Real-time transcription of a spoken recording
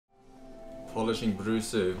Polishing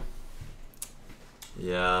Brusu.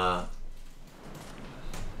 Yeah.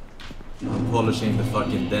 I'm polishing the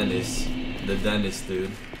fucking Dennis. The Dennis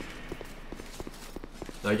dude.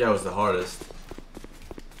 That guy was the hardest.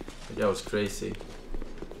 That guy was crazy.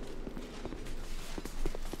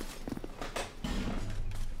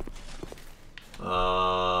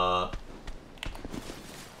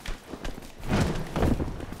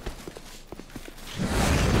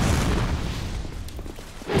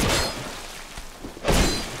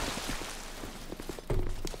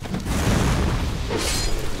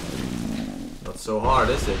 Not so hard,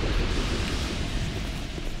 is it?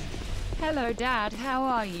 Hello Dad, how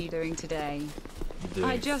are you doing today? Doing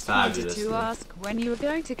I just wanted fabulously. to ask when you were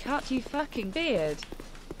going to cut your fucking beard.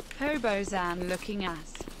 Hobozan looking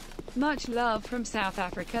ass. Much love from South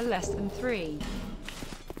Africa, less than 3.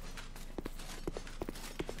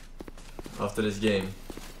 After this game.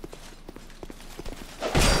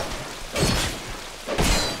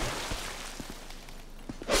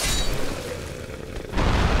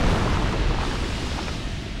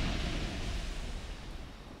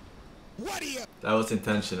 That was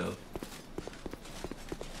intentional.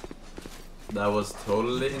 That was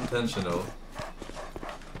totally intentional.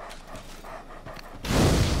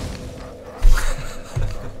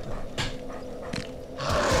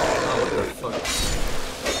 Oh, what the fuck?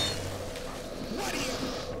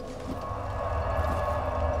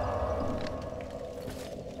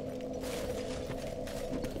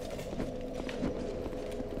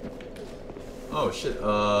 Oh shit,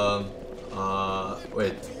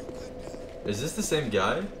 wait. Is this the same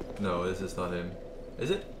guy? No, this is not him. Is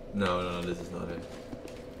it? No, no, no, this is not him.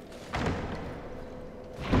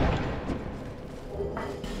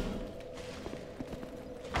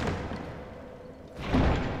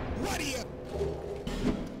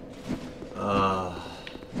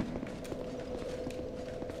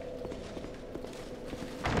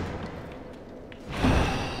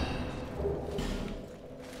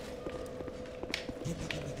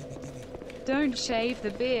 Don't shave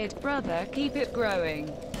the beard, brother, keep it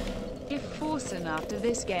growing. Give Forsen after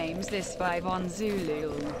this game's this 5 on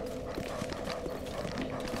Zulu.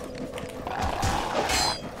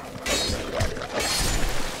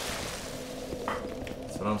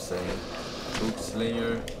 That's what I'm saying. Hook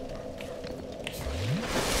slinger.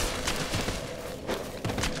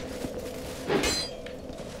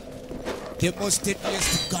 The most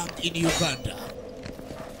deadliest gun in Uganda.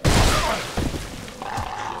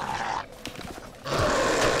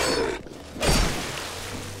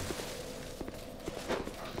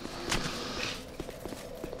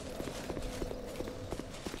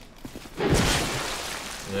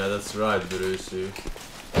 Yeah, that's right, Brusu.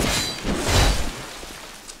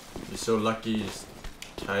 You're so lucky you just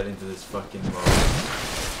tied into this fucking mob.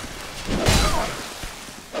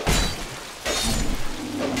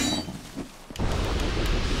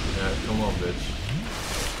 Yeah, come on, bitch.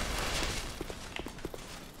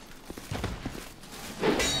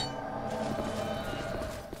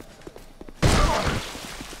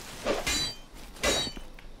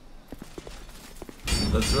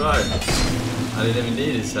 That's right. I didn't even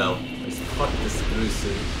need his help. I just fucked this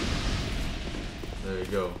Brusu. There we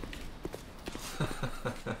go.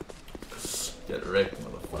 Get wrecked,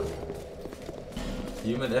 motherfucker.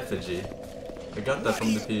 Human effigy. I got that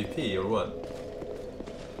from the PvP, or what?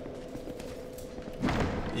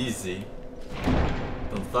 Easy.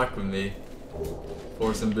 Don't fuck with me.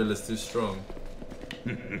 Forsen build is too strong.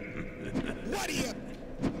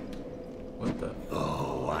 What the?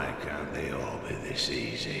 Oh, why can't they all be this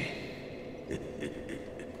easy?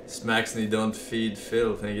 Smacksney don't feed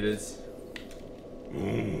Phil, think it is.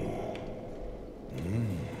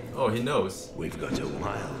 Oh, he knows. We've got a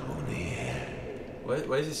wild one here.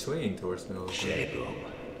 Why is he swinging towards me all the time? Shape up.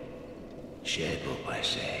 Shape up, I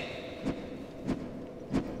say.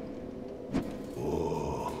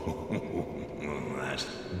 Oh, that's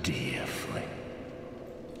dearly.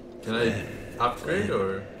 Can I upgrade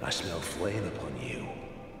or? I smell flame upon you.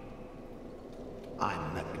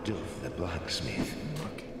 I'm Macduff the blacksmith.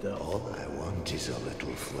 All I want is a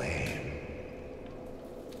little flame.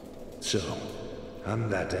 So, hand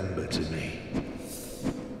that ember to me.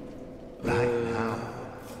 Right now,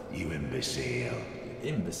 you imbecile.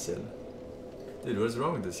 Imbecile? Dude, what's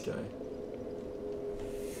wrong with this guy?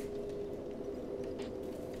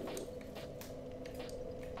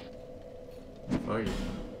 Fuck it.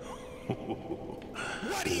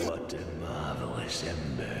 What a marvelous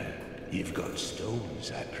ember. You've got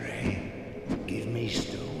stones, I pray. Give me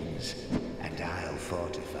stones, and I'll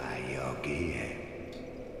fortify your gear.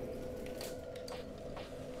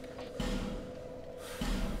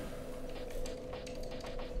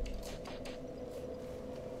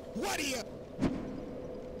 Warrior!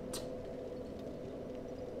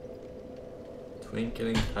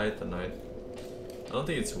 Twinkling Titanite. I don't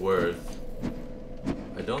think it's worth.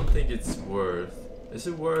 I don't think it's worth. Is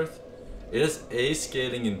it worth? It has A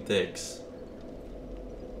scaling in Dex.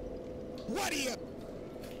 Warrior!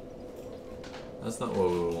 That's not what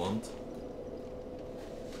we want.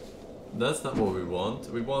 That's not what we want.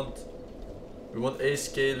 We want A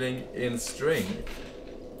scaling in Strength.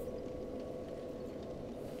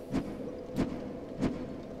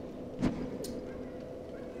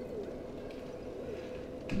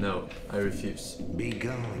 No, I refuse. Be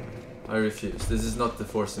gone. I refuse. This is not the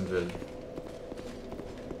Forsen build.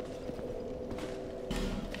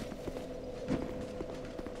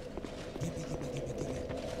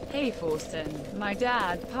 Hey Forsen, my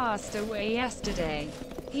dad passed away yesterday.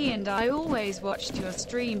 He and I always watched your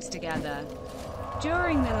streams together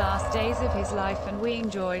during the last days of his life, and we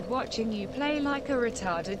enjoyed watching you play like a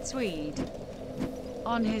retarded Swede.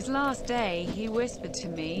 On his last day, he whispered to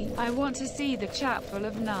me, "I want to see the chapel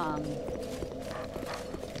of Nam."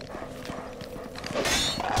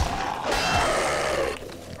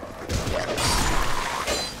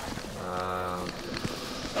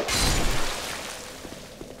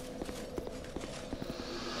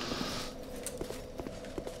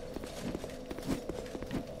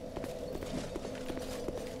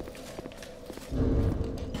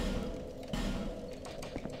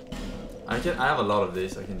 I have a lot of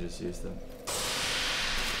these, I can just use them.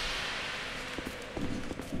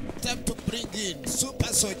 Time to bring in super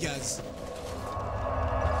soldiers.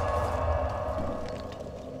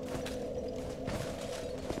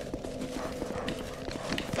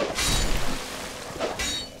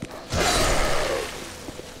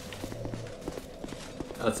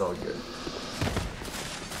 That's all good.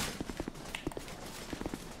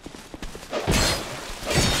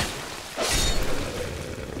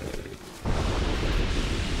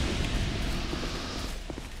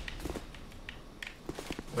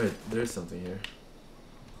 Wait, there's something here.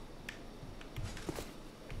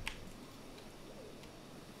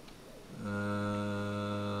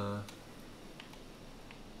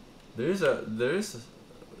 There is a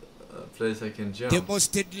place I can jump. The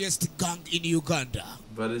most deadliest gang in Uganda.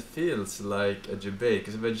 But it feels like a debate,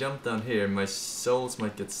 because if I jump down here, my souls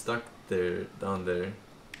might get stuck there, down there.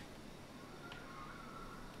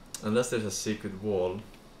 Unless there's a secret wall.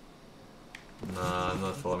 Nah, I'm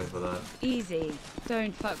not falling for that. Easy.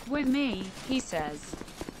 Don't fuck with me, he says.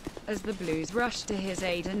 As the blues rush to his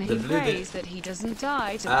aid and he prays that he doesn't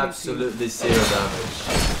die to absolutely zero damage.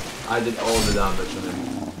 I did all the damage on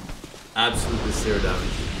him. Absolutely zero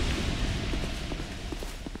damage.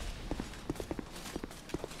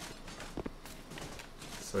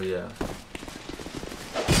 So yeah.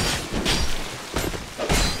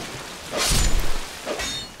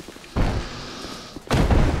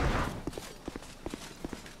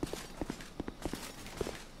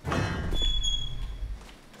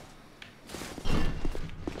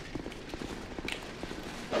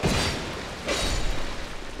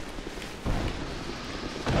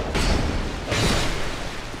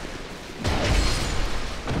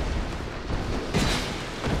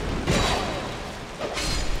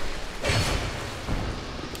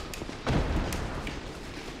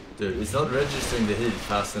 Dude, it's not registering the heat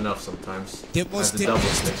fast enough sometimes. The most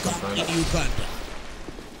deadliest gang in Uganda.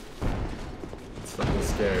 It's fucking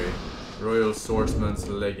scary. Royal Swordsman's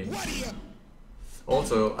leggings.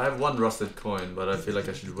 Also, I have one rusted coin, but I feel like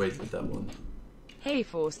I should wait with that one. Hey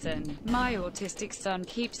Forsen, my autistic son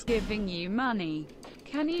keeps giving you money.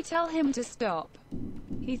 Can you tell him to stop?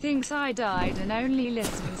 He thinks I died and only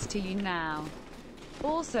listens to you now.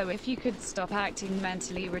 Also, if you could stop acting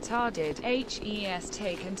mentally retarded, HES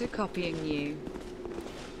taken to copying you.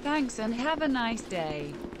 Thanks and have a nice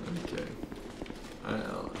day. Okay.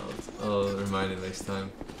 I'll remind him next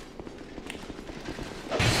time.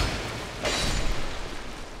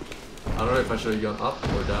 I don't know if I should have gone up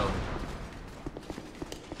or down.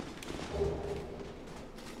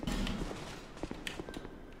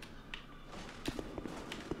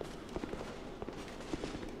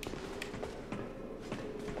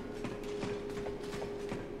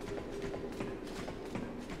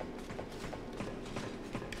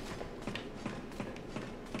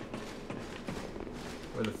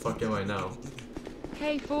 Where the fuck am I now?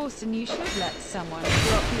 Hey Forsen, you should let someone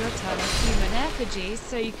drop you a ton of human effigies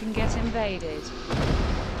so you can get invaded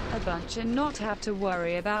a bunch and not have to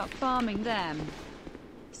worry about farming them.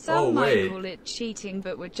 Some might call it cheating,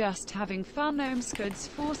 but we're just having fun. Omskuds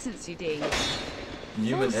Forsen CD.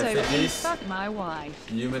 Human also, effigies? please fuck my wife.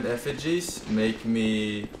 Human effigies make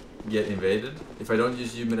me get invaded. If I don't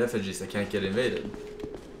use human effigies, I can't get invaded.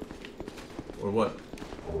 Or what?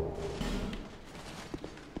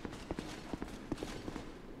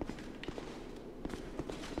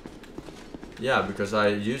 Yeah, because I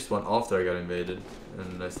used one after I got invaded,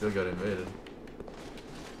 and I still got invaded.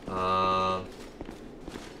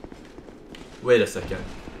 Wait a second.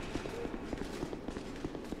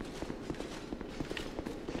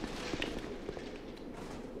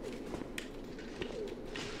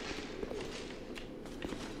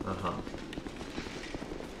 Uh-huh.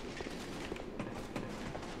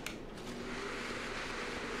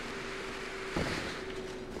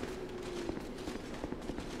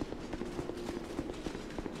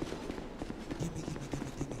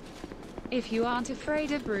 If you aren't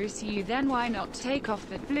afraid of Bruce Yu, then why not take off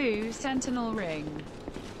that blue sentinel ring?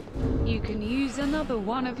 You can use another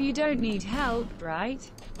one if you don't need help, right?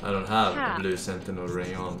 I don't have Cat. a blue sentinel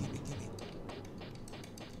ring on.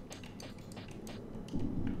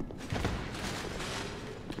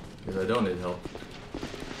 Because I don't need help.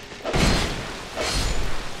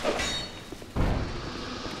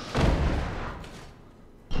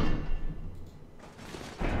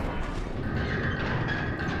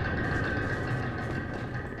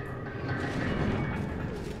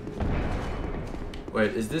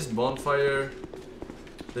 Wait, is this bonfire?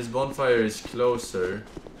 This bonfire is closer.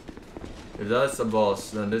 If that's a boss,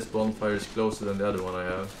 then this bonfire is closer than the other one I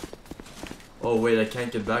have. Oh wait, I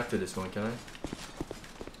can't get back to this one, can I?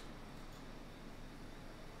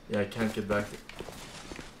 Yeah, I can't get back to...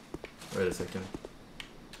 Wait a second.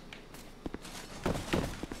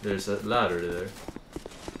 There's a ladder there.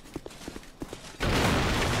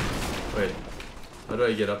 Wait, how do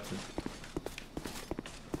I get up to...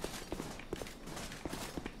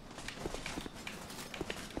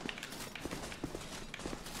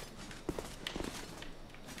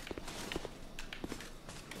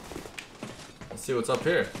 Let's see what's up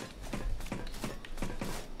here.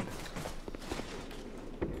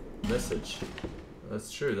 Message.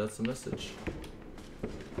 That's true, that's a message.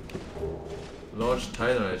 Large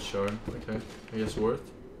titanite shard. Okay, I guess worth.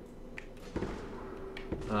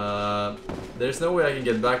 There's no way I can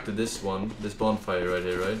get back to this one, this bonfire right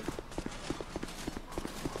here, right?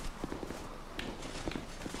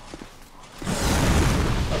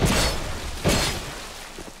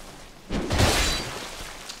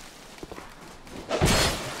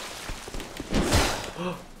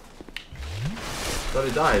 Thought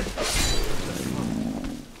he died.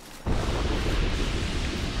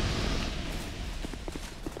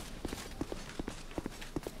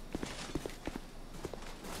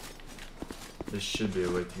 There should be a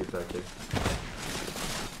way to get back here.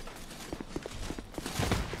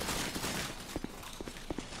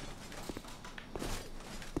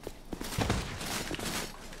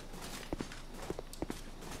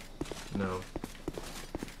 No.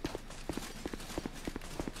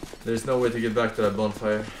 There's no way to get back to that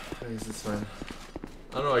bonfire. I guess it's fine.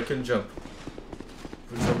 I don't know, I couldn't jump.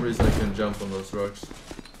 For some reason I couldn't jump on those rocks.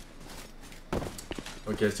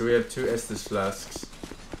 Okay, so we have 2 Estus flasks.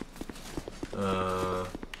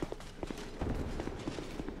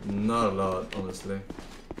 Not a lot, honestly.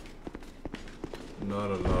 Not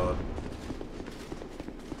a lot.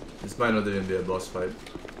 This might not even be a boss fight.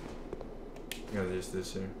 I'm gonna use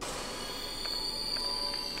this here.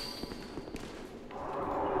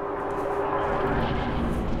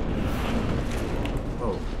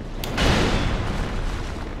 Oh.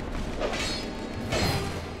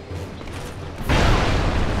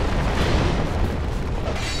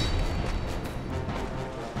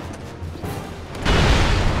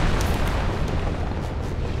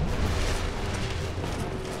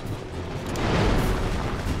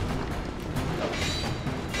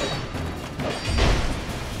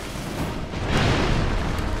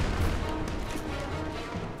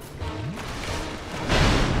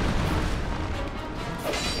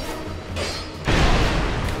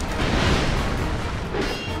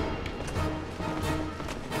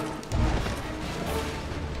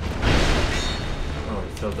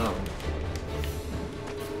 Fell down.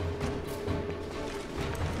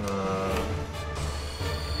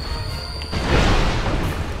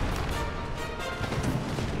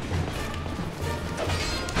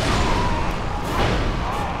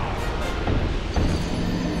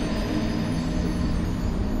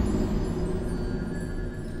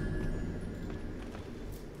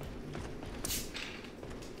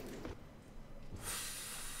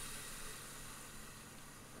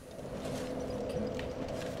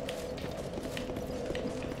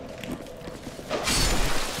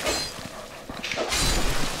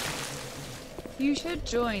 You should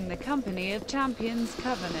join the Company of Champions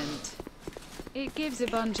Covenant. It gives a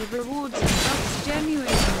bunch of rewards and buffs,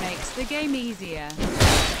 genuinely makes the game easier.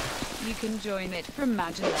 You can join it from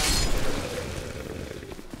Magilla.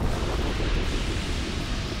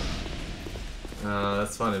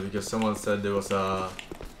 That's funny because someone said there was a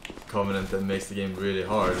covenant that makes the game really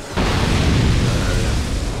hard.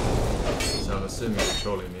 So I'm assuming you're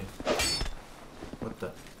trolling me. What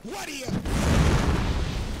the? What are you?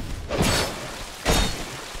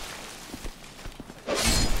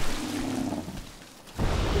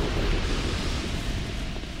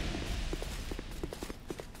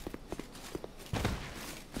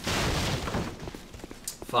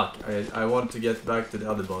 Fuck, I want to get back to the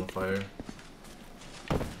other bonfire.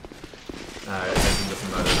 I guess it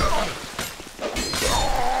doesn't matter.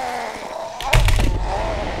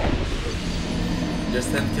 Just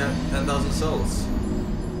 10,000 souls.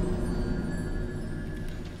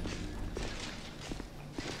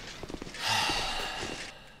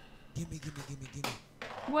 Gimme.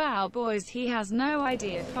 Wow boys, he has no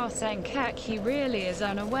idea Forsenkek, he really is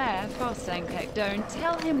unaware. Forsenkek, don't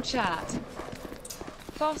tell him chat.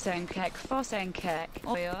 Forsenkek,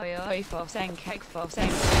 oi oi oi, Forsenkek,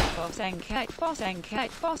 Forsenkek.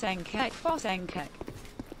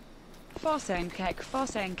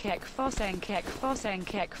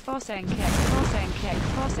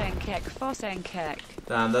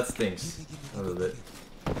 Damn, that stinks a little bit.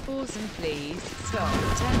 Forsen, please stop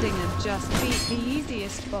pretending and just beat the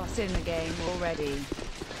easiest boss in the game already.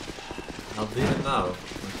 I'll beat it now,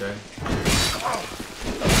 okay?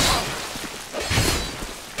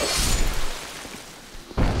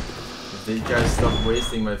 If these guys stop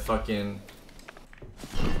wasting my fucking...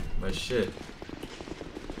 my shit.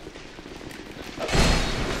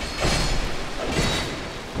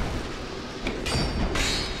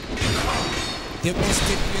 The most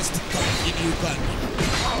deadliest gun in Uganda.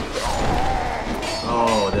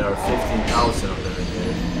 Oh, there are 15,000 of them in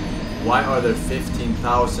here. Why are there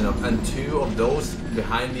 15,000 of... and 2 of those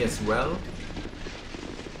behind me as well?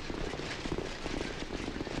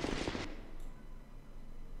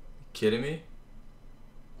 Kidding me?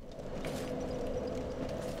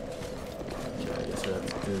 Okay, I guess I have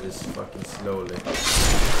to do this fucking slowly.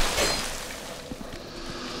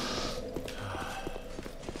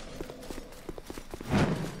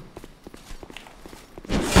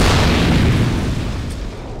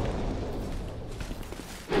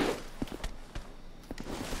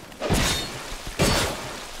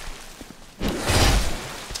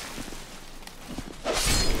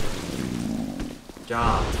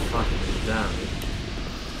 God fucking damn it.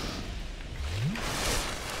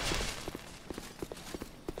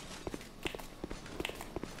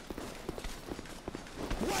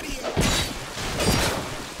 What are you?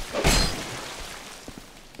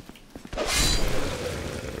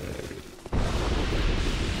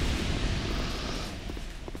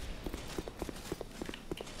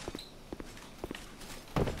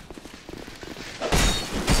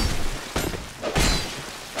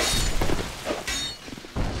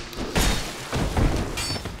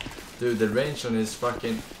 Dude, the range on his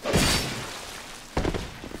fucking...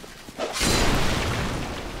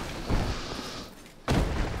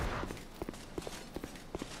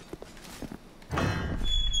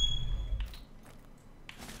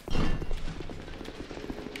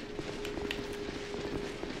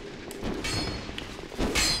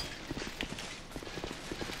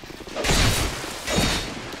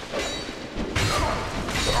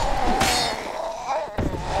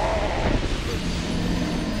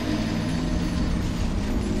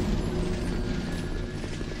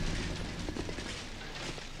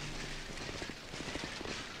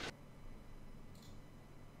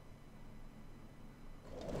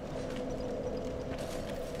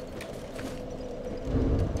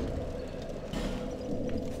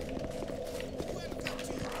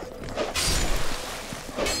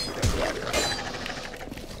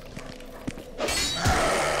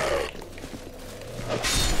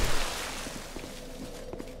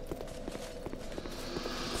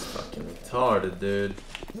 retarded, dude.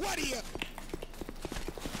 What are you?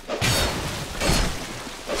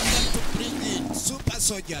 I have to bring in super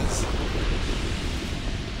soldiers.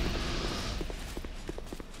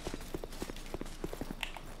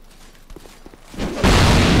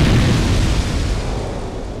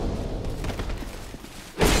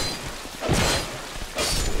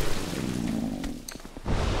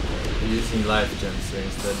 We're using life gems here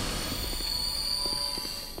instead.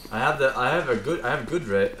 I have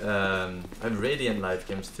radiant life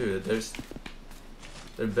gems too.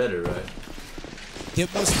 They're better, right? The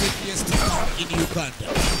most deadliest gun in Uganda.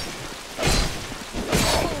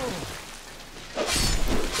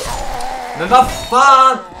 Men vad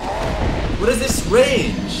fan! What is this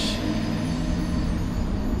range?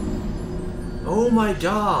 Oh my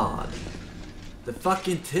god! The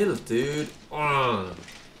fucking tilt, dude. Ugh.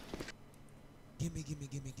 Gimme.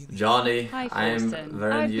 Johnny, Hi, I'm Forsen.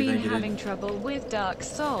 very I've new. been Thank you. having trouble with Dark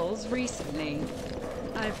Souls recently.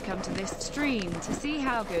 I've come to this stream to see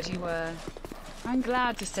how good you were. I'm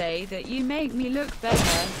glad to say that you make me look better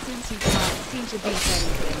since you can't seem to beat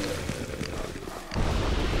anything.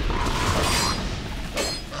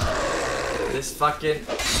 This fucking...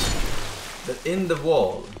 in the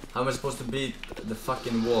wall. How am I supposed to beat the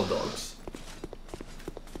fucking wall dogs?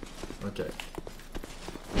 Okay.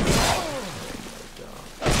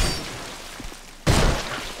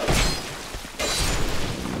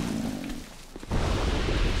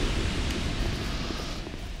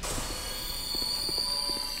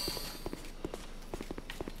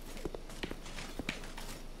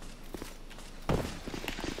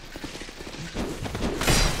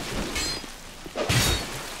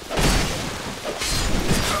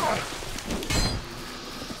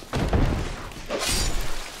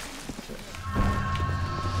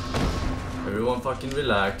 Everyone fucking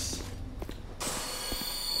relax.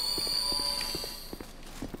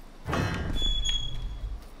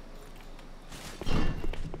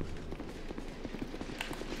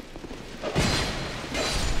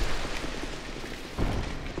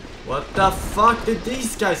 What the fuck did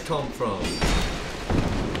these guys come from?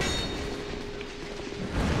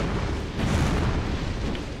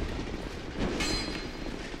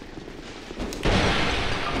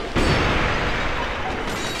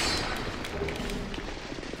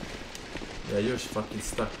 Yeah, you're fucking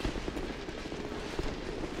stuck.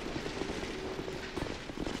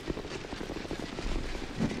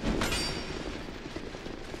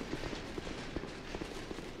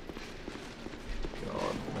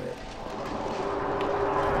 God, mate.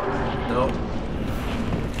 No.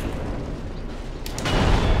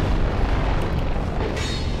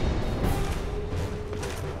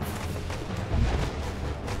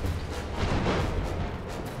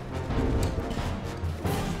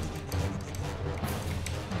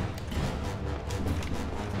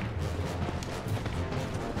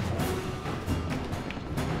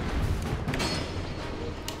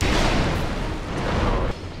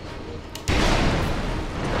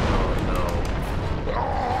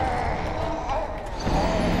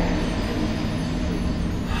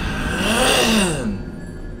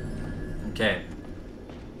 Okay.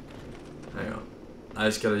 Hang on. I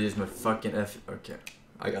just gotta use my fucking F. Okay.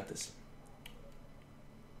 I got this.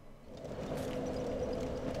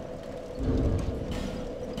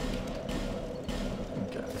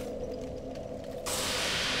 Okay.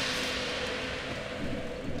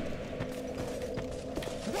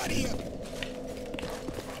 What are you?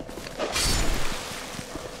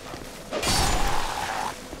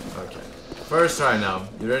 Okay. First try now.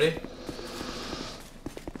 You ready?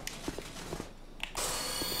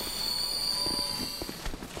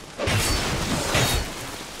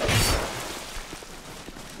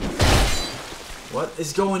 What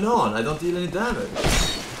is going on? I don't deal any damage.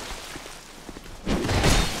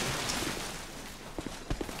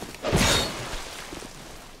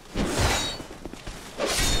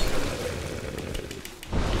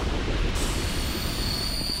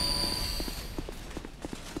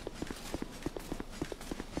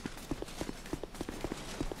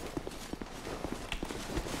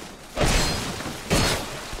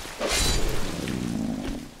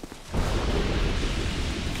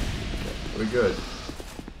 We're good.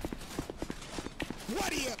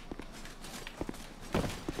 What are you?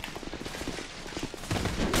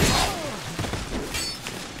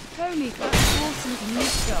 Holy fuck, Forsen, can you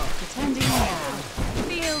stop pretending now?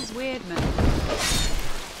 Feels weird, man.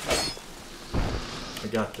 I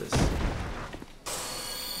got this.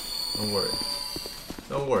 Don't worry.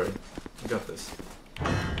 Don't worry. I got this.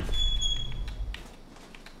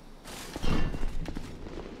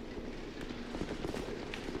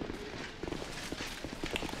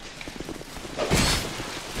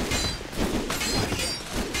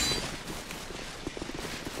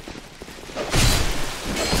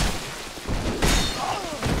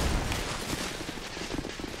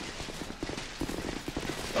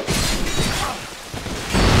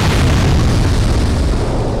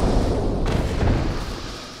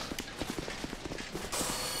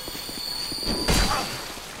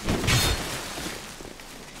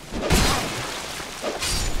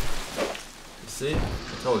 See?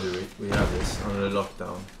 I told you we have this under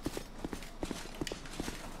lockdown.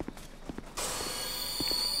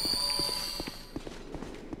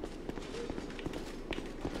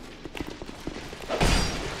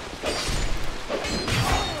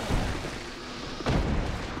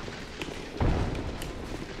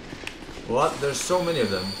 What? There's so many of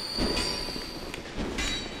them.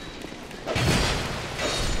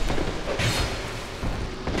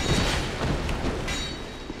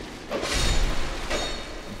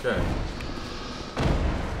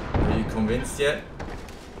 yet.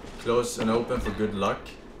 Close and open for good luck.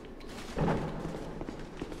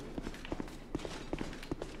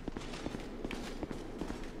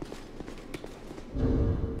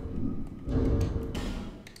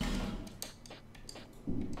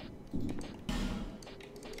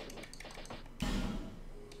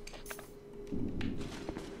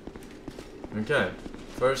 Okay,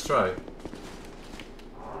 first try.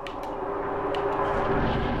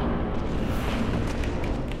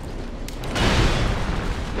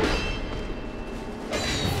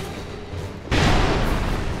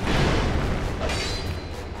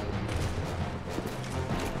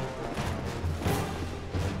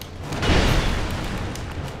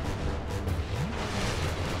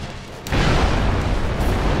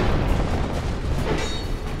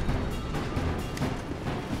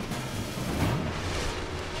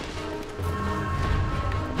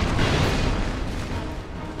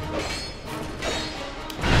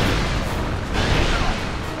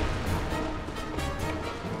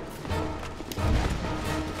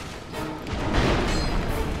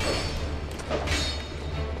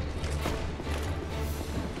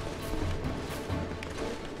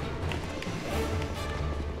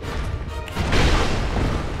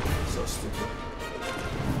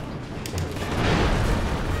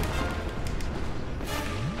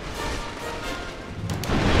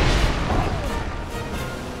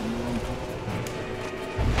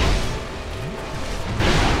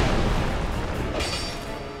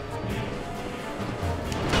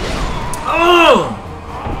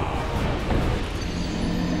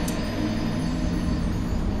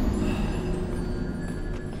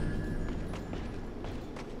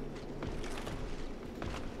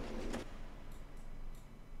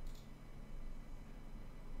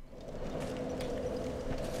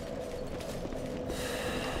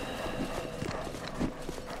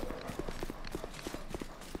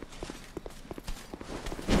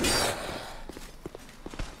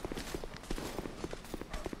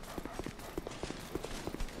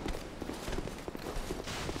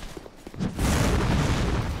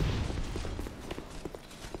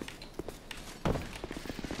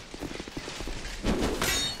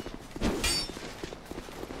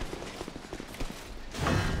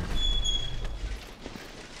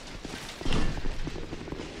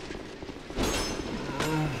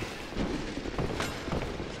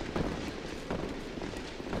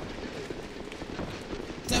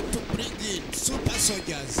 Super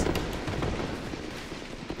soldiers.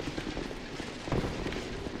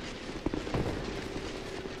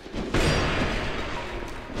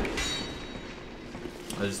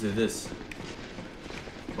 I just did this.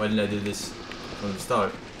 Why didn't I do this from the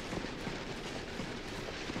start?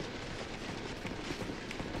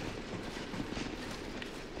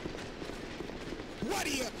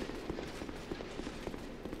 Warrior.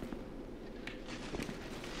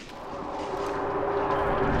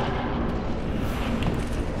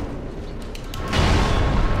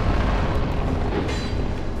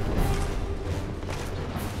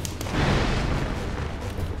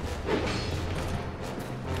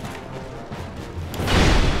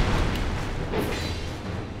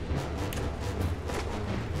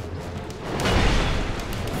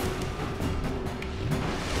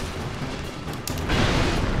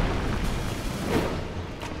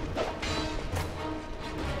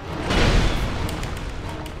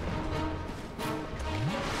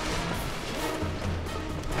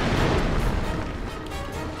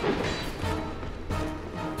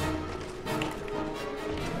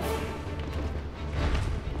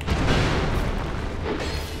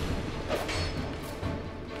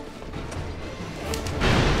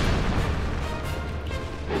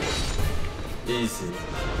 Easy.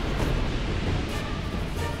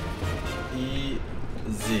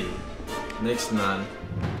 Easy. Next man.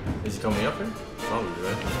 Is he coming up here? Probably,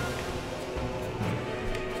 right?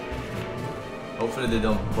 Hopefully they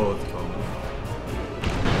don't both come.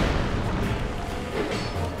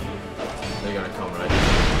 They're gonna come, right?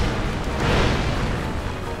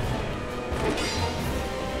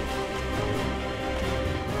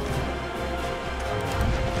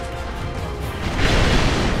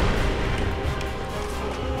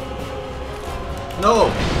 No!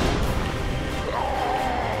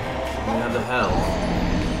 What the hell?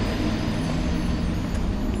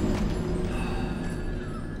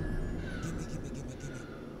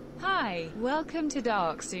 Hi, welcome to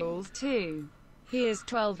Dark Souls 2. Here's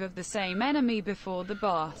 12 of the same enemy before the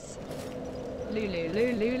boss.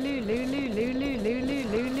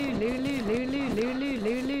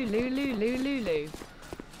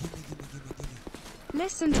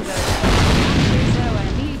 Listen to those.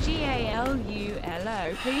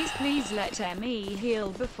 please let Emmy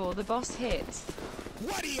heal before the boss hits.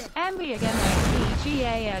 What are you? Emmy again,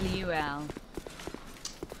 O-P-G-A-L-U-L.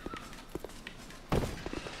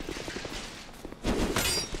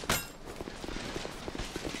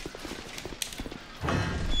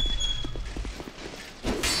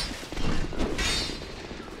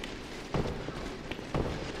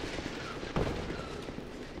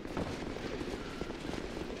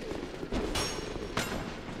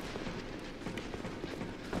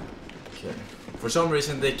 For some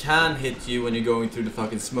reason they can hit you when you're going through the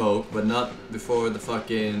fucking smoke, but not before the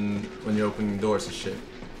fucking... when you're opening doors and shit.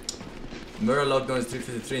 Muralog going to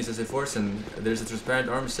 353 and says, hey Forsen, there's a transparent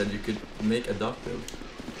armor set you could make a dock build.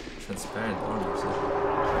 Transparent armor set.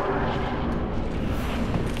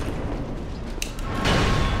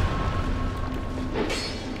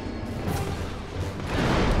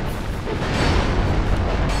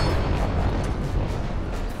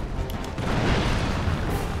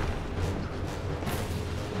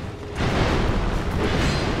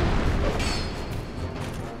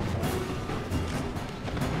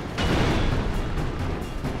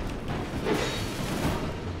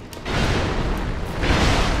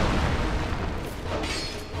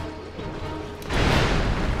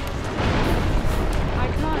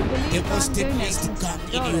 I'm donating some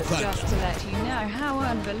dollars just to let you know how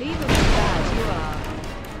unbelievably bad you are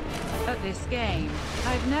at this game.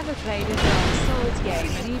 I've never played a Dark Souls game,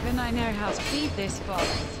 and even I know how to beat this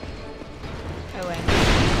boss.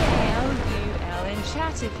 O-M-E-A-L-U-L in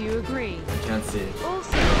chat if you agree. I can't see it.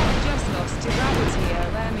 Also, I've just lost to gravity.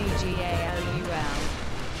 O-M-E-G-A-L-U-L.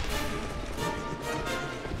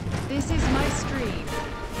 This is my stream.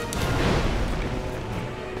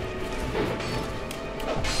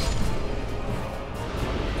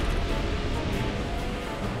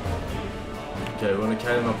 Okay, we want to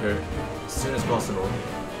carry him up here as soon as possible.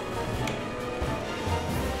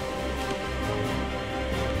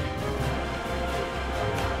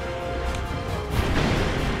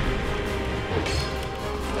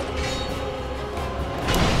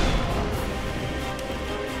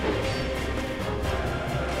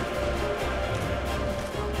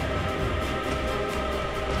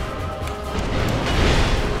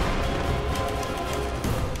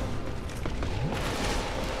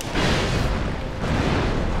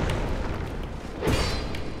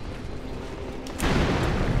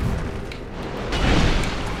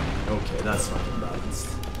 That's fucking balanced.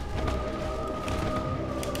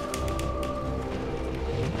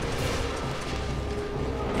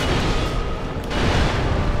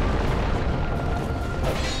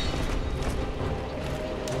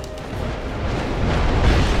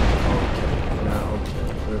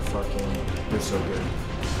 Okay, we're so good.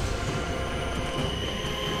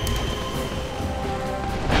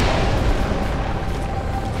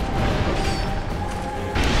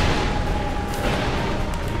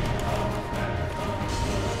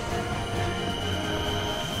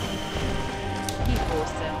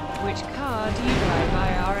 Which car do you drive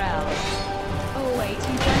IRL? Oh wait,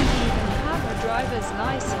 you don't even have a driver's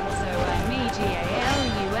license,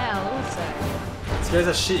 O-M-E-G-A-L-U-L also. This guy's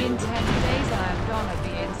a sheep. In 10 days I'm gonna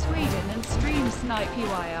be in Sweden and stream Snipe you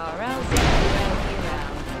IRL Z-O-L-U-L.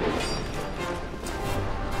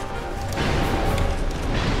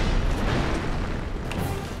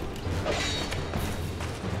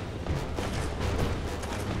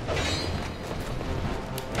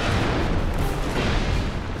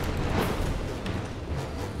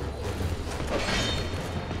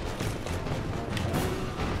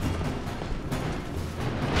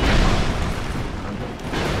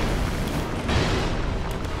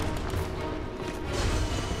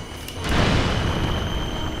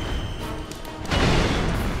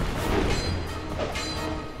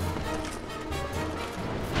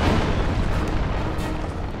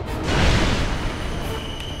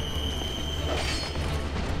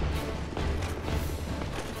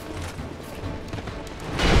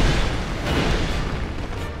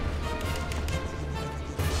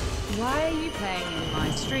 Why are you playing in my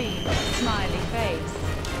stream? Smiley face.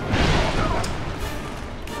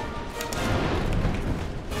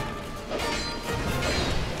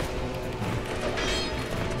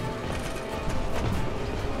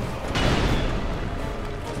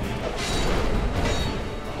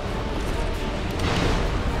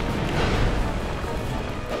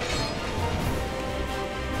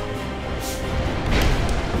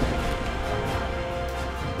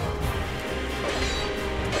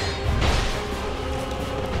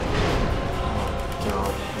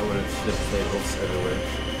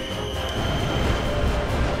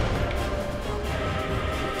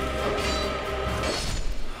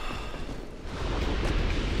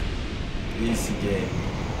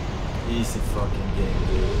 game,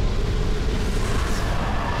 dude.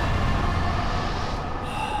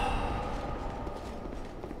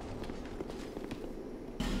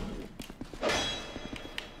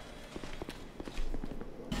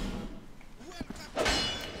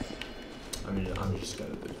 I'm just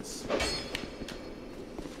gonna do this.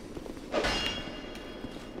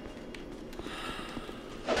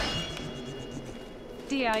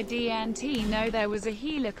 DIDNT know there was a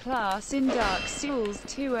healer class in Dark Souls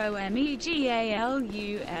 2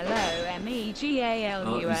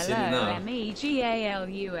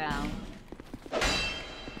 OMEGALULOMEGALULOMEGALUL.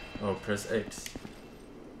 Oh, press X.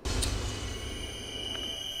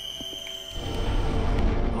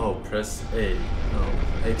 Oh, press A. No,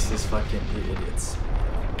 X is fucking idiots.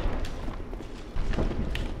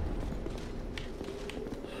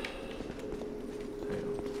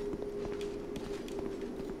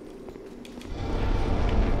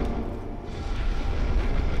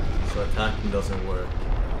 So attacking doesn't work.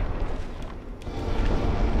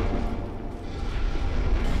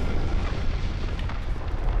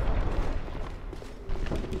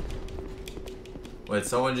 Wait,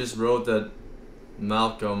 someone just wrote that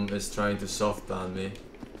Malcolm is trying to soft ban me.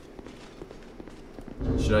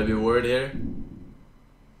 Should I be worried here?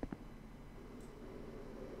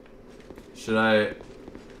 Should I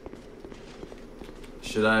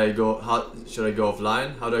go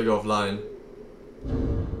offline? How do I go offline?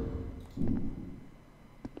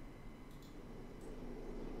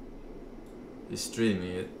 He's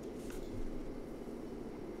streaming it.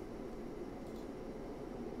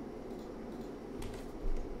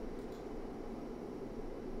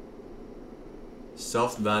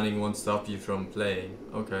 Soft banning won't stop you from playing.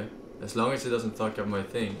 Okay. As long as it doesn't fuck up my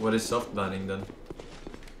thing. What is soft banning then?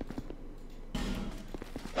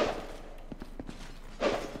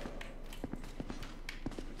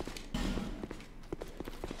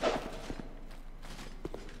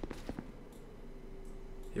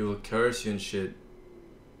 He will curse you and shit.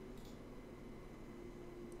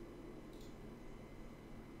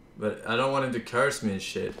 But I don't want him to curse me and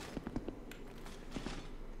shit.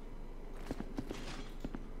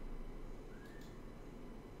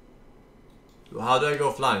 How do I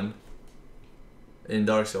go offline in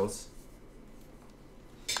Dark Souls?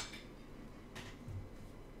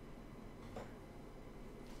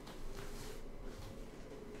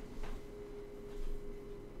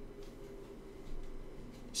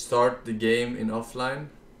 Start the game in offline.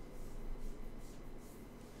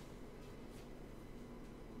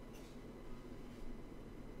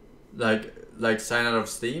 Like sign out of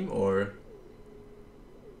Steam or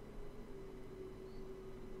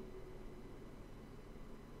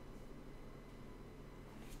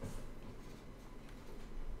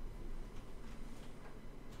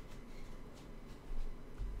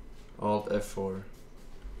Alt F4.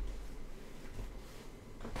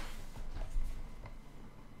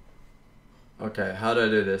 Okay, how do I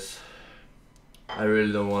do this? I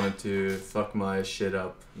really don't want it to fuck my shit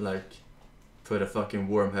up, like put a fucking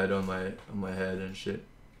worm head on my head and shit.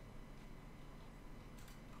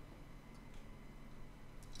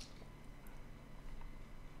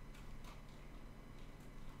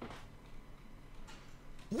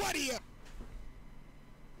 What are you?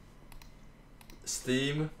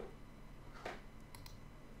 Steam.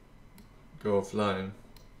 Go offline.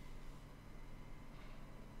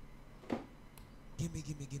 Gimme.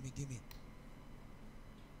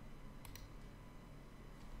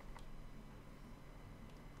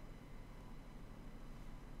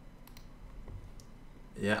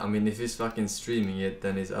 Yeah, I mean, if he's fucking streaming it,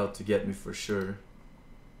 then he's out to get me for sure.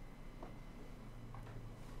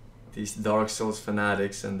 These Dark Souls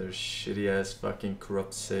fanatics and their shitty ass fucking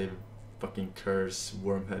corrupt save, fucking curse,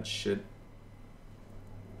 wormhead shit.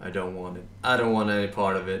 I don't want it. I don't want any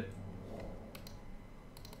part of it.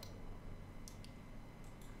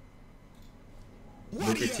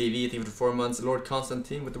 Booker TV, thank you for 4 months. Lord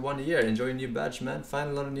Constantine with the 1 year. Enjoy your new badge, man. Find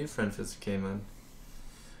a lot of new friends for this game, man.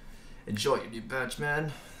 Enjoy your new badge,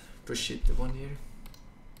 man. Appreciate the 1 year.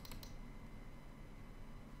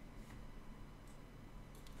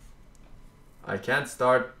 I can't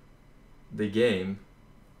start the game.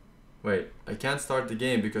 Wait, I can't start the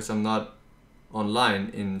game because I'm not online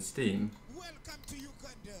in Steam. Welcome to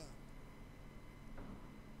Uganda.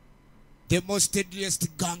 The most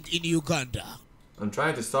deadliest gang in Uganda. I'm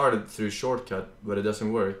trying to start it through shortcut, but it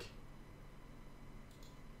doesn't work.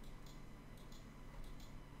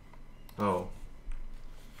 Oh.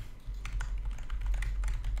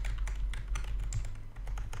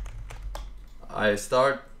 I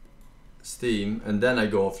start Steam and then I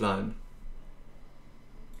go offline.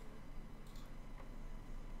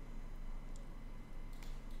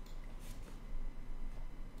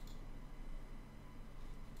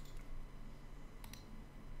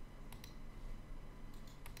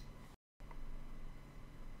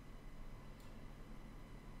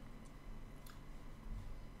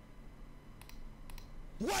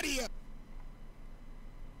 What are you?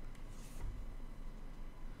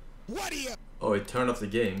 What are you? Oh, it turned off the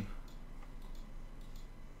game.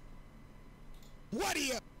 What are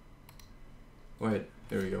you? Wait,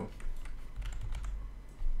 here we go.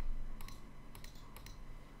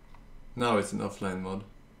 Now it's an offline mod.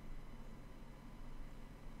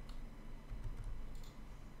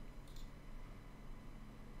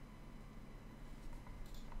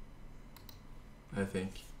 I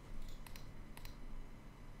think.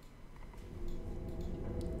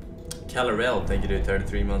 Calarel, thank you to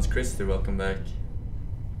 33 months. Krister, welcome back.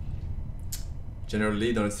 General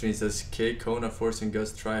Lead on the stream says K, Kona, Forsen,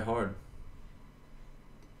 Gus, try hard.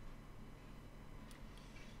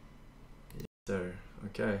 Yes, sir.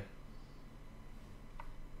 Okay.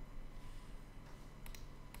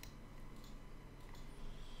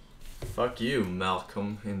 Fuck you,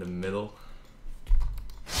 Malcolm, in the middle.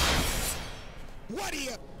 What are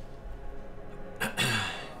you?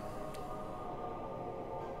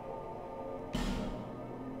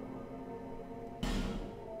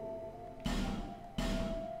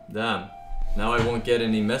 Damn. Now I won't get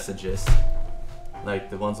any messages. Like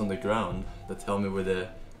the ones on the ground that tell me where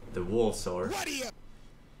the walls are. What are you?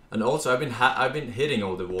 And also I've been hitting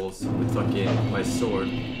all the walls with fucking my sword.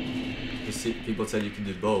 You see, people said you can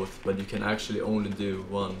do both, but you can actually only do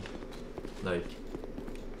one. Like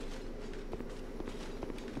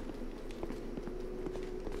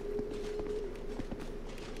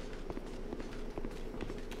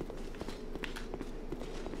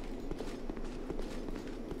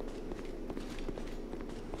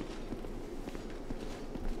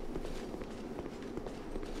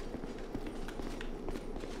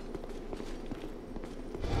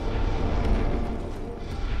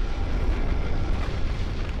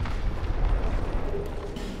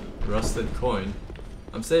rusted coin.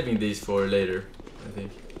 I'm saving these for later, I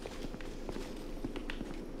think.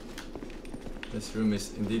 This room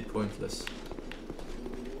is indeed pointless.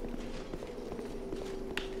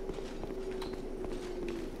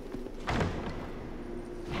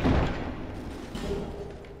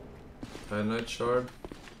 Titanite shard.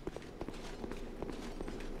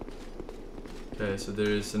 Okay, so there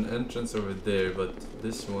is an entrance over there, but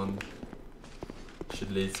this one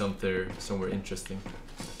should lead somewhere interesting.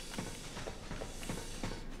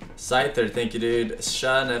 Scyther, thank you dude.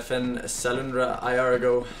 Shan, FN, Salundra,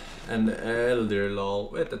 Iargo, and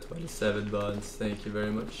Elderlol with the 27 buds. Thank you very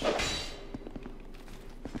much.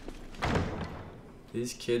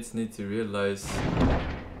 These kids need to realize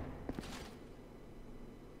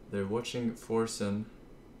they're watching Forsen.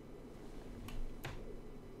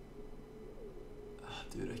 Ah,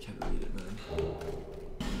 dude, I can't read it, man.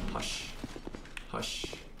 Hush. Hush.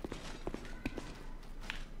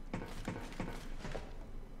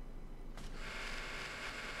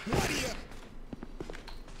 What are you?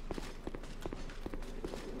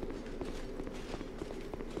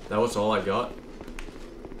 That was all I got.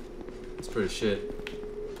 It's pretty shit.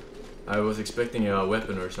 I was expecting a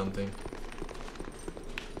weapon or something.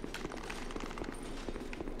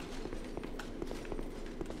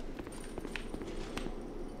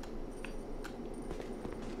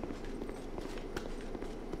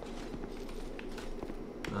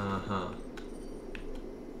 Uh-huh.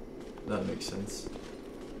 That makes sense.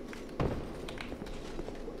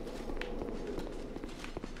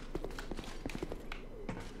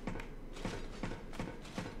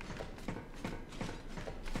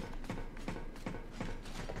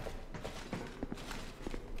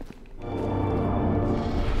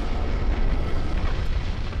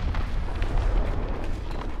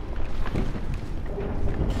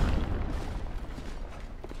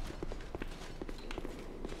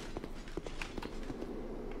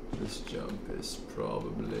 This jump is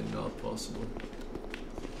probably not possible.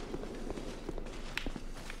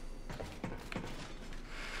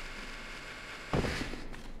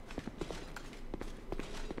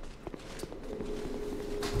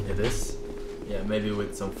 It is? Yeah, maybe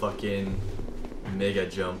with some fucking mega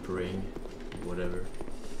jump ring, whatever.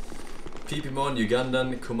 Pipimon,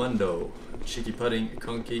 Ugandan, Commando, Chicky Pudding,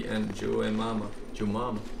 Conky, and Jumama.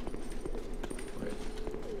 Wait.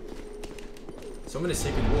 So many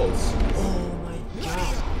secret walls. Oh my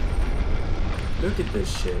god. Look at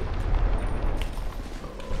this shit.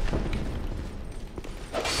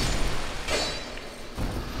 Uh-oh.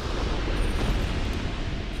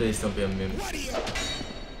 Please don't be a meme.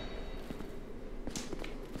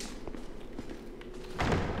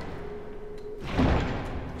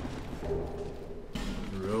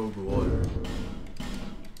 Rogue water.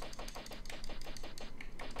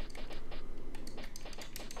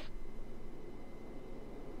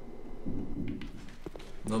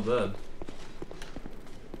 Not bad.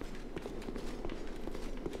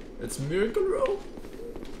 It's Miracle Row.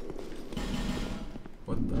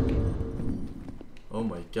 What the? Oh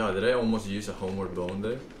my god, did I almost use a homeward bone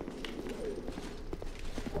there?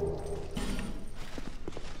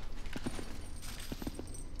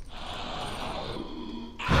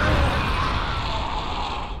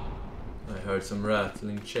 I heard some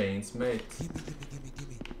rattling chains, mate.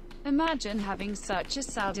 Imagine having such a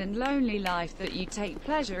sad and lonely life that you take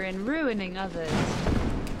pleasure in ruining others.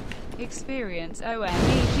 Experience OMEGALUL.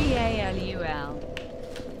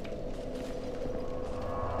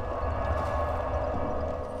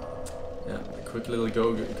 Yeah, a quick little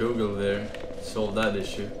Google there. Solve that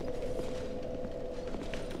issue.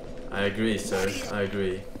 I agree, sir. I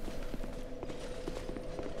agree.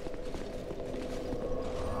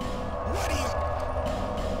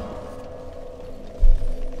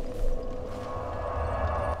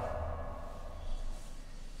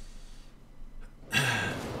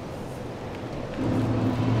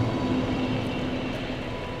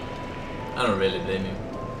 I don't really blame you.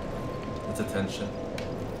 It's attention.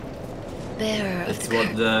 Bearer It's of the what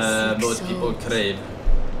curtains, most seek people souls. crave.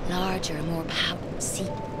 Larger, more powerful, seek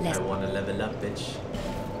less. I wanna level up, bitch.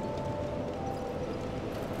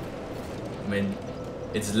 I mean,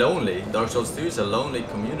 it's lonely. Dark Souls 2 is a lonely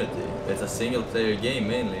community. It's a single player game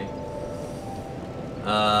mainly.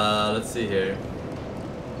 Let's see here.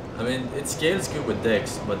 I mean, it scales good with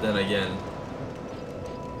Dex, but then again,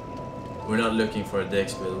 we're not looking for a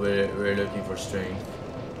Dex build. We're looking for strength.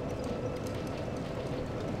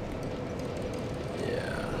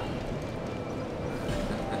 Yeah.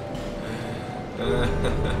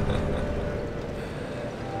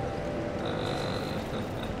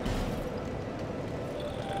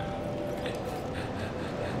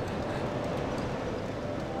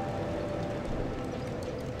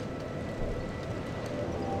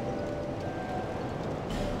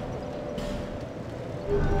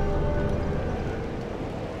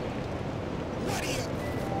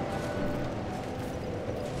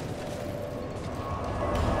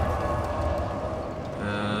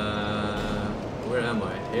 Where am I?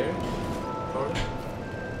 Here? Probably.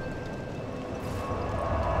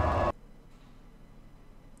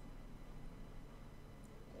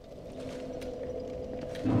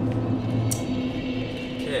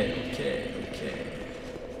 Okay.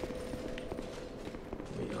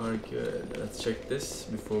 We are good. Let's check this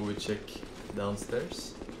before we check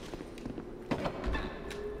downstairs.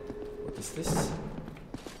 What is this?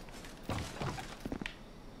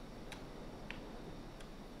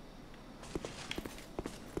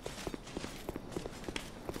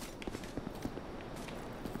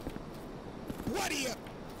 What are you?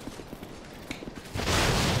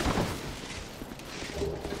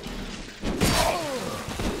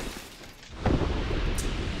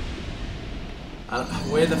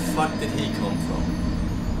 Where the fuck did he come from?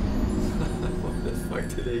 Where the fuck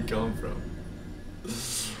did he come from?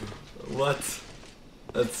 What?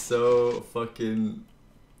 That's so fucking...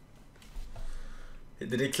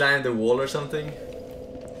 Did he climb the wall or something?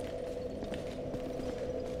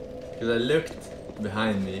 Because I looked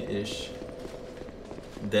behind me-ish.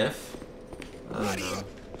 Deaf? I don't know.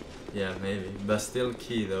 Yeah, maybe. But still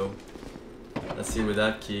key though. Let's see where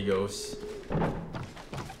that key goes.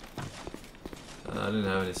 I didn't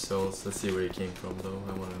have any souls. Let's see where he came from though.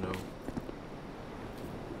 I want to know.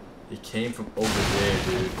 He came from over there,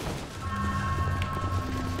 dude.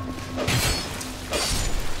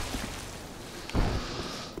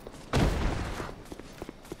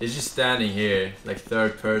 He's just standing here, like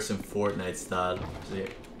third person Fortnite style.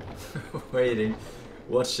 Waiting,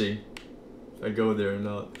 watching if I go there or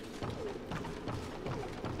not.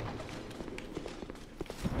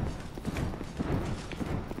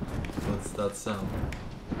 What's that sound?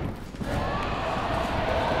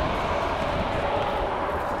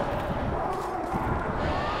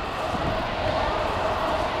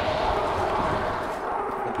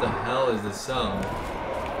 What the hell is this sound?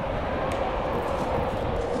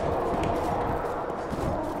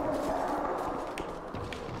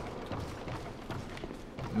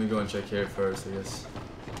 Let me go and check here first, I guess.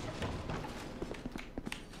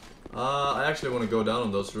 I actually want to go down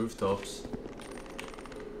on those rooftops.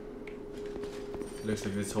 Looks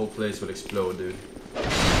like this whole place will explode, dude.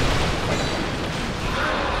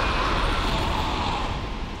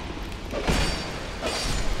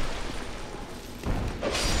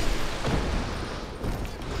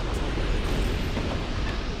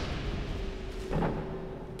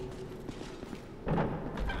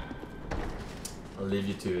 I'll leave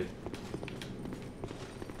you to it.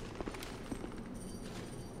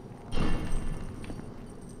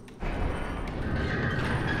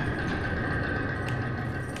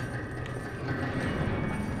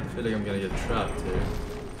 I feel like I'm gonna get trapped here.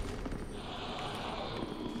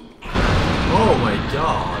 Oh my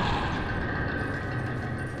god!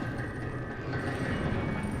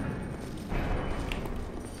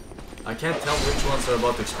 I can't tell which ones are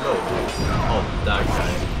about to explode. Oh, that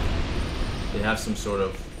guy. They have some sort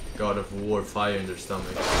of God of War fire in their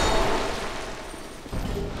stomach.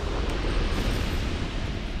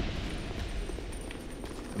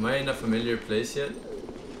 Am I in a familiar place yet?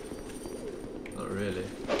 Not really.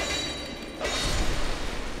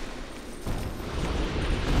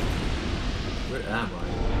 Where am I?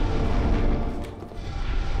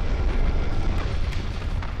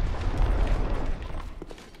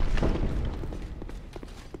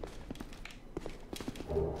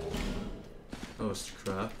 Oh,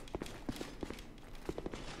 crap.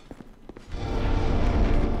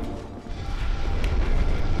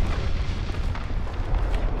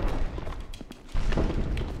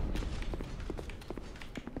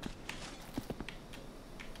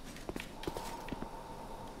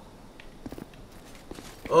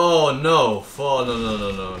 Oh no! Fall! No! No! No!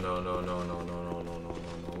 No! No! No! No! No! No! No! No! No!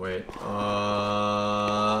 No! Wait.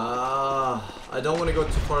 I don't want to go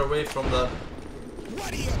too far away from the.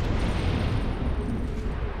 What are you?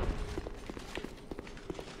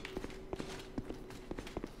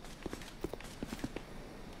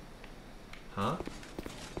 Huh?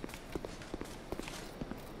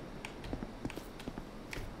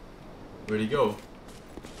 Where'd he go?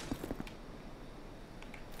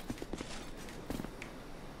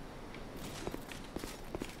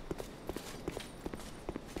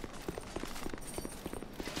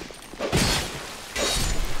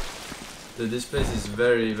 Dude, this place is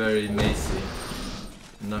very, very mazy.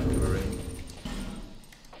 Knuckling.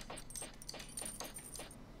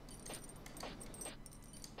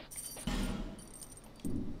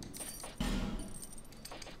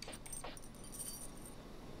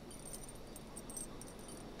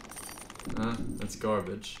 That's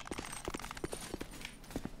garbage.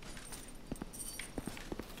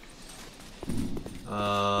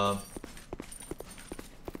 I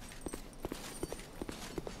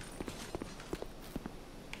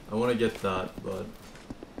want to get that, but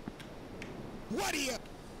What are you?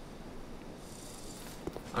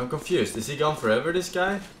 I'm confused. Is he gone forever, this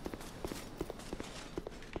guy?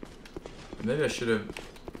 Maybe I should have.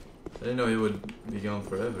 I didn't know he would be gone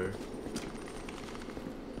forever.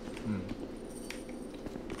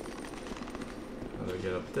 How do I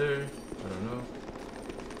get up there? I don't know.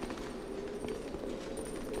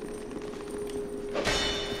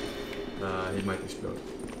 He might explode.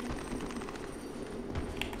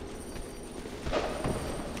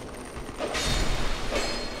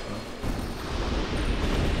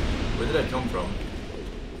 Where did I come from?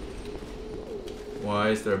 Why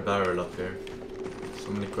is there a barrel up here?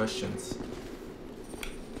 So many questions.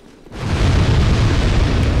 I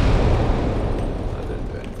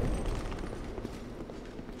didn't do anything.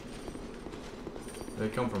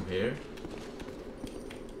 Did I come from here?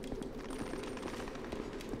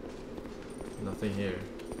 Nothing here.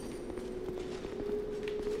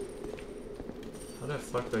 How the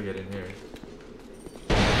fuck do I get in here?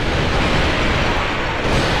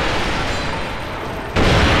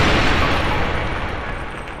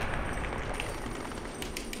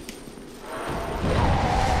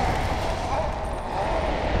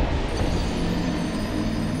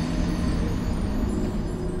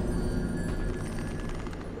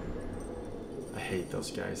 I hate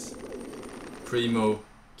those guys. Primo,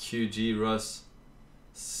 QG Russ,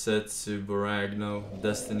 Setsu Boragno,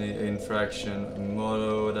 Destiny Infraction,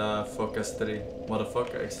 Motherfucker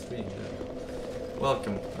Extreme.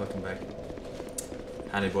 Welcome back.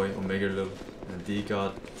 Honeyboy, Omega Love, and D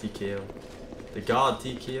God TKO. The God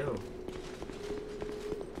TKO.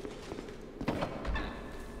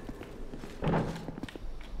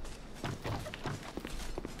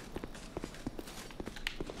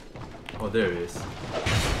 Oh, there he is.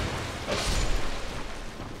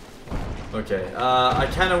 Okay, I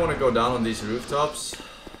kind of want to go down on these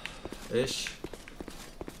rooftops-ish.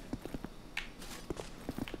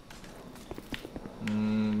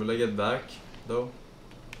 Will I get back, though?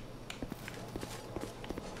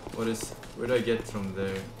 Where do I get from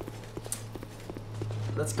there?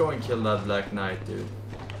 Let's go and kill that Black Knight, dude.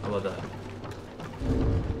 How about that?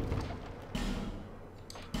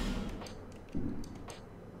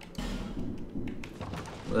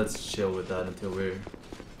 Let's chill with that until we're...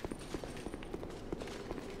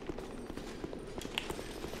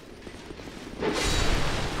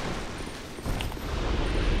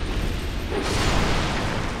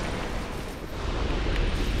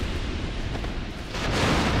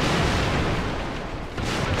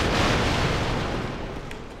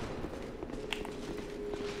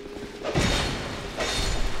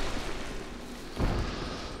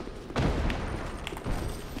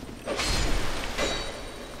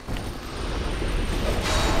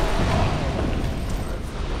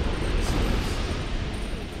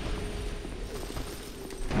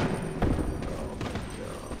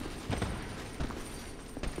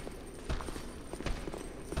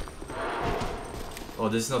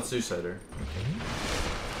 this is not Suicider. Okay.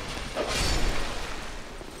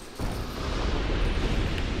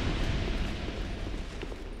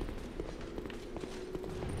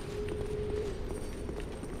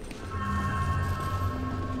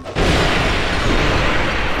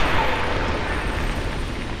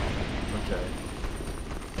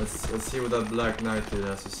 Let's see what that Black Knight dude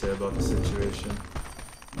has to say about the situation.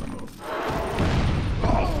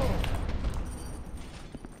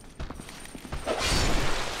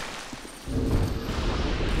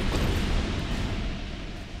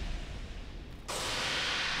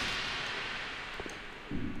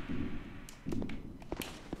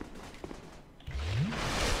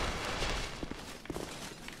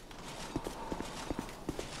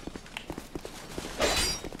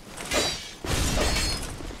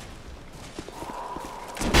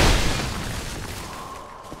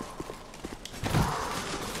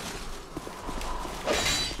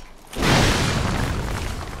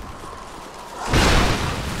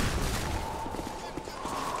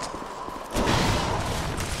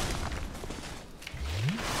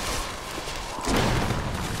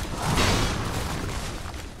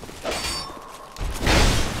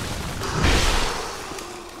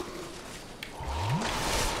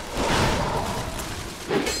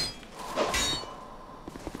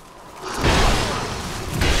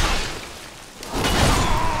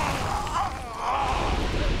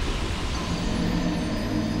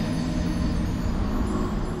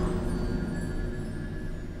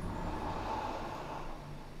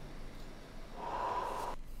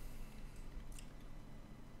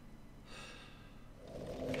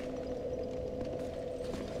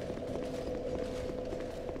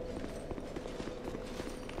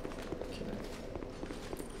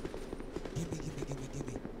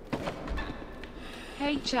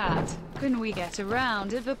 Hey chat, can we get a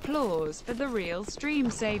round of applause for the real stream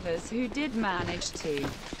savers who did manage to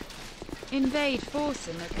invade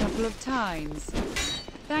Forsen a couple of times?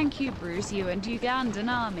 Thank you Bruce, you and Ugandan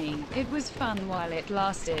army, it was fun while it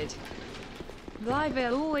lasted. I've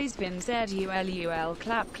always been said UL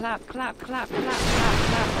clap clap clap clap clap clap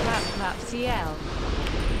clap clap clap CL.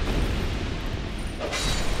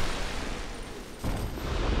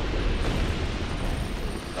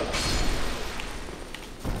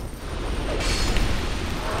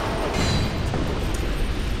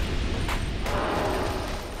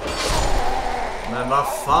 Men vad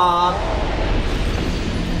fan!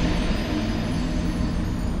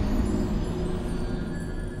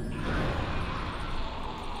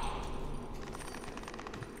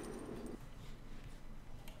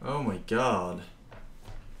 Oh my god.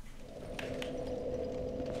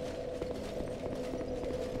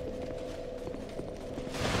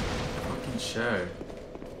 Fucking chair.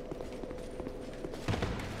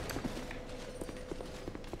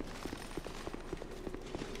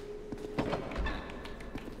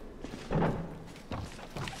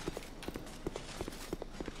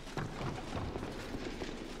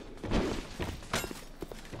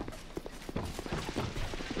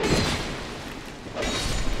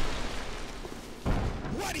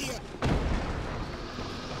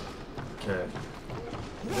 Okay.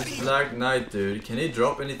 This Black Knight dude, can he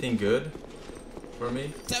drop anything good for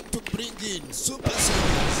me? Time to bring in super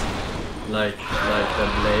soldiers. Like the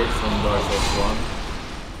blade from Dark Souls 1.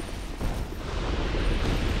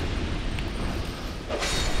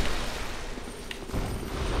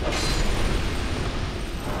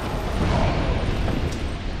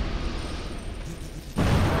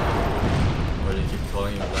 Why do you keep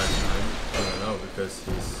calling him Black Knight? I don't know, because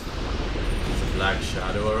he's a black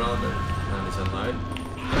shadow around him and he's a knight.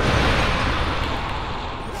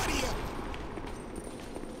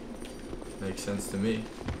 Makes sense to me.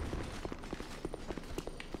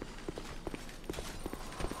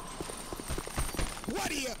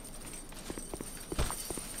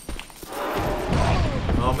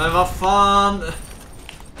 Ja men vad fan!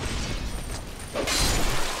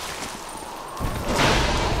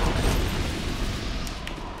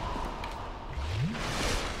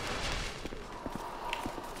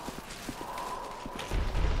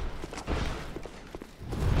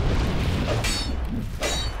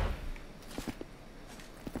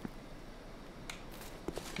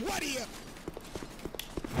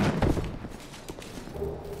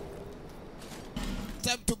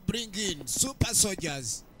 Time to bring in super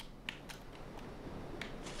soldiers.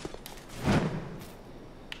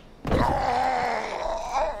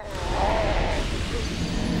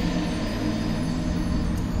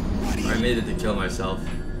 I needed to kill myself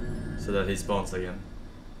so that he spawns again.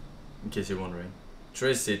 In case you're wondering.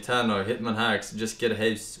 Tracy, Tanner, Hitman Hacks, just get a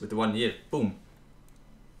haste with the 1 year. Boom.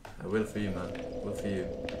 I will for you, man. Will for you.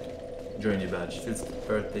 Join your badge. Feels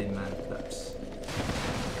birthday man claps.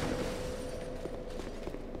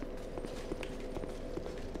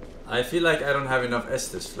 I feel like I don't have enough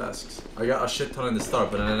Estus flasks. I got a shit ton in the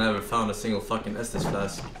start, but then I never found a single fucking Estus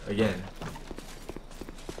flask again.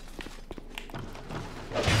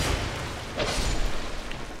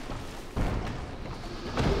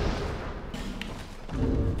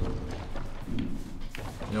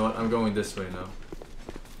 You know what? I'm going this way now.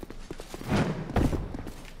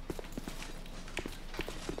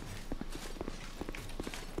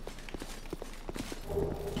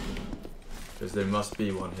 Because there must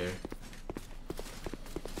be one here.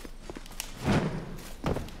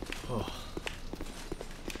 Oh.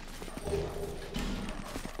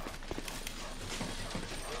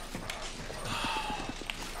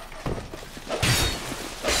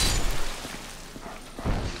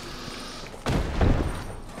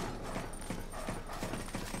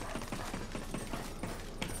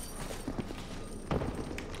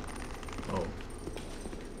 Oh.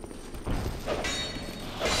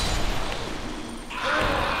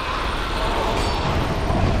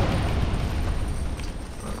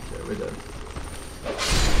 Okay, we're done.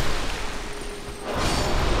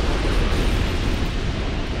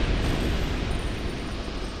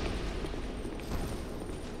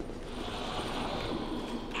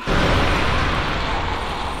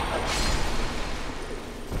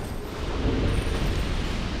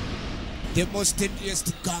 The most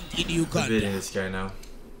deadliest gang in I'm beating Uganda. this guy now.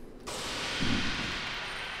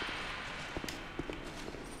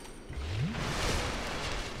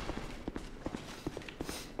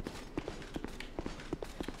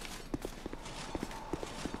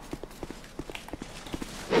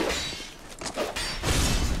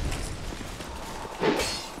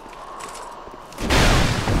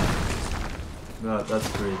 No, that's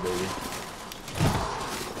great, baby.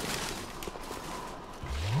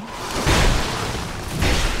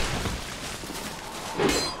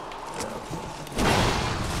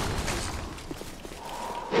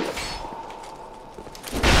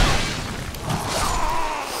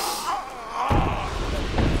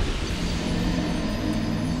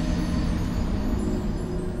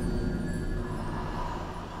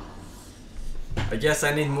 I guess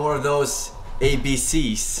I need more of those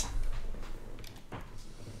ABCs.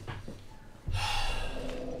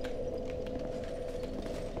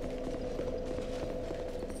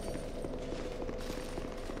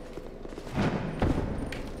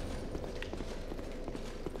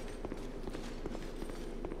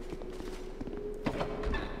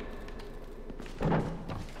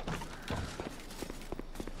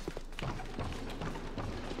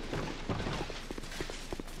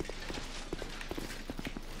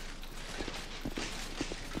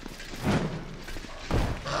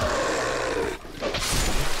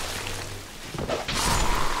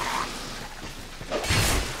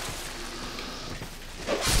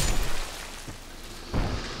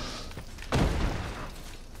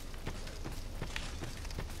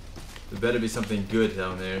 There better be something good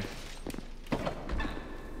down there.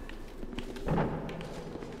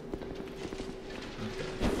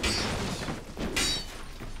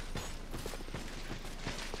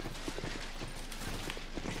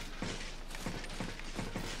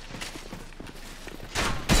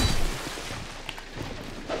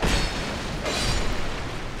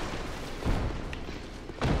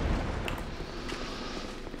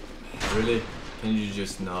 Really? Can you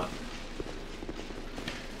just not?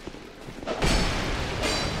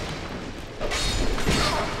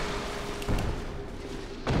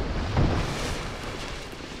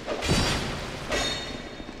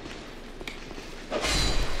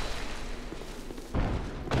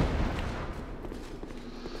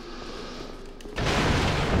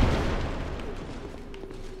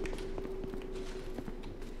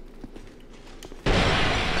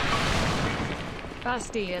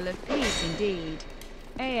 Bastille of peace indeed.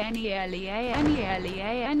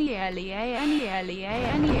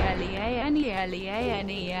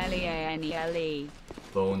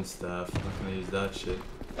 Bone staff. Not gonna use that shit.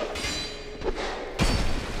 Oh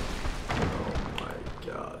my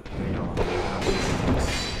god. Hang on. I'm using this.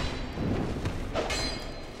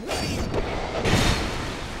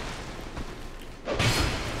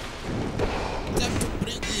 Time to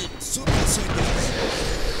bring in super soldiers.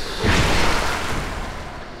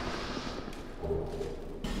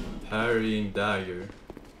 Parrying dagger.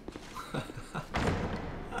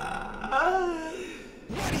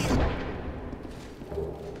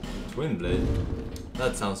 Twin blade?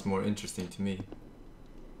 That sounds more interesting to me.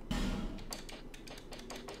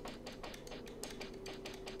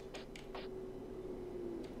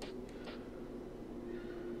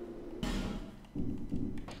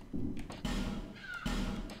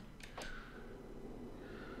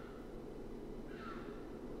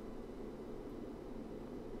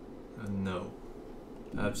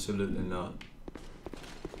 Absolutely not.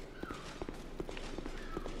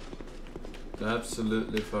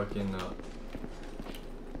 Absolutely fucking not.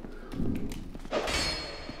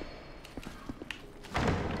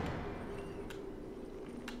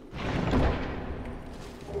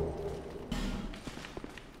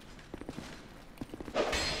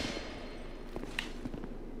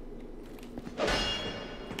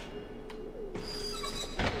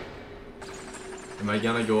 Am I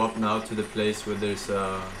gonna go up now to the place where there's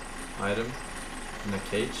a item in a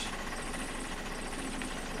cage?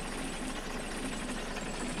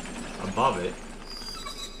 Above it?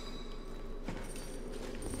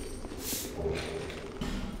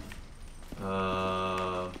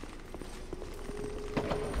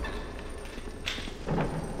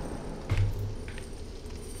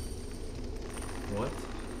 What?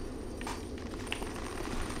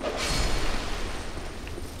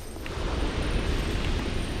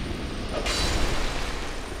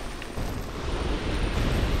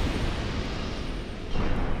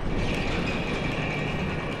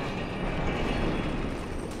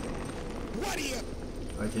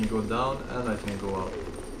 I can go down and I can go up.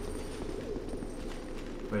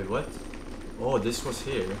 Wait, what? Oh, this was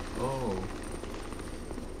here. Oh.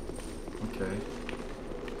 Okay.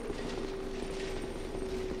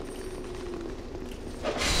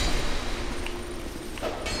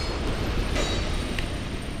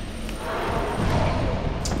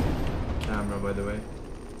 Camera, by the way.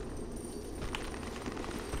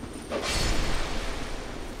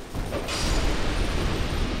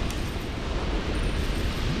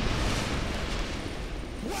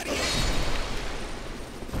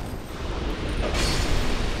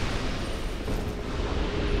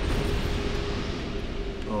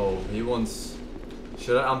 He wants...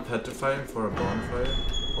 Should I unpetrify him for a bonfire?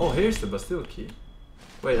 Oh, here's the Bastille key.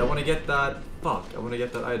 Wait, I want to get that... Fuck, I want to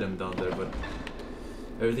get that item down there, but...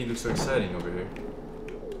 Everything looks so exciting over here.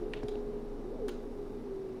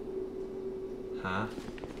 Huh?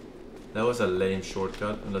 That was a lame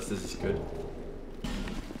shortcut, unless this is good.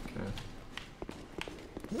 Okay.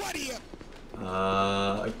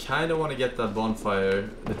 I kind of want to get that bonfire,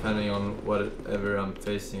 depending on whatever I'm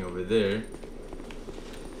facing over there.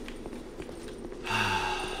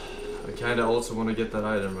 I kinda also want to get that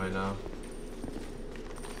item right now.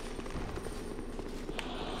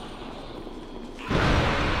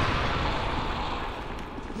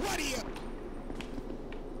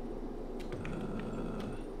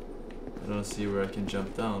 I don't see where I can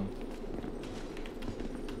jump down.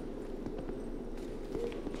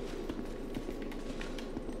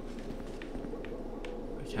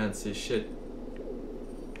 I can't see shit.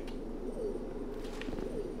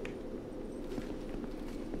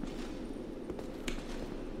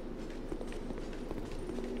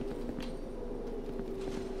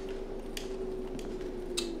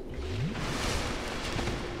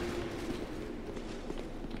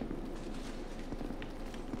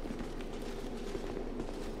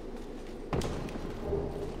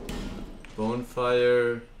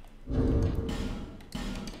 Bonfire.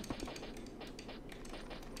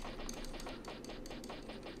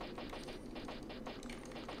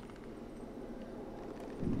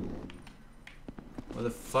 Why the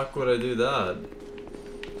fuck would I do that?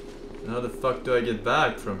 And how the fuck do I get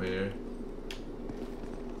back from here?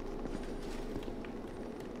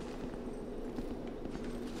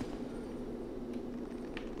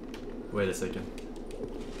 Wait a second.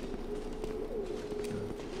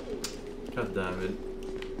 God damn it.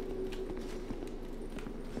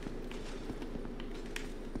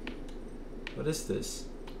 What is this?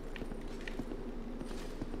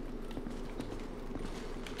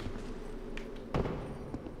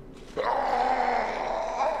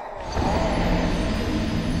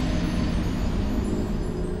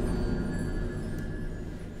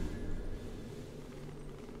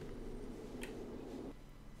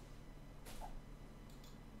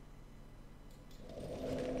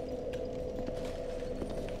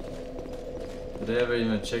 Did I ever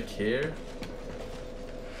even check here?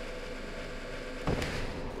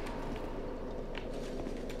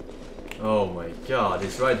 Oh my god,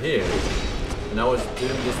 it's right here. And I was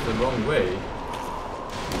doing this the wrong way.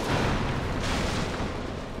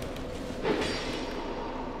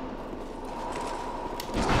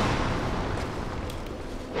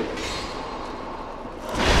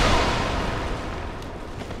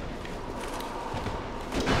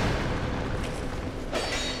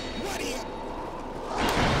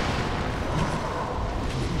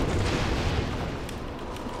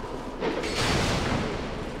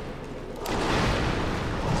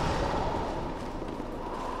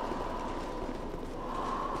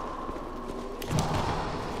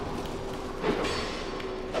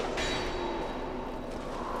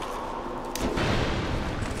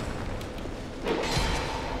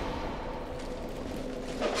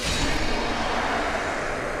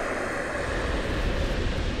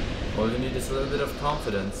 All you need is a little bit of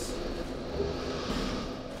confidence.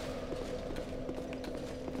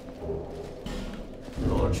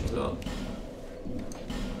 Large club.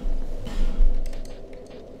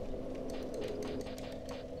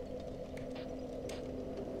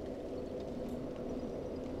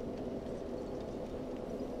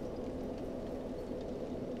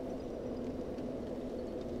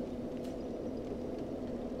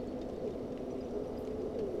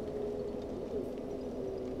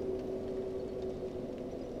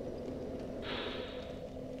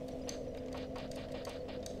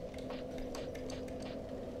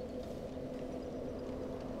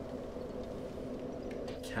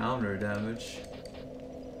 Counter damage.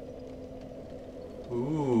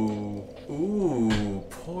 Ooh. Ooh.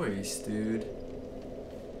 Poise, dude.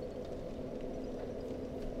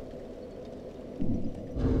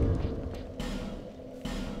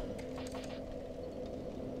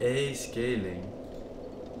 A scaling.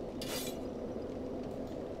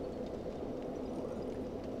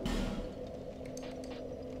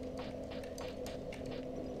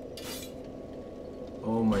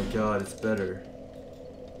 Oh my god, it's better.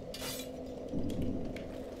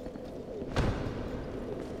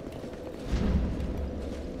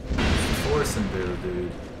 Forsen build,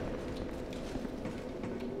 dude.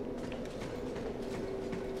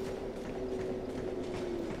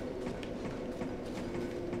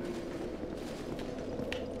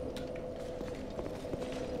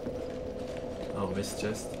 Oh, missed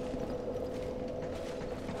chest.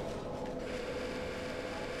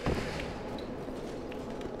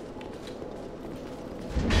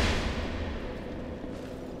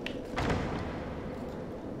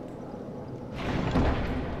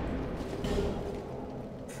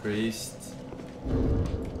 Priest.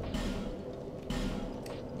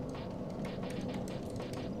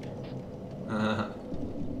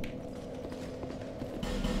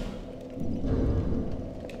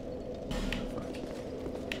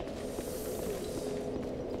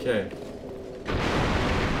 Okay.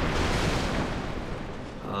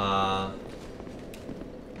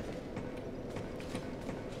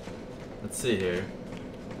 Let's see here.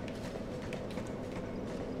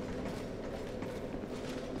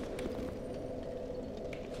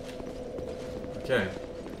 Okay.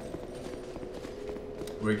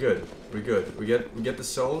 We're good. We're good. We get the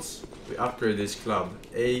souls. We upgrade this club.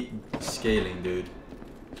 A scaling, dude.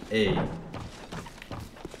 A.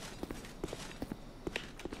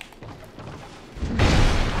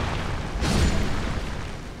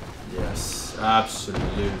 Yes.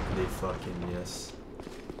 Absolutely fucking yes.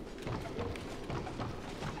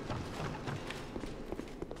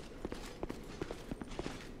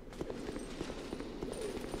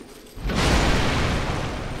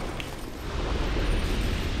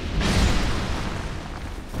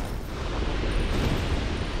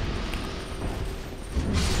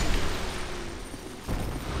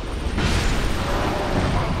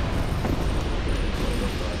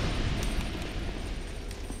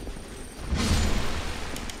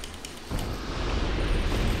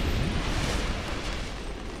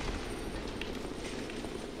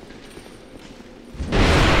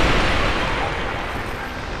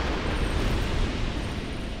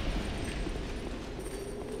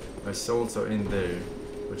 My souls are in there,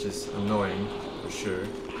 which is annoying for sure.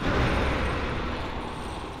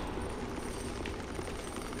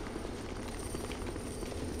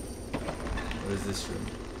 What is this room?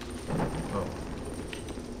 Oh.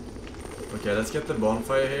 Okay, let's get the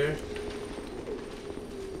bonfire here.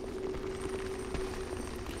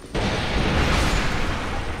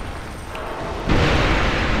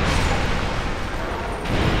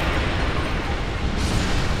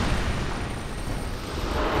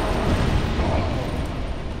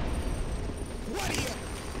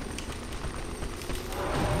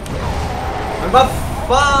 But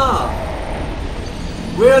fuck!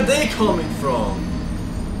 Where are they coming from?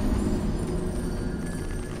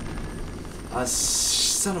 A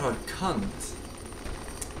son of a cunt.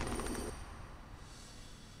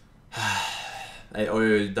 I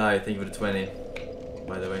already died, thank you for the 20.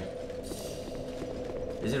 By the way.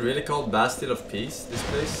 Is it really called Bastille of Peace, this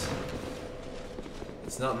place?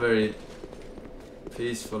 It's not very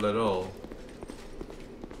peaceful at all.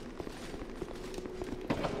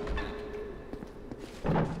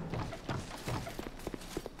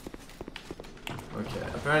 Okay,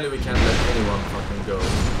 apparently we can't let anyone fucking go.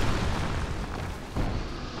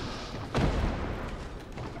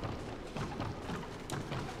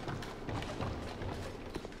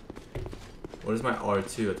 What is my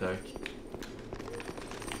R2 attack?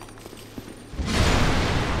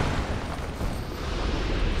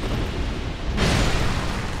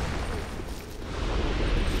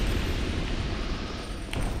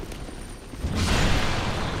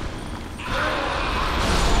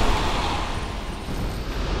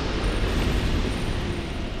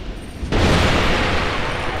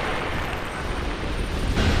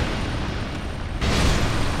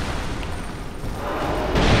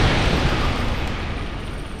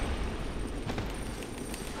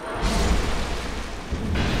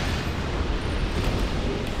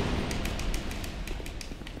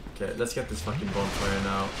 let's get this fucking bonfire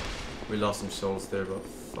now. We lost some souls there, but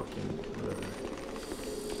fucking whatever.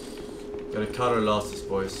 Gotta cut our losses,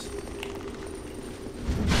 boys.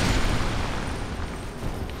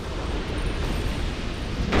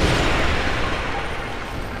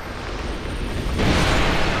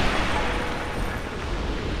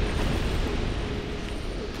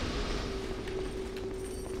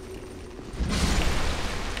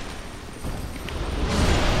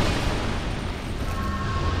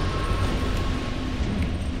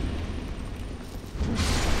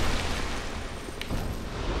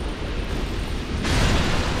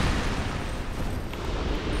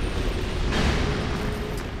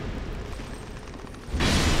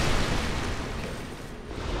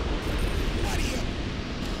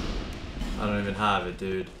 I don't even have it,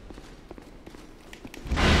 dude.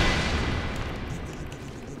 Hey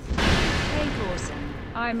Forsen,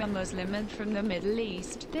 I'm a Muslim and from the Middle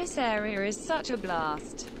East. This area is such a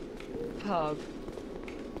blast. Pog.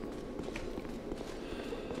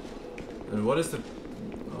 And what is the...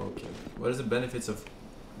 Okay. What is the benefits of... Okay.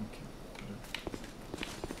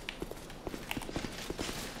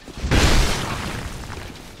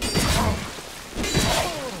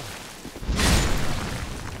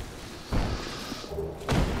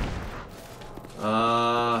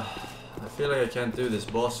 I feel like I can't do this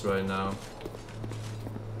boss right now.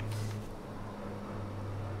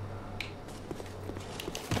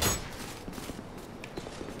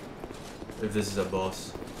 If this is a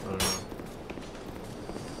boss, I don't know.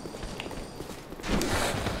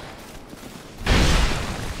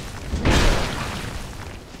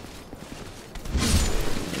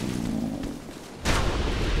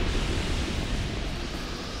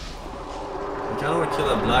 I kinda wanna kill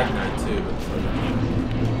that Black Knight too, but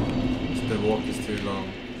the walk is too long.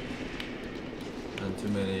 And too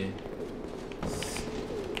many...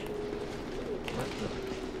 What the...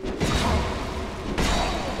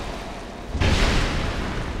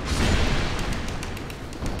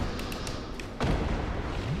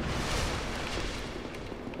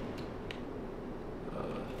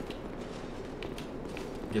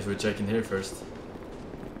 Guess we're checking here first.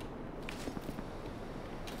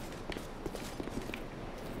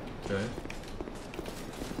 Okay.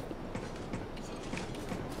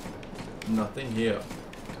 Nothing here.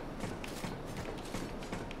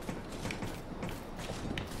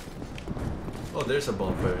 Oh, there's a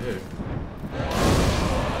bonfire here.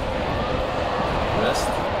 Rest.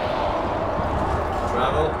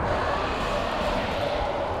 Travel.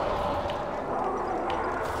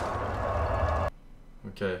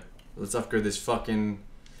 Okay, let's upgrade this fucking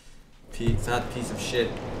fat piece of shit.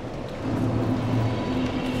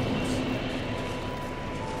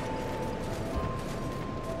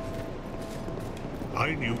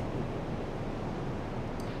 I knew.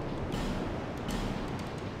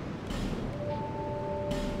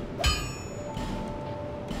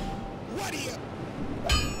 What are you?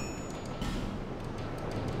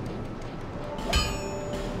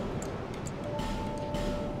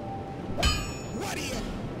 What are you?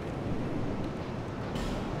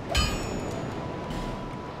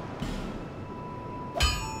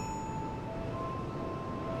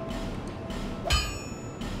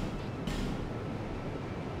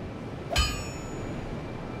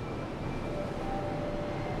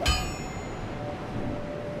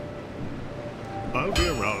 I'll be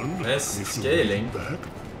around. Yes, if you scaling. need Back.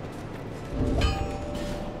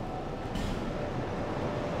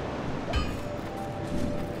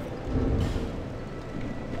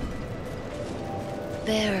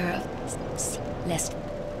 Bearer of lest.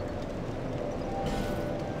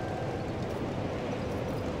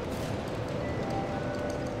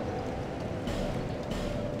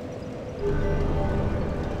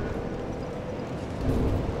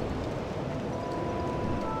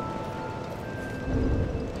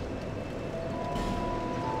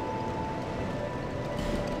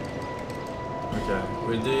 Okay,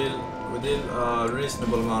 we deal a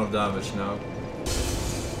reasonable amount of damage now.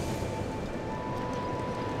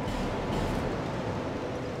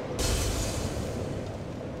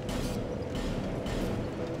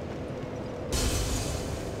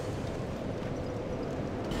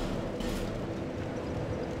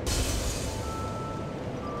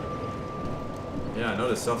 Yeah, I know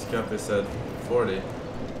the soft cap is at 40,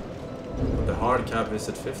 but the hard cap is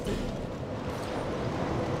at 50.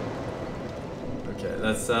 Okay,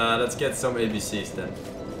 let's get some ABCs then.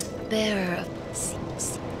 Bearer of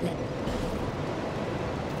let.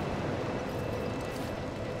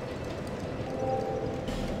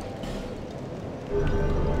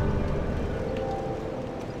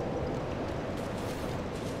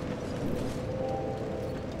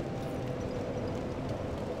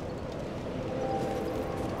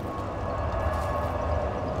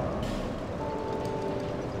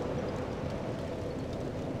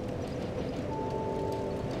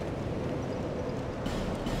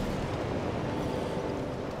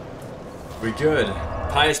 We're good.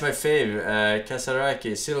 Pie is my fave.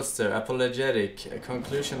 Kasaraki, Silster, Apologetic,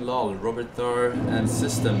 Conclusion Lol, Robert Thor, and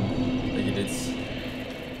System. Like it is.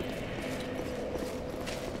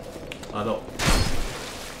 Hallå.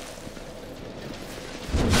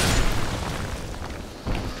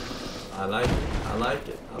 I like it. I like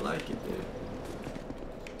it. I like it, dude.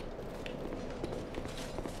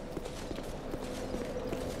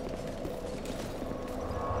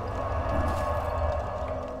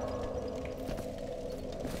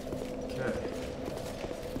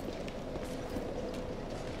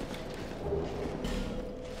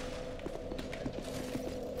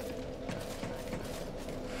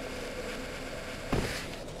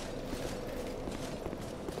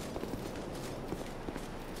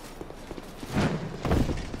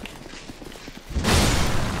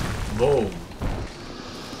 Boom.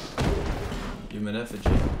 Human effigy.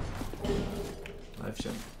 Life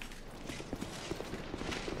gem.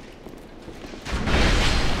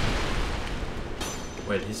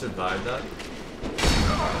 Wait, he survived that?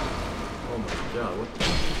 Oh my god, what the...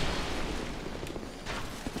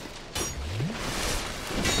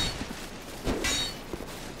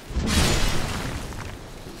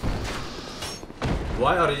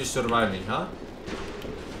 Why are you surviving, huh?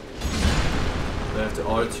 Do I have to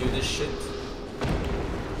R2 this shit?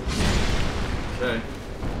 Okay.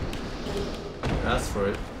 Ask for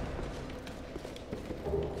it.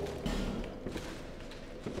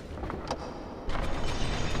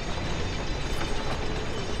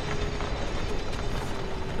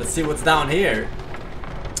 Let's see what's down here.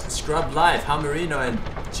 Scrub Life, Hammerino, and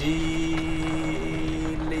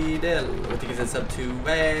G. Lidl. I think it's up to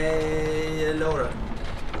Laura.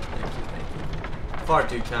 Thank you, thank you. Far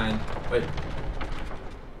too kind. Wait.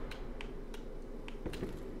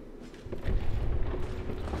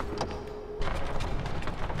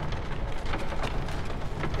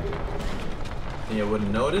 Think I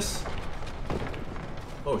wouldn't notice?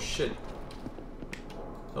 Oh shit.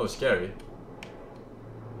 That was scary.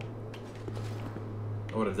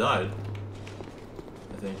 I would have died.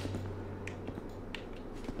 I think.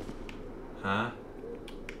 Huh?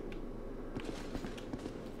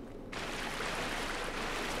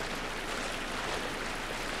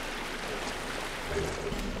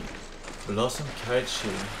 Blossom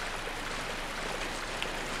Kaichi.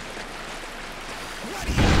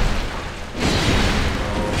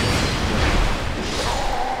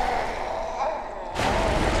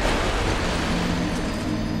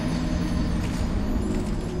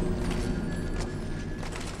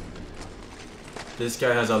 This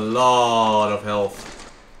guy has a lot of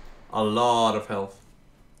health. A lot of health.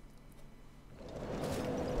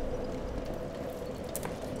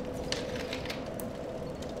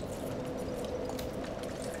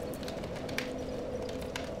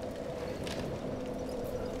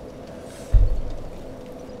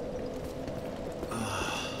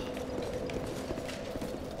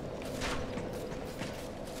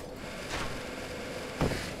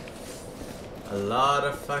 A lot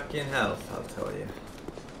of fucking health, I'll tell you.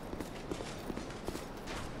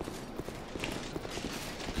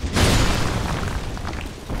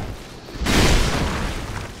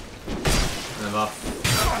 And I'm off.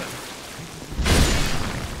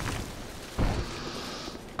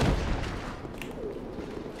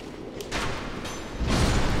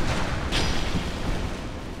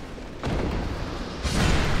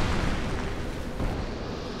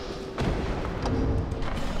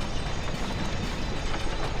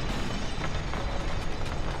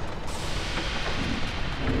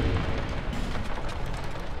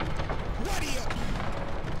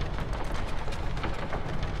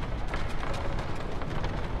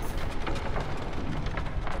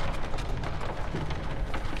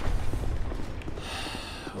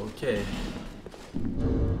 Okay.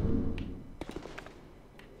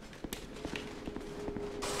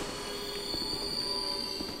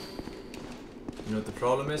 You know what the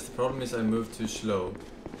problem is? The problem is I move too slow.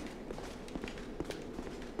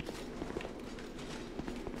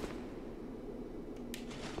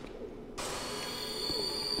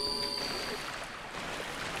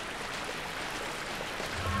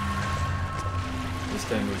 This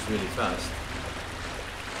guy moves really fast.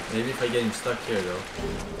 Maybe if I get him stuck here though.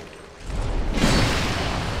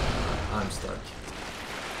 I'm stuck.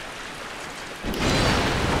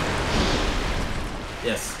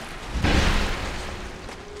 Yes.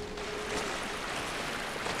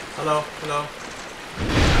 Hello, hello.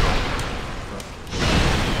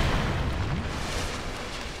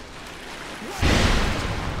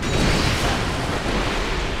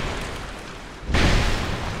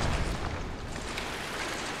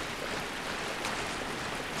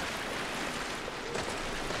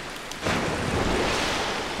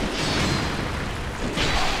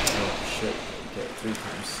 3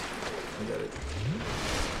 times. I get it.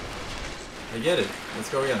 I get it. Let's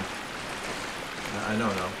go again. I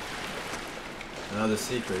know now. Another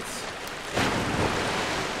secrets.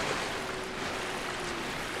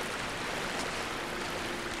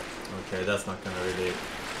 Okay, that's not gonna really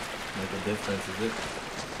make a difference, is it?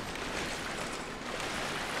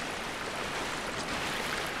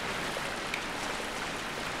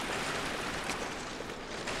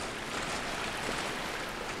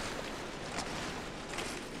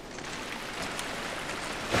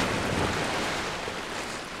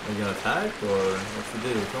 Are you gonna attack, or what's the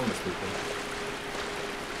deal with homeless people?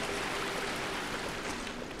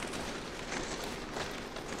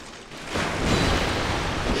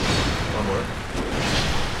 One more.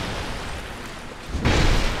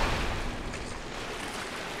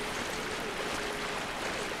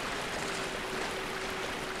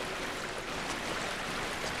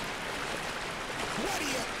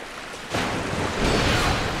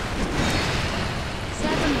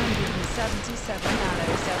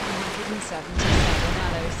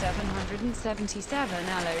 Seventy-seven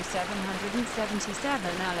allo 777 allo 777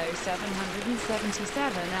 allo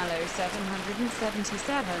 777 allo 777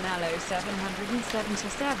 allo 777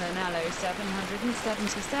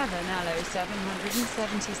 allo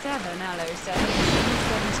 777 allo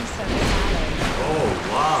 777 allo. Oh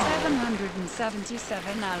wow!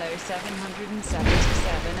 777 allo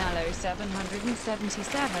 777 allo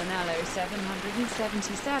 777 allo 777 allo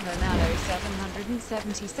 777 allo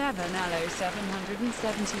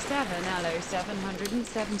 777 allo 777 allo 777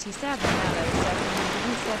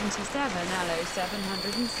 allo 777 allo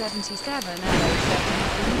 777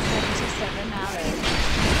 allo 777 allo 777 allo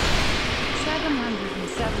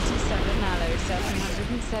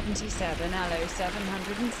 777 allo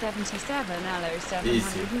 777 allo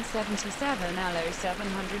 777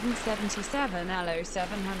 allo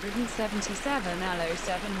 777 allo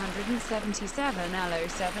 777 allo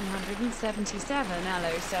 777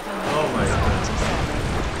 allo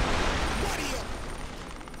 777.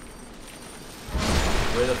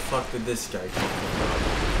 Where the fuck did this guy come from?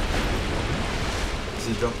 Is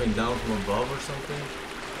he dropping down from above or something?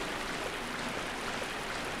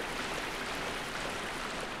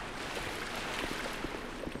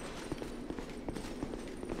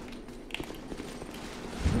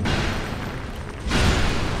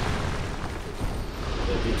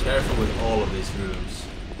 Yeah, be careful with all of these rooms.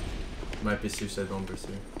 Might be suicide bombers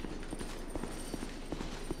here.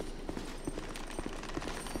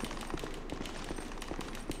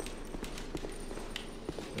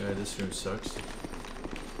 Yeah, this room sucks.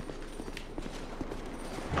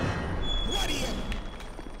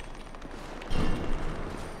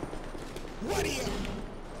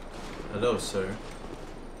 Hello, sir.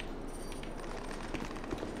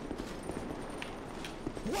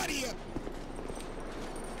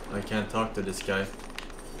 I can't talk to this guy.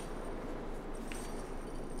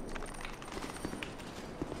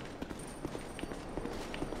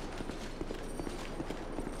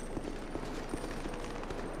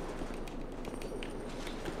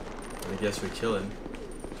 I guess we kill him.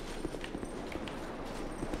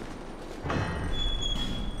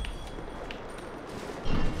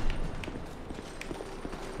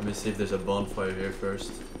 Let me see if there's a bonfire here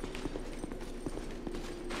first.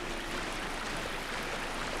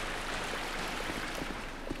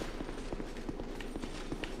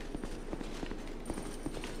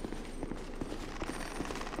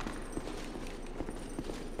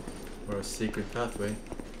 Or a secret pathway.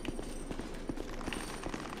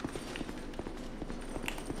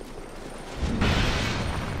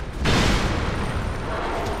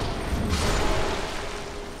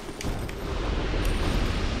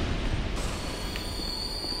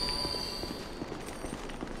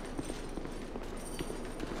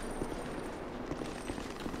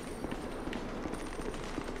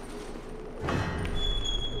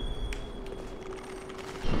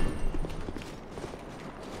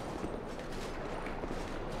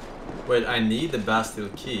 Wait, I need the Bastille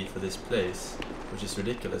key for this place, which is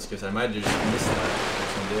ridiculous, because I might just miss that.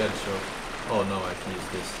 It's on the edge of... Oh no, I can use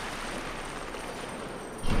this.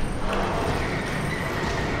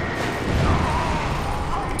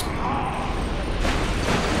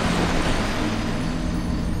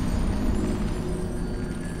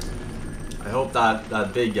 I hope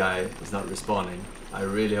that big guy is not respawning. I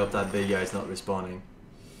really hope that big guy is not respawning.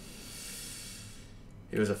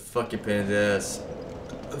 He was a fucking pain in the ass.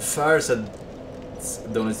 Fire said,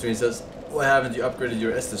 Donut Stream says, why haven't you upgraded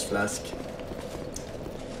your Estus flask?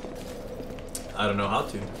 I don't know how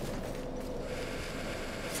to.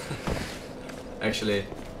 Actually,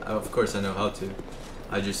 of course I know how to.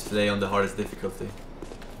 I just play on the hardest difficulty.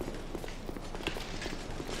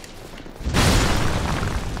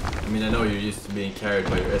 mean, I know you're used to being carried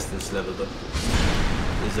by your Estus level, but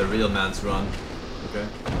this is a real man's run, okay?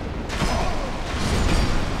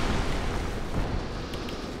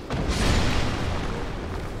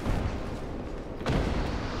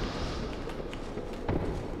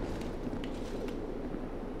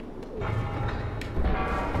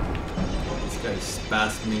 This guy's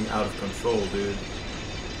spasming out of control, dude.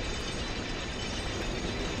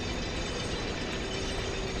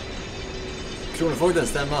 Kronofogden,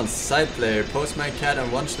 Stan Mans, side player, Postman Cat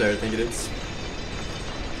and One Slayer, I think it is.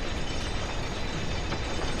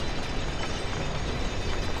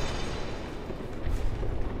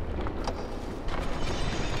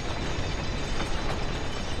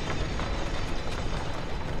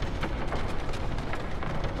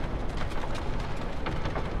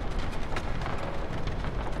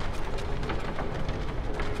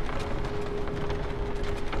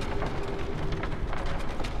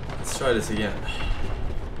 Let's try this again.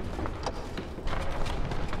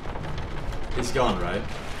 He's gone, right?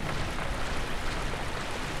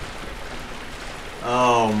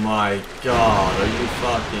 Oh my god, are you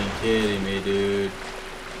fucking kidding me, dude?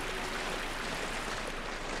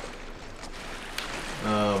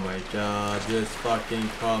 Oh my god, just fucking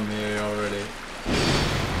come here already.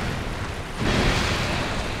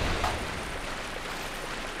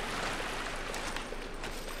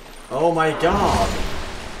 Oh my god!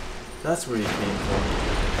 That's where he came from.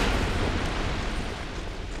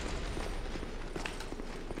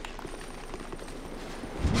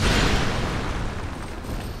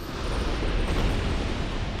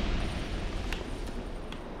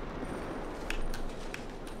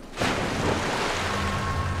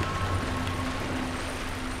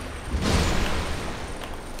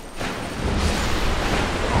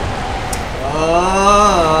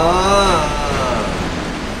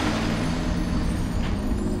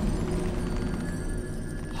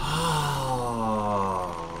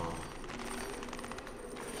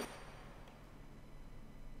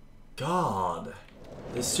 God,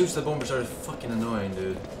 these suicide bombers are fucking annoying,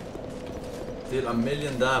 dude. Deal a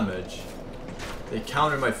million damage. They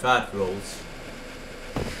counter my fat rolls.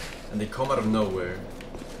 And they come out of nowhere.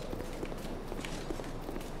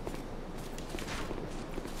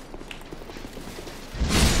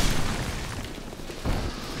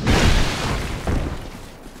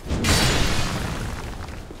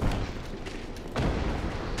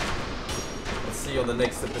 I'll see you on the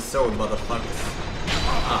next episode, motherfuckers.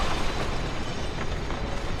 Ah.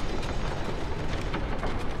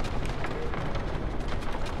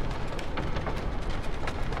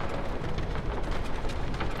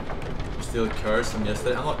 Still cursed from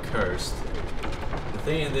yesterday. I'm not cursed. The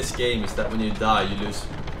thing in this game is that when you die, you lose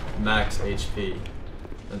max HP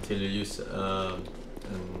until you use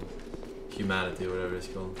humanity or whatever it's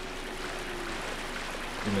called.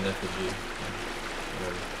 Human effigy.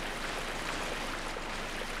 Whatever.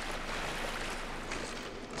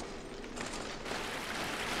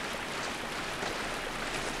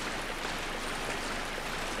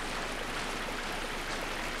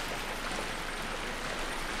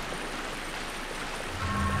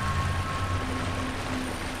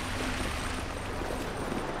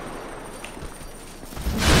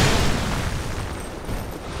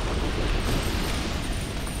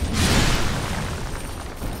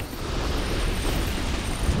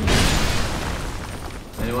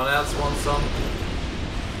 Anyone else want some?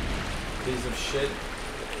 Piece of shit.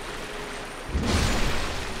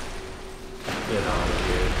 Get out of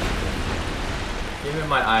here. Give me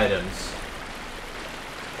my items.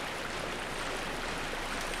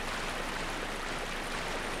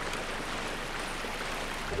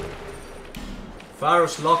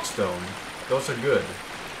 Pharaoh's Lockstone. Those are good,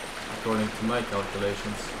 according to my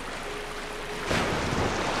calculations.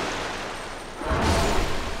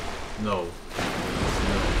 No.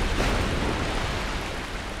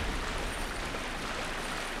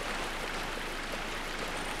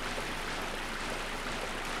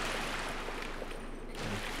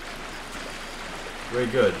 Very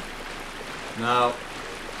good. Now,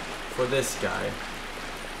 for this guy.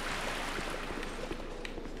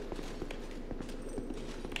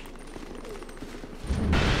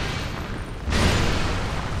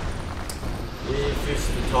 He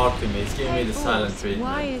refuses to talk to me. He's giving me the silent treatment.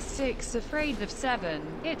 Why is 6 afraid of 7?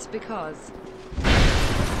 It's because...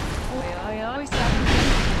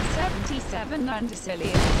 77 and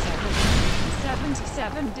silly 7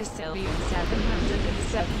 77 decillion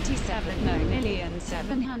 777 nonillion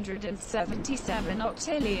 777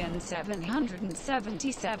 octillion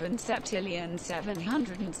 777 septillion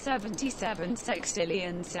 777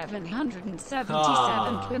 sextillion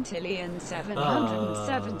 777 quintillion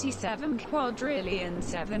 777 quadrillion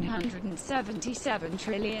 777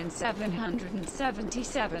 trillion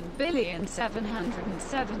 777 billion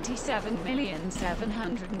 777 million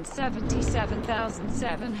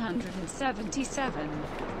 777,777.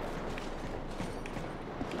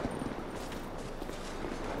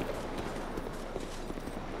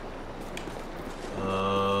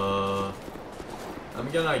 I'm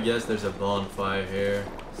gonna guess there's a bonfire here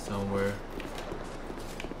somewhere.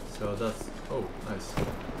 So that's, oh, nice.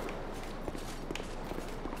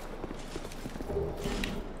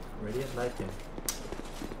 Radiant light gem.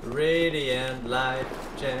 Radiant light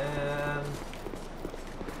gem.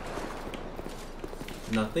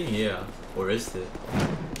 Nothing here, or is it?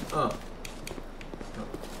 Oh.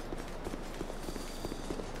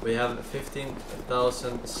 We have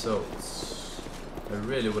 15,000 souls. I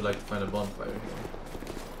really would like to find a bonfire here.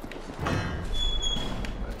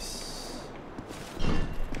 Nice.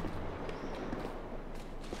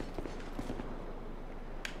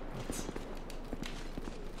 What?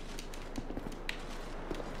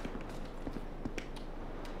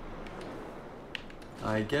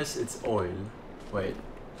 I guess it's oil. Wait,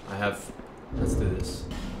 I have... Let's do this.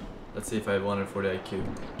 Let's see if I have 140 IQ.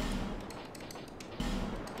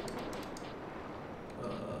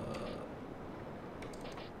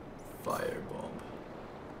 Firebomb.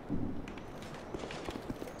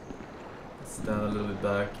 Let's stand a little bit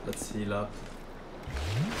back. Let's heal up.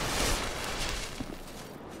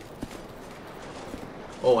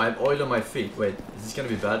 Oh, I have oil on my feet. Wait, is this gonna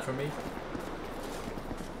be bad for me?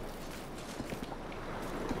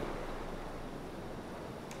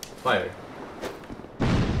 Fire.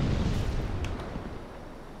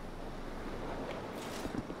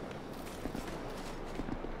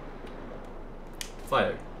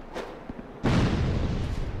 Fire.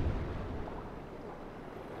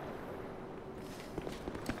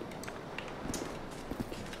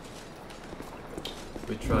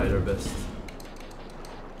 We tried our best.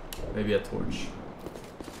 Maybe a torch.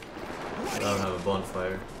 I don't have a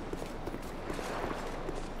bonfire.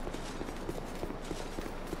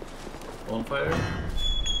 Bonfire?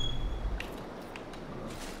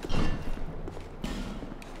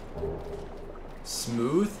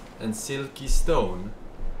 Smooth and silky stone.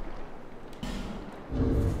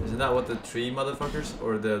 Isn't that what the tree motherfuckers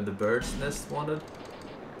or the bird's nest wanted?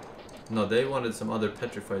 No, they wanted some other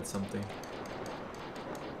petrified something.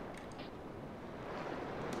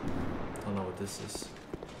 I don't know what this is.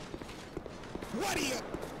 What are you?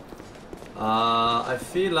 I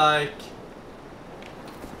feel like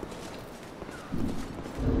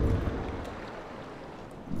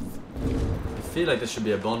there should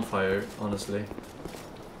be a bonfire, honestly.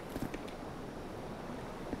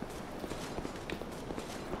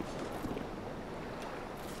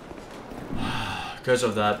 Because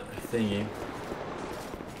of that thingy.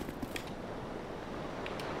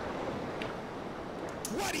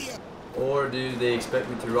 What are you? Or do they expect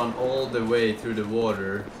me to run all the way through the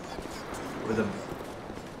water with a...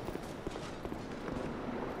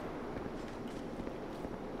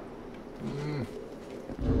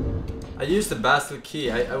 I used the Basel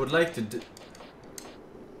key. I would like to do...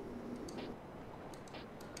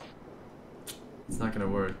 It's not gonna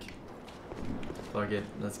work. Fuck it,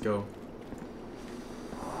 let's go.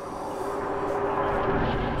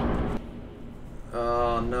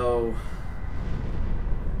 Oh no.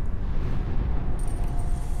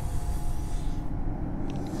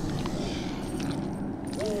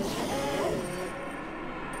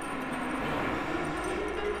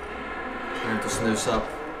 Trying to snooze up.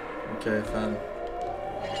 Okay, fine.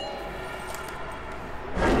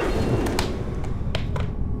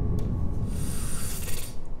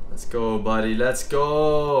 Let's go, buddy. Let's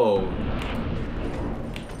go.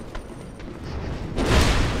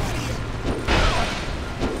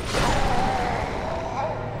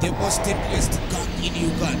 The most deadliest gun in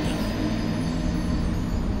Uganda.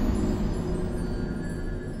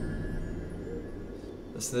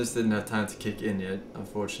 The snooze didn't have time to kick in yet,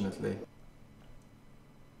 unfortunately.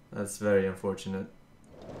 That's very unfortunate.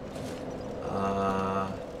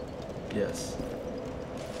 Yes.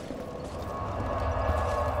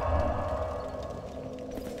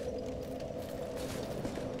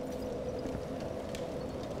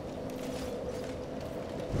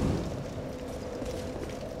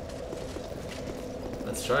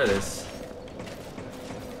 Let's try this.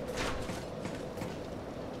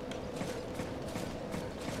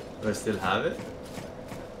 Do I still have it?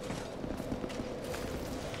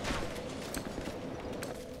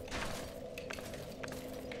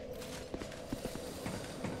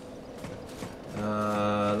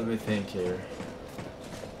 think here.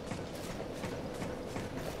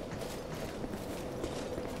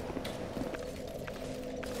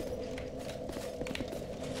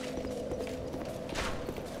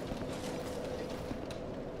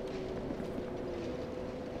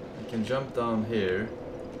 I can jump down here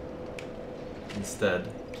instead,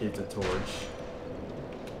 keep the torch.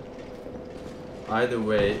 Either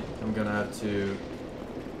way, I'm gonna have to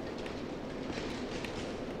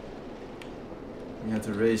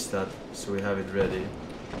raise that so we have it ready.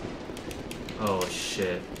 Oh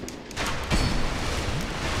shit.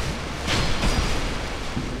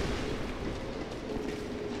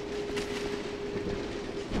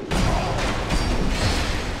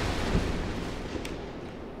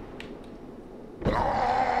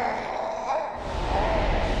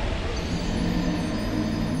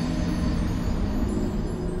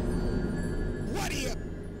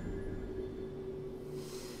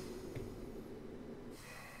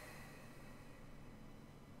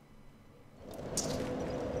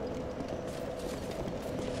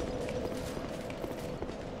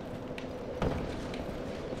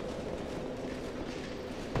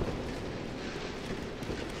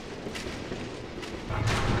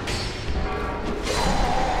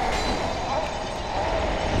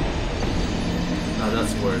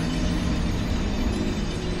 That's word.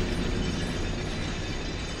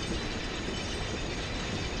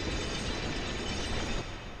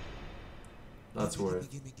 That's word.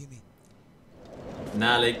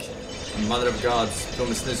 Nalik, Mother of Gods,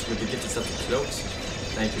 promised this with the gifted set of cloaks.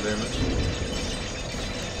 Thank you very much.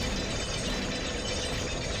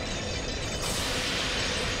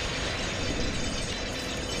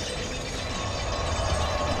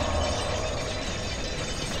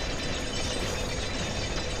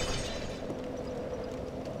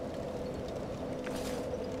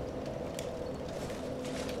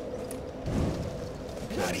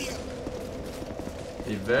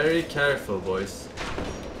 Be very careful, boys.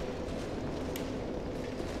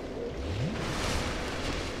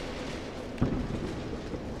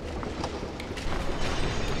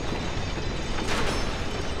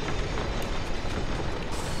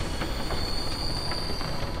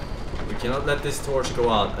 We cannot let this torch go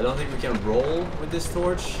out. I don't think we can roll with this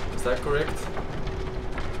torch. Is that correct?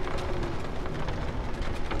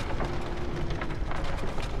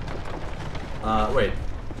 Wait.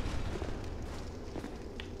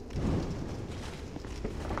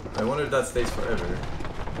 I wonder if that stays forever,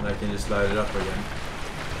 and I can just light it up again.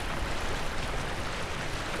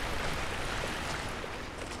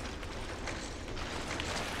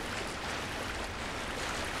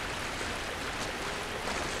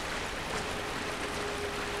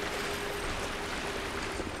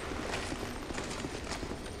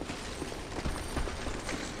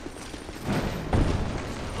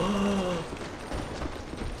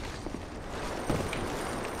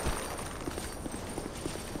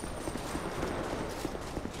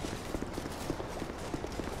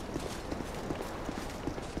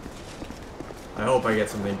 I hope I get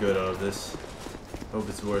something good out of this. Hope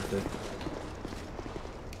it's worth it.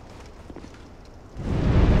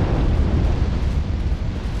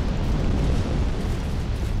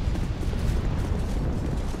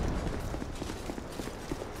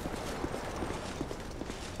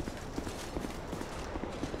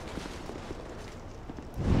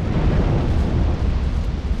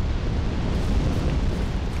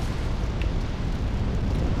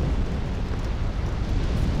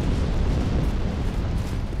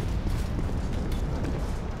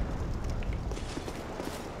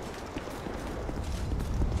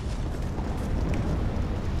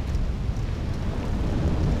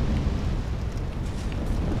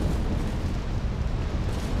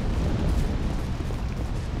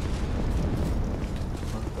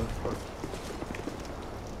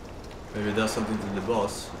 Maybe it does something to the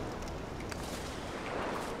boss.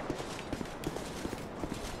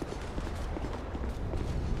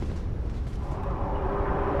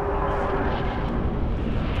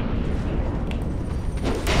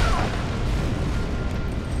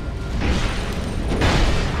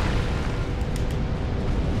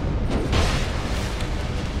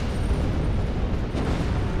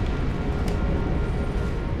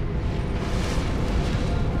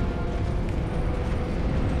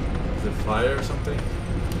 Fire or something?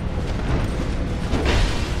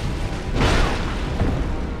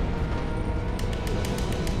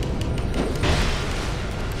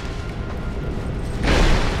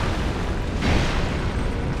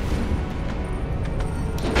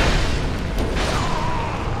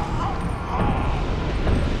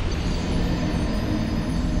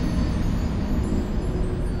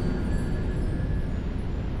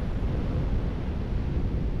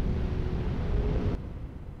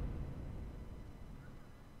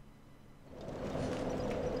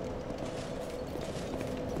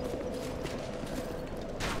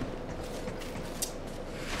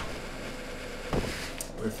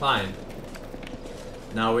 fine.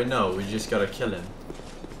 Now we know, we just gotta kill him.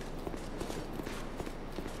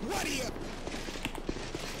 What are you?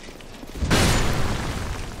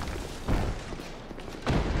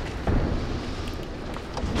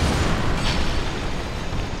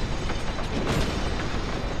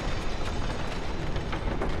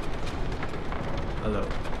 Hello.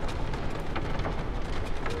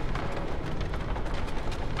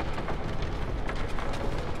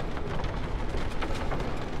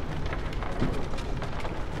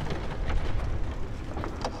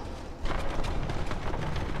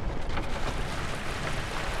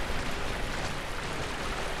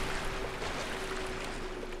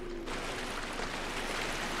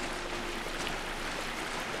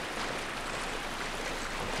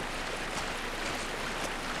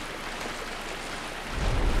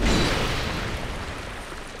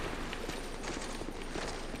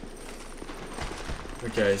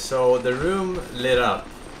 Okay, so the room lit up.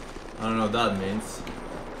 I don't know what that means.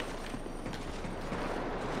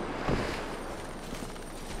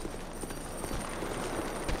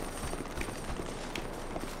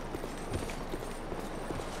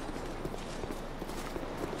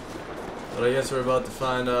 But I guess we're about to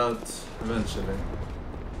find out eventually.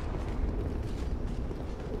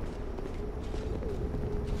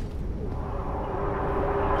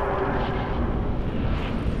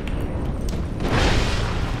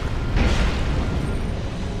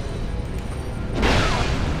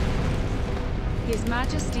 His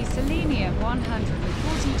Majesty Selenium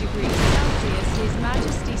 140 degrees Celsius. His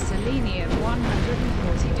Majesty Selenium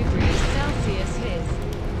 140 degrees Celsius. His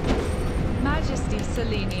Majesty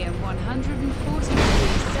Selenium 140 degrees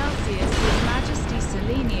Celsius. His Majesty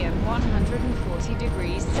Selenium 140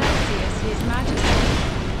 degrees Celsius. His Majesty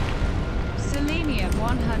Selenium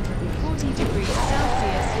 140 degrees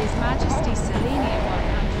Celsius. His Majesty Selenium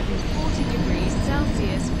 140 degrees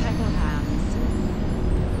Celsius. Pecklehams.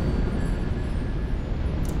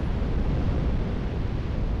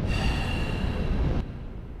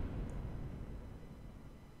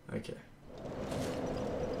 Okay.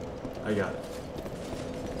 I got it.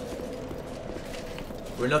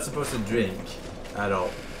 We're not supposed to drink at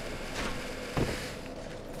all.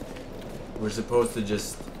 We're supposed to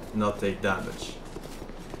just not take damage.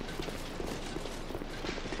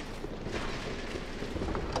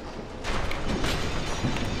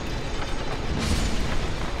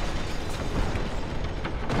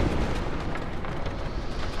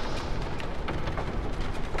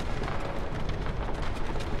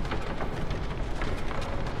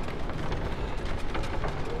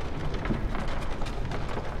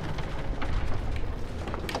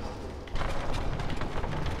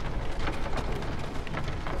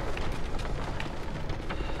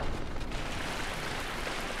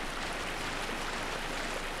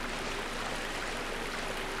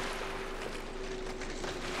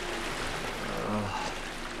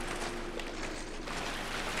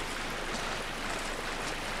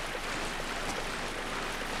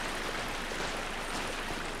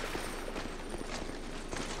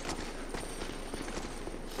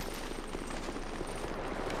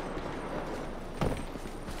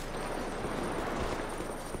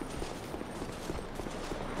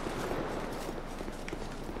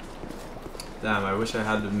 Damn, I wish I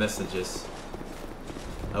had the messages.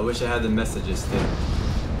 I wish I had the messages still.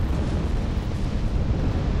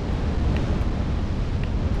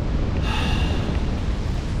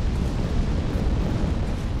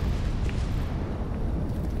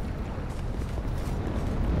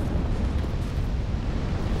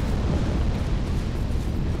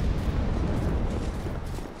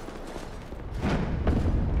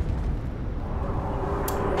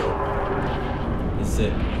 That's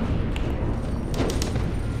it.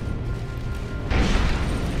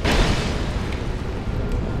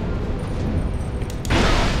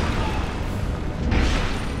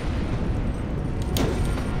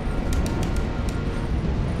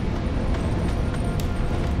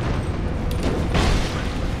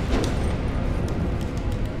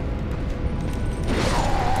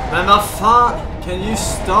 Men vad fan, can you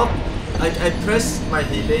stop? Like I press my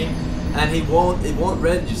healing and it won't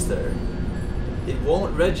register. It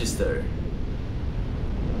won't register.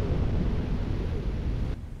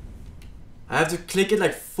 I have to click it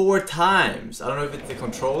like 4 times. I don't know if it's the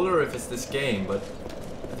controller or if it's this game, but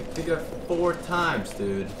I have to click it like 4 times,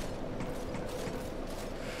 dude.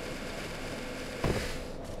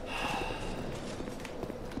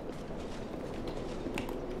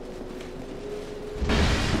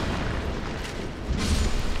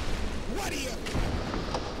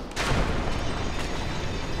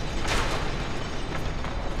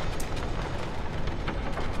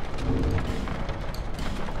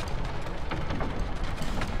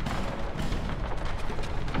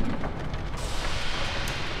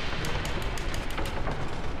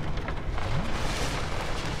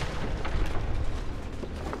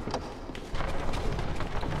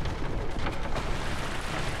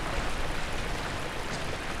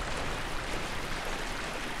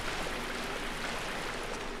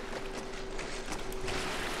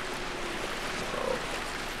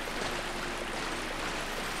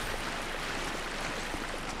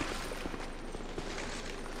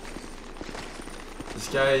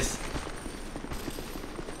 guy is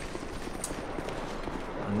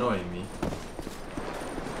annoying me.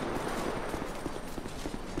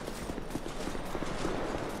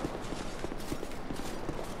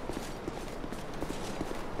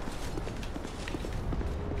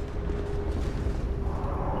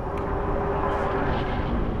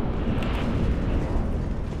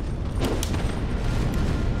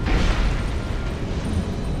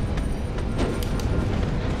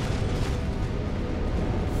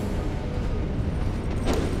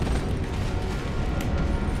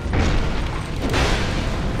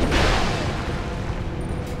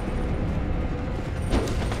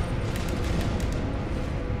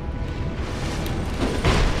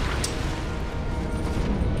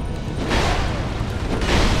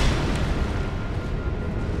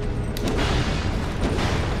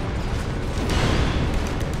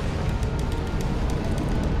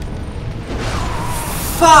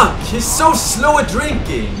 Fuck! He's so slow at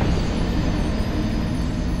drinking!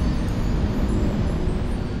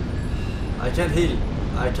 I can't heal.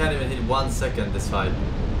 I can't even heal 1 second this fight.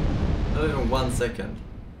 Not even 1 second.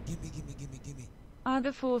 Gimme. Are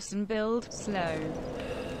the Forsen build slow?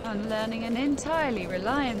 Unlearning and entirely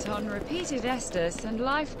reliant on repeated Estus and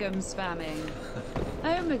lifegum spamming.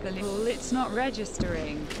 Oh my god, it's not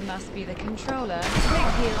registering. Must be the controller.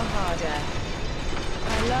 Click heal harder.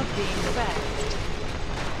 I love being the best.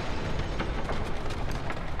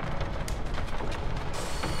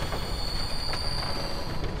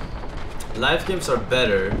 Life games are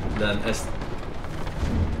better than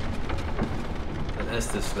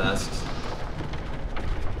Estus flasks.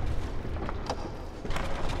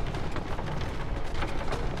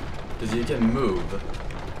 Because you can move.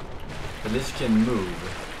 At least you can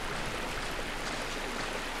move.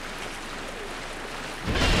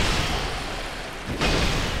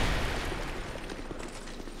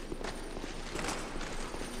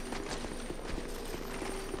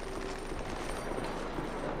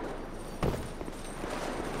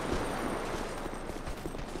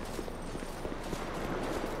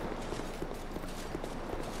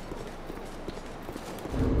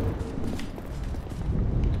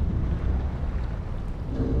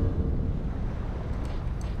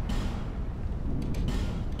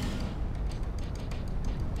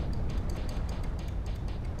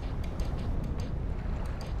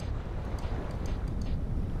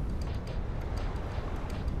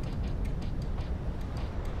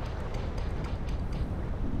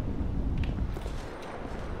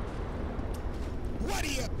 What are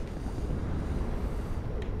you?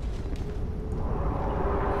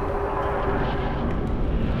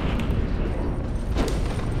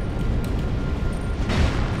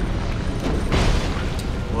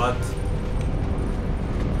 What?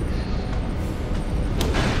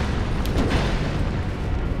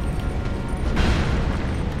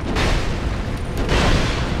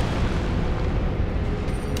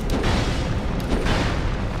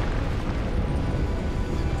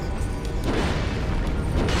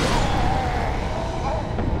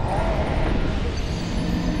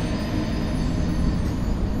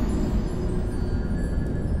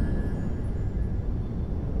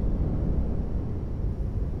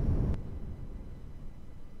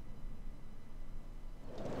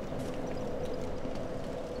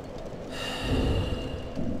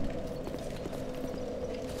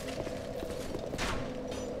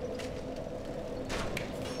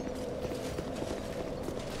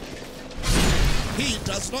 He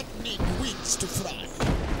does not need wings to fly.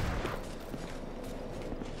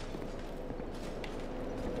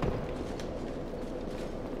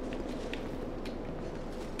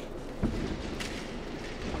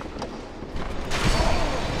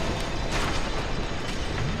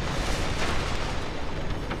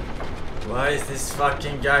 Why is this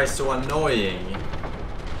fucking guy so annoying?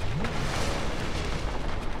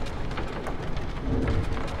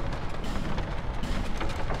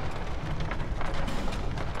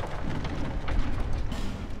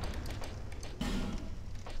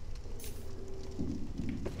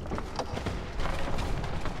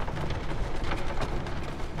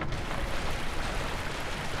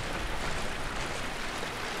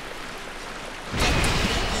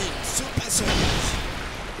 Super soldiers.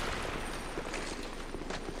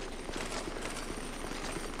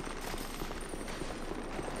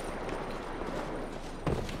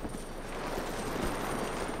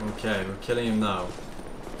 Okay, we're killing him now.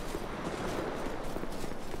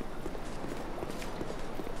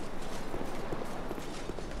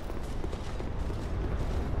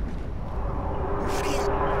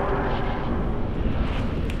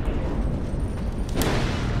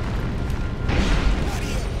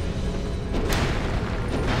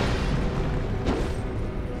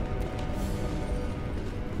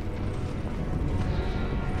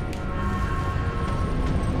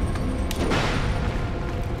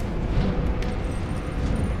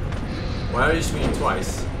 Why are you swinging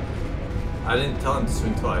twice? I didn't tell him to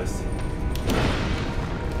swing twice.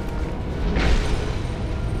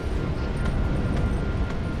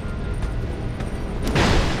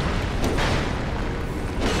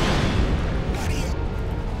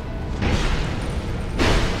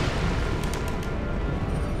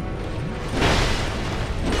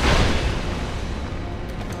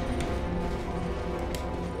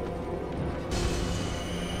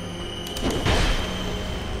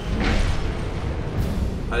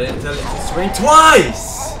 I didn't tell him to swing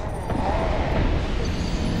twice!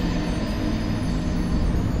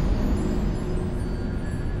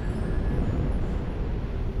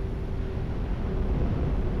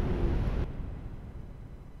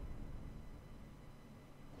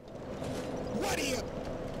 What are you?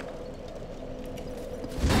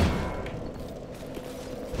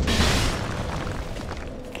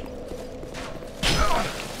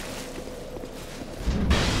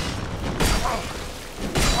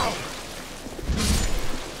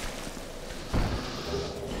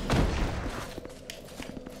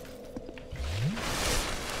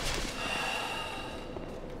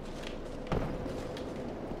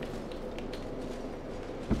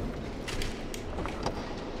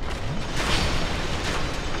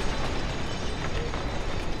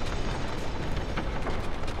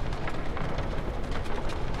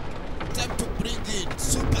 Time to bring in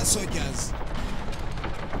super soldiers.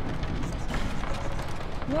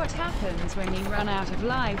 What happens when you run out of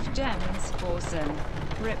life gems, Forsen?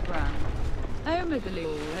 Rip run. Oh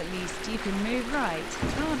Magaloo, at least you can move right.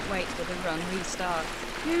 Can't wait for the run restart.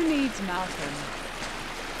 Who needs Malcolm?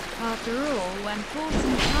 After all, when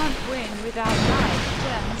Forsen can't win without life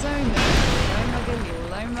gems, oh Magaloo,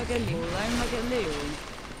 oh Magaloo, oh Magaloo.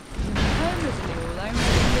 Oh Magaloo, oh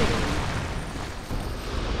Magaloo.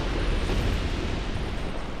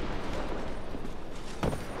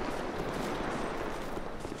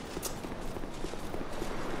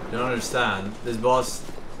 You don't understand. This boss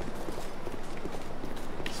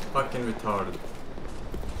is fucking retarded.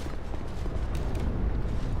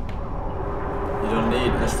 You don't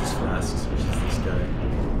need Estus flasks, which is this guy.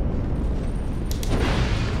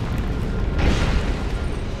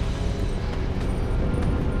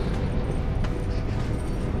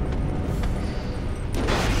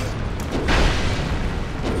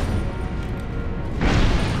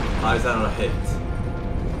 How is that not a hit?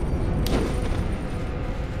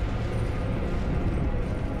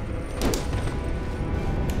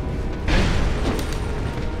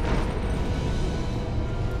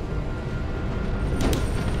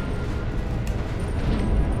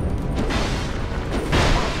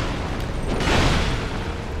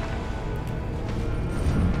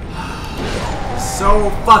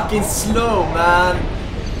 So fucking slow, man.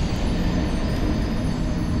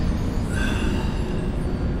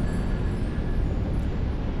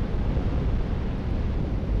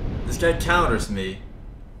 This guy counters me.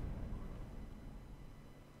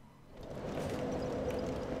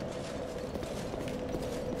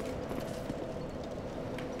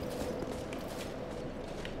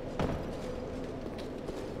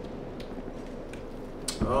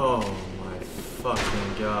 Oh my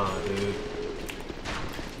fucking god, dude.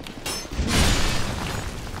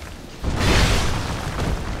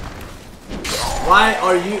 Why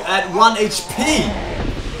are you at 1 HP?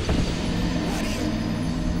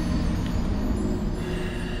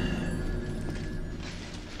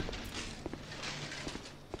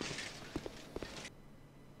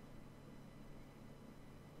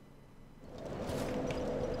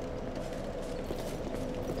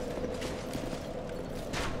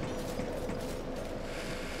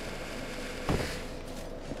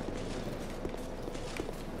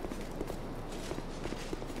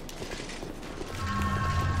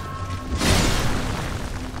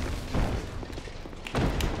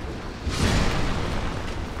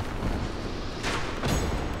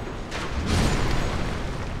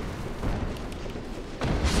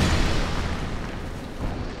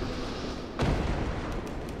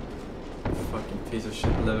 Piece of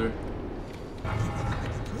shit lever.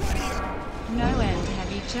 No end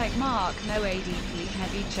heavy check mark, no ADP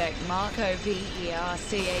heavy check mark,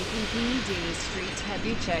 OVERCAPPD street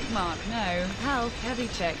heavy check mark, no health heavy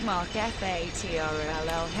check mark,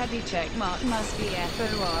 FATRLL heavy check mark, must be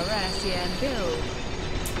FORSEN build.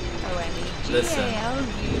 OMEGALUL.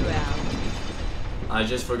 I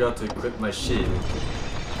just forgot to equip my shield.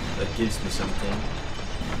 That gives me something.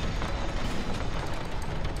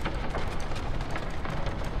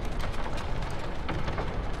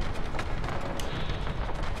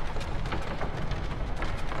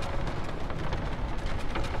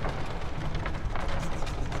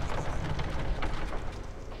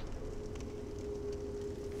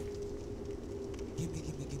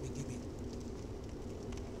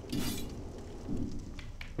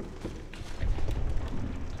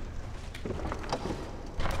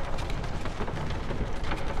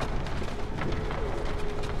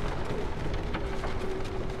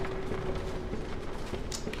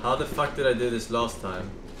 How the fuck did I do this last time?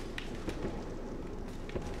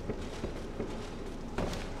 Okay.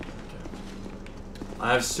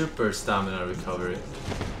 I have super stamina recovery.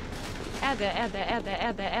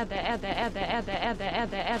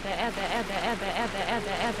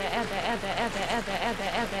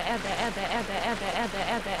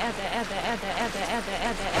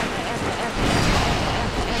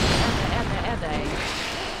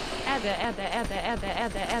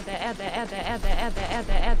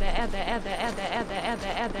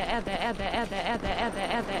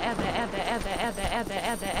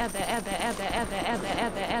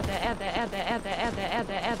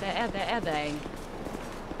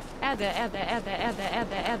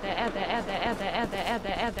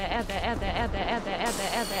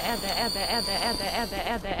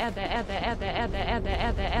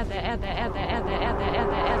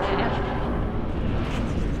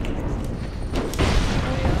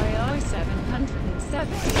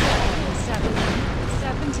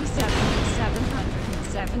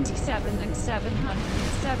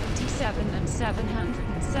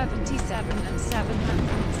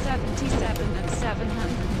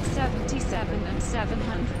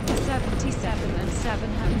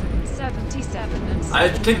 I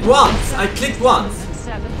clicked once! I clicked once!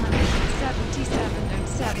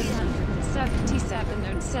 777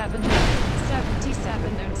 and 777 and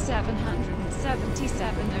 777 and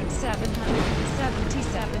 777 and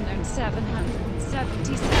 777 and 777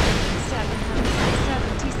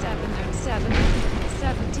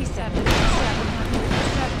 and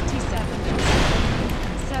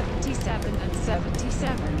 777 and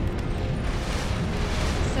 77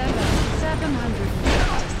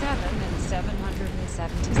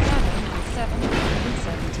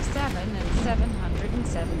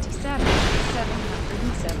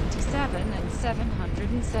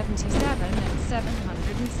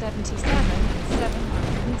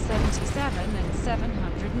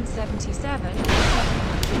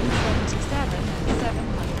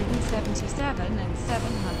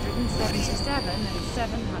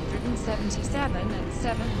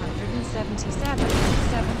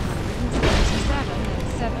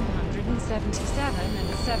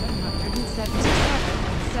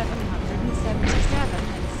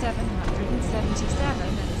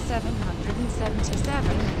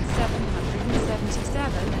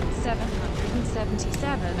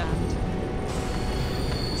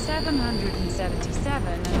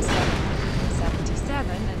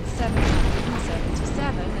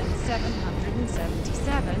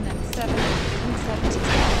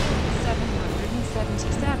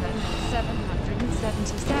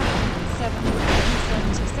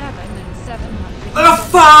 Vad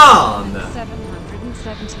fan!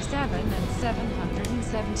 777 and 777 and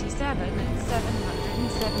 777 and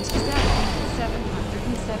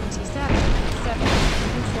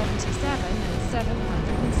 777 and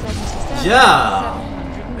 777. Yeah!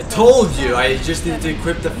 I told you, I just need to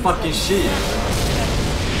equip the fucking shield.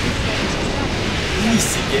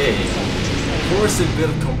 Easy game. Forsen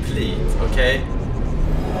build complete, okay?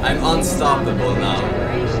 I'm unstoppable now.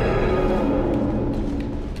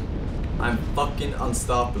 I'm fucking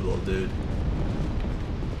unstoppable, dude.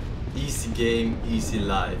 Easy game, easy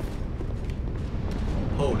life.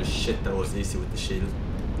 Holy shit, that was easy with the shield.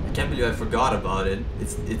 I can't believe I forgot about it.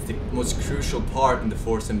 It's the most crucial part in the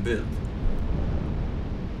Forsen build.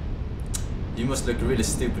 You must look really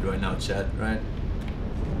stupid right now, chat, right?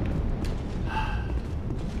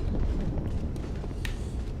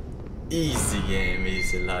 Easy game,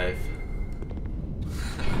 easy life.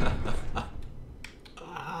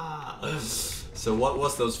 So what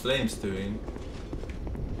was those flames doing?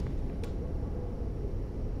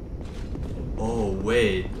 Oh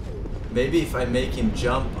wait, maybe if I make him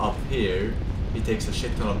jump up here, he takes a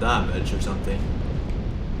shit ton of damage or something.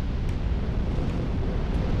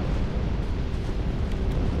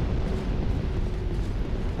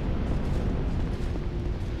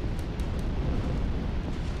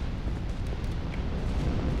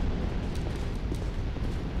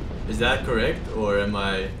 Is that correct, or am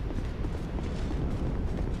I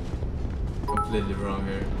completely wrong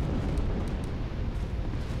here?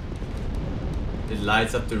 It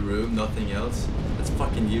lights up the room, nothing else. That's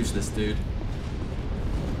fucking useless, dude.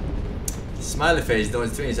 Smiley face, no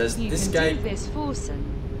one's doing it. Says You this can guy. do this, Forsen.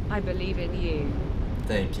 I believe in you.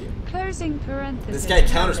 Thank you. Closing parenthesis. This guy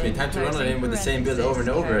counters me. Time to run on him with the same build over and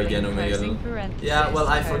over again, Omega. Yeah, well,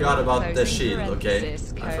 I forgot about the shield, okay?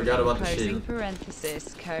 I forgot about the shield.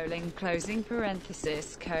 Parenthesis, closing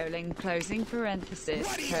parenthesis, closing parenthesis,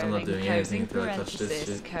 I'm not doing anything until I touch this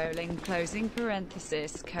shit. closing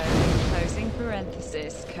parenthesis, closing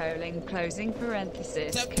parenthesis, closing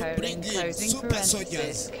parenthesis, Time to bring in closing super parenthesis,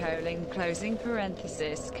 soldiers. closing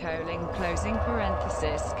parenthesis, closing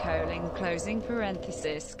parenthesis, closing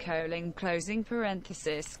parenthesis, closing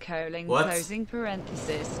parenthesis, What? closing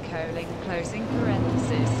parenthesis, closing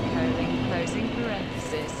parenthesis, closing parenthesis, closing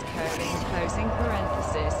parenthesis, closing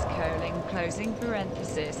parenthesis, closing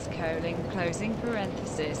parenthesis,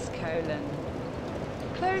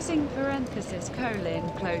 closing parenthesis,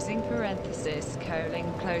 closing parenthesis,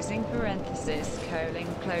 closing parenthesis,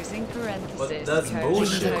 closing parenthesis, But that's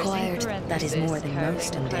bullshit. You've acquired that is more than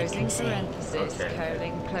most undead closing can say. parenthesis,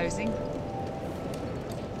 Okay. closing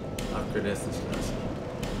Upgrade this class.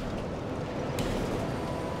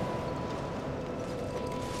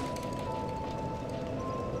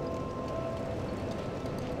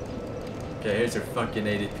 Okay, here's your fucking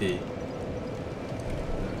ADP.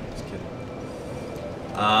 Just kidding.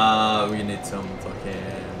 We need some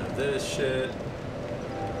fucking of this shit.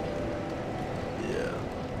 Yeah.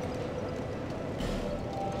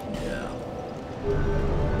 Yeah.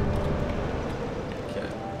 Okay.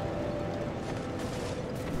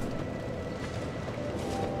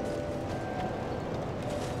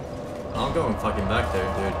 I'm going fucking back there,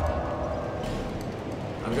 dude.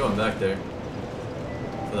 I'm going back there.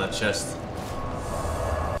 For that chest.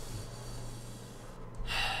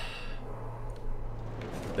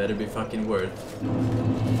 Better be fucking worth.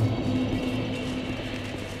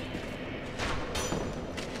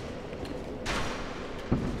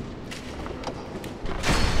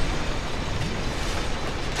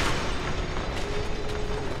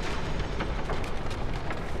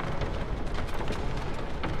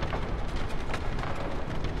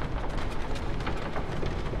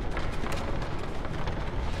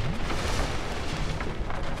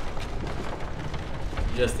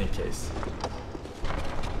 Just in case.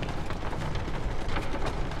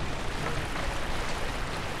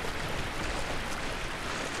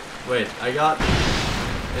 Wait, I got...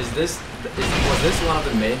 was this one of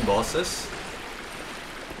the main bosses?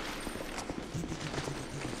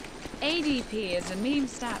 ADP is a meme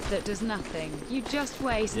stat that does nothing. You just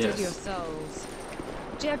wasted Yes. your souls.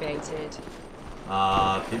 Jebated.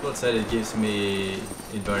 People said it gives me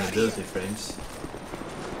invulnerability frames.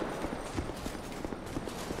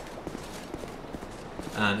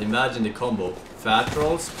 And imagine the combo. Fat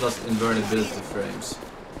rolls plus invulnerability frames.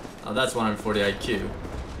 Now that's 140 IQ.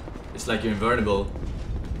 It's like you're invulnerable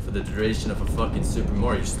for the duration of a fucking Super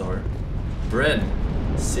Mario star. Bren,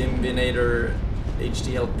 Simbinator,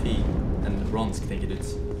 HDLP, and Ronsk, thank you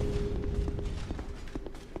dudes.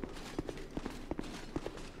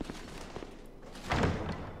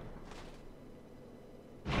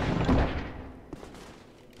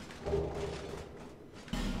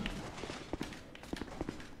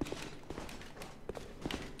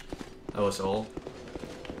 That was all.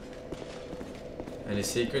 Any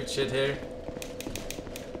secret shit here?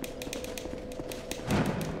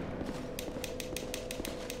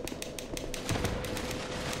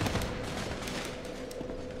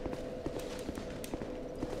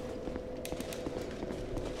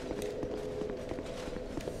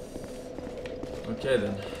 Okay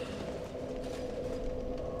then.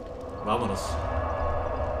 Vámonos.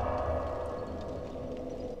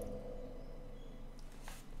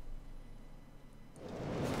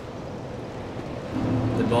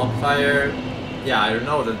 The bonfire. Yeah, I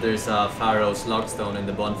know that there's a Pharaoh's Logstone in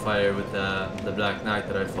the bonfire with the Black Knight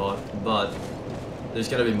that I fought, but there's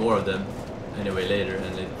gonna be more of them anyway later,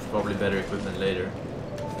 and it's probably better equipment later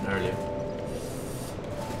than earlier.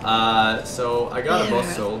 So I got a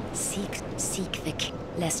boss soul. Seek the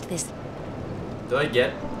lest this. Do I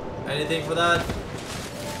get anything for that?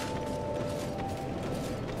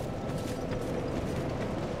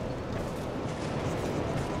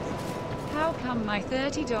 How come my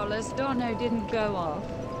 $30 dono didn't go off?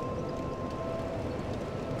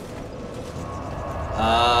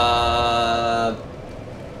 Uh,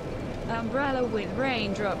 Umbrella with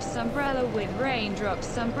raindrops, umbrella with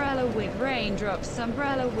raindrops, umbrella with raindrops,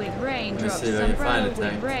 umbrella with raindrops, umbrella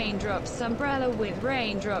with raindrops, umbrella with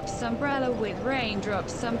raindrops, umbrella with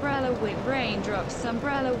raindrops, umbrella with raindrops,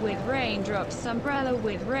 umbrella with raindrops, umbrella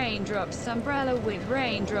with raindrops, umbrella with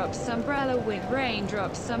raindrops, umbrella with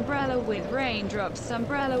raindrops, umbrella with raindrops,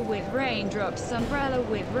 umbrella with raindrops, umbrella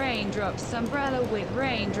with raindrops, umbrella with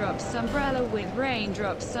raindrops, umbrella with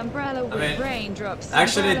raindrops, umbrella with raindrops.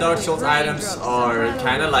 Actually, Dark Souls items are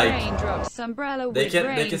kind of like they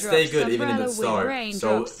can stay good even in the start.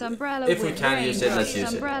 So if we can use it, let's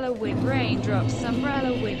use it. Umbrella with raindrops,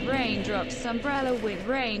 umbrella with raindrops, umbrella with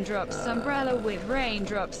raindrops, umbrella with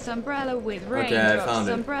raindrops, umbrella with raindrops,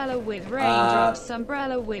 umbrella with raindrops,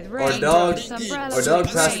 umbrella with raindrops, our dog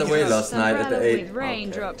passed away last night at the age.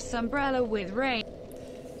 Raindrops, umbrella with rain.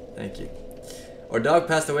 Thank you. Our dog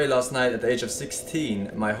passed away last night at the age of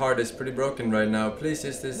 16. My heart is pretty broken right now. Please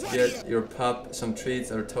use this, get your pup some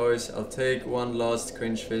treats or toys. I'll take one last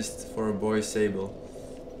cringe fist for our boy Sable.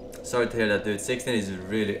 Sorry to hear that, dude. 16 is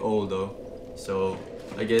really old though. So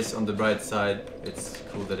I guess on the bright side, it's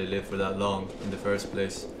cool that he lived for that long in the first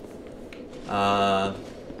place.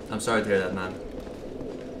 I'm sorry to hear that, man.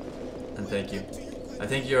 And thank you. I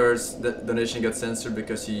think your donation got censored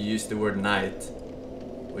because you used the word night,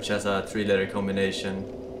 which has a 3-letter combination,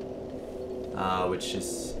 which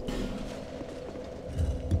is,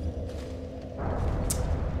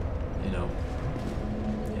 you know,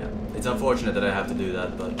 yeah. It's unfortunate that I have to do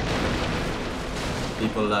that, but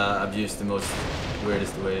people abuse the most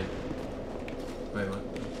weirdest way. Wait, what?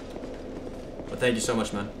 But thank you so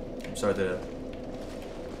much, man. I'm sorry to that.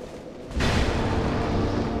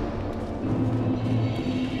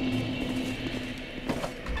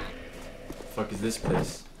 Fuck is this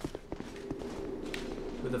place?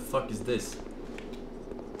 Who the fuck is this?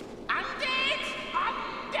 I'm dead! I'm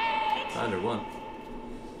dead! Tyler 1.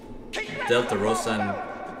 Delta Rosa and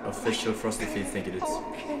official Frosty Feet think it is.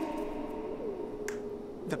 Okay.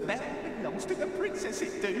 The bell belongs to the princess,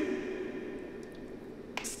 it do.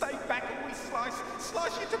 Stay back and we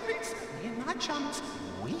slice you to bits. Me and my chums,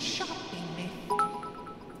 we shan't be left.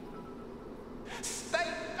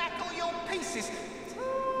 Stay back all your pieces.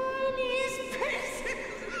 Tiniest pieces.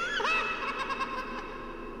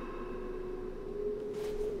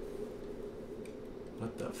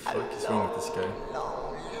 What the fuck is wrong with this guy?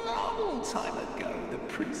 Long time ago, the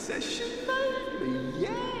princess should know me.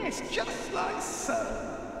 Yes, just like so.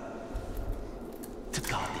 To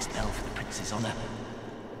guard this bell for the prince's honor.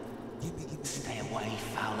 Stay away,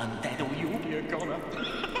 foul undead, or you'll be a goner.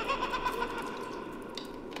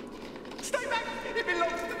 Stay back! It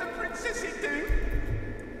belongs to the princess, it do.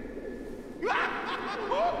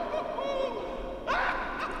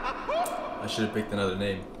 I should have picked another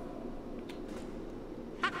name.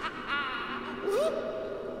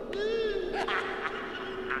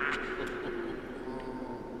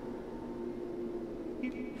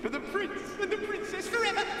 For the prince and the princess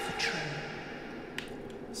forever. For true.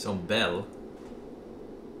 Some bell.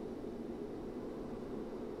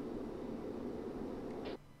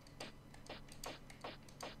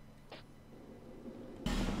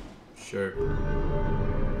 Sure.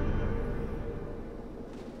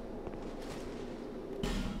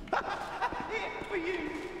 Here for you.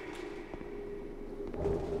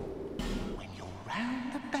 When you're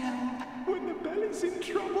round the bell, when the bell is in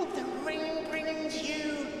trouble, the ring brings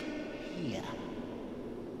you here.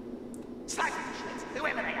 Slice and shreds,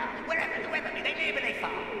 whoever they are, wherever, whoever, they near, but they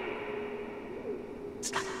far.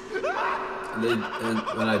 And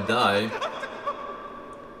when I die,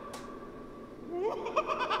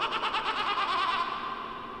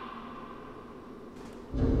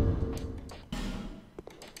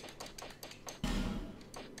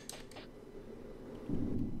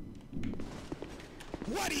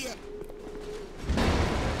 What are you?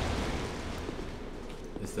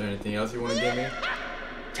 is there anything else you want to give me?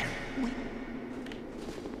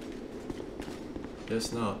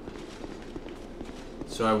 Guess not.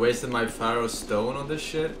 So I wasted my Pharaoh stone on this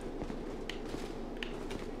shit?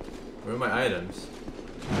 Where are my items?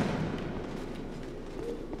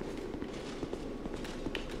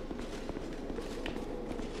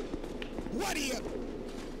 What are you?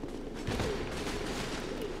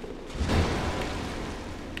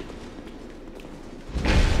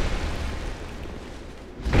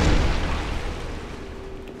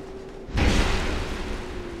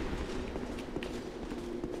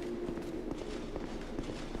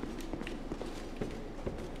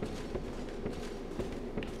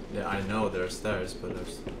 Yeah, I know there are stairs, but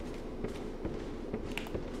there's...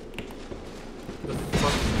 What the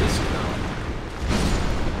fuck is this now?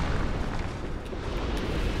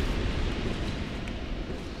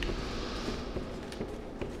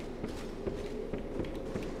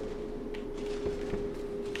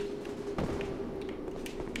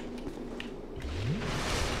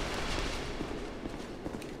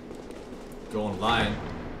 go online.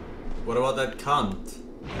 What about that cunt?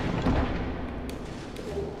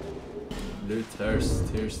 Loot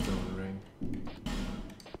Tearstone ring.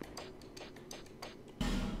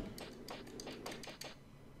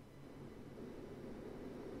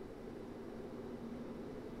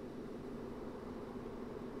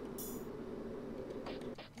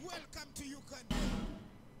 Welcome to Uganda.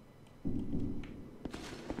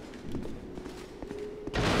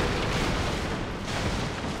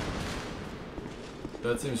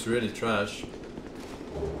 That seems really trash.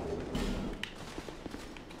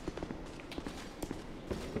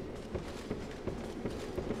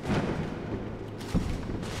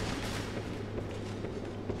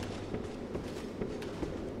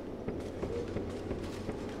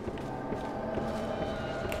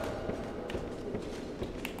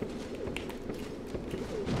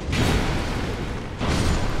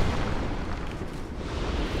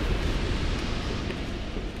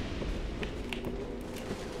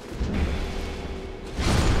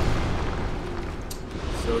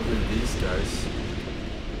 So do these guys.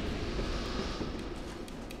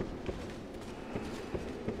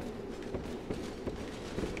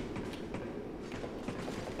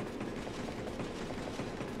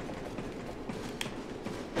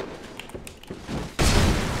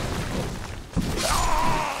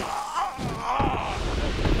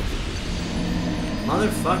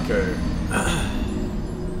 Motherfucker.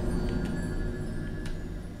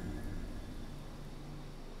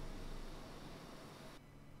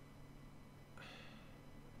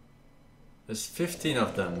 There's 15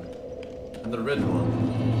 of them. And the red one.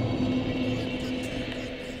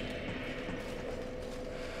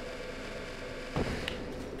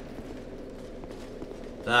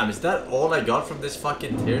 Damn, is that all I got from this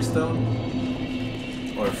fucking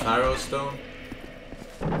Tearstone? Or Pharaoh Stone?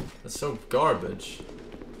 That's so garbage.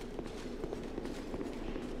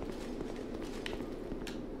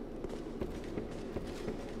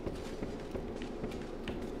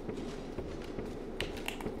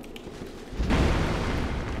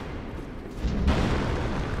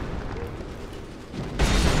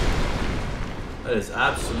 That is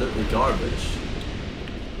absolutely garbage.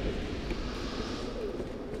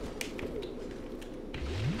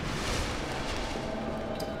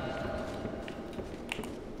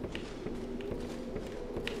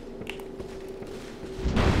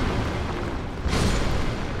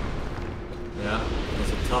 Yeah,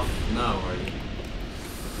 that's a tough now, are you?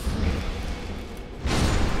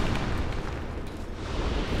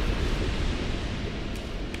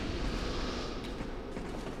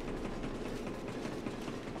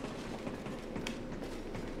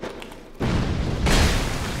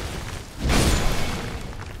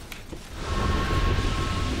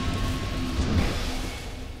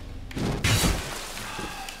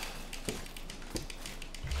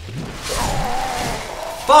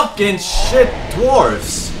 Fucking shit,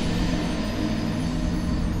 dwarves!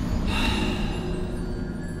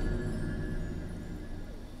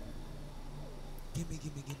 Gimme.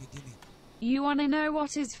 You wanna know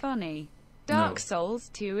what is funny? Dark No. Souls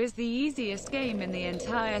 2 is the easiest game in the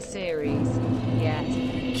entire series. Yet,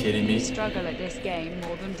 Kidding you me? struggle at this game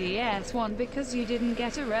more than DS1 because you didn't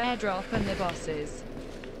get a rare drop and the bosses.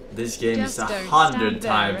 This game Just is don't 100 stand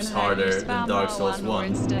there times and let you harder spam than Dark Souls R1 or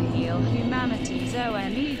 1. insta-heal humanity's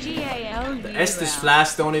ONEGALV The Estus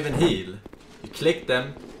flasks don't even heal. You click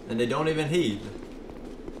them and they don't even heal.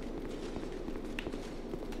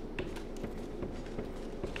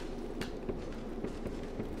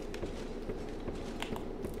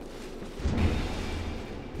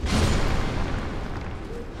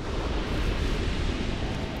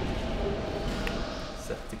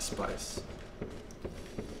 Septic spice.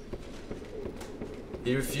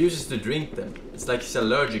 He refuses to drink them. It's like he's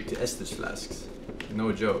allergic to Estus flasks.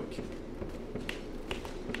 No joke.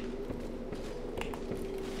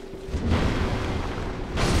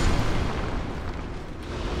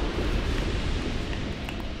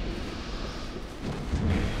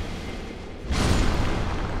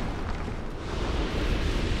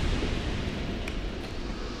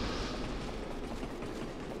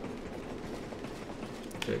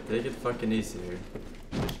 Okay, take it fucking easy here.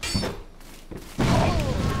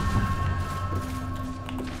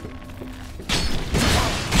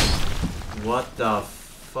 What the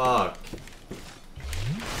fuck?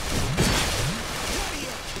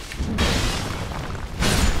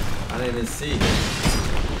 I didn't even see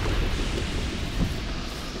him.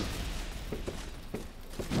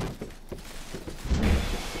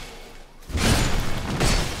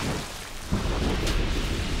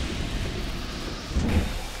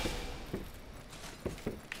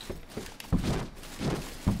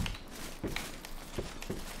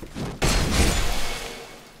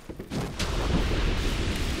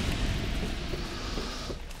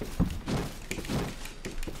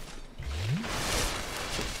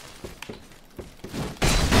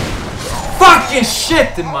 fucking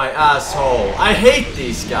shit in my asshole. I hate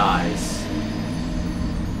these guys.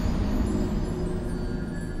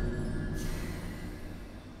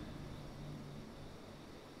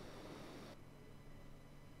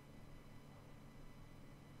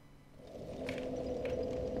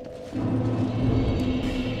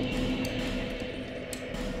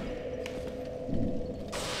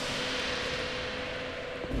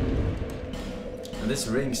 And this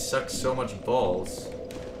ring sucks so much balls.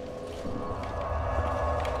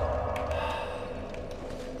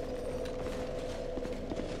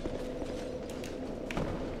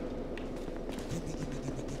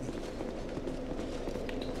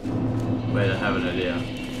 Wait, I have an idea.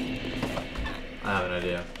 I have an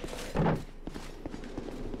idea.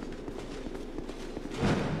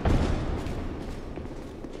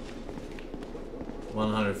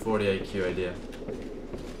 $140 IQ idea.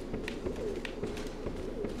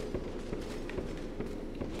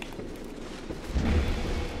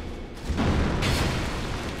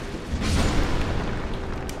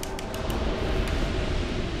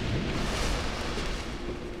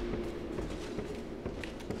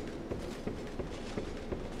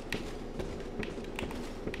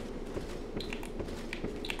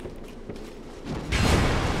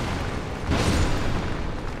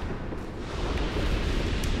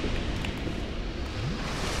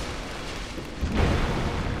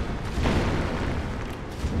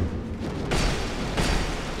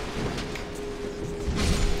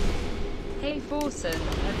 Forsen,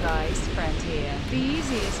 advised friend here. The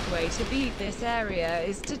easiest way to beat this area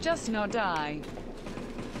is to just not die.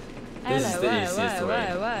 This is the easiest way.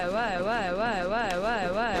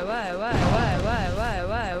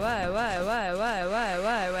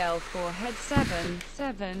 Forehead 7.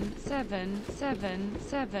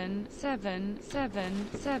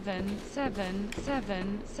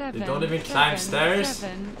 You don't even climb stairs?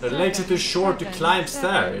 Their legs are too short to climb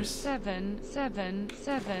stairs. I'm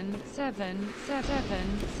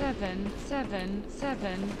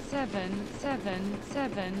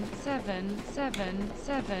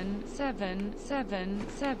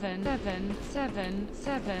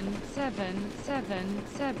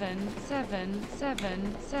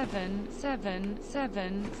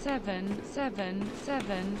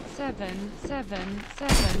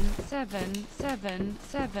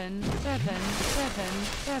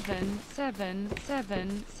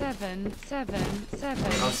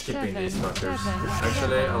skipping these fuckers.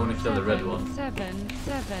 Actually, I want to kill the red one. 7.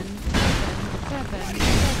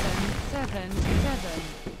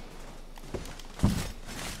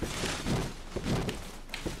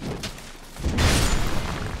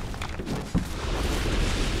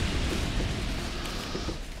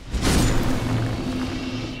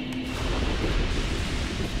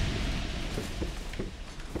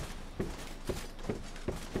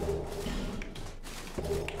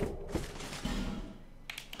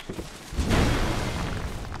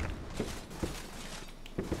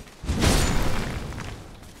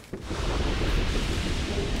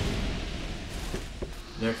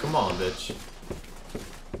 Yeah, come on, bitch.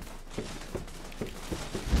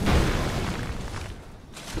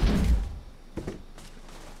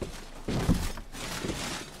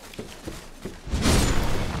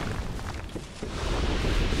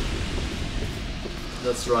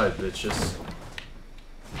 That's right, bitches.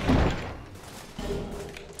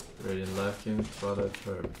 Radiant Lacking, Twilight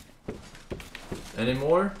Herb. Any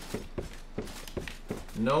more?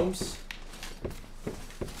 Gnomes?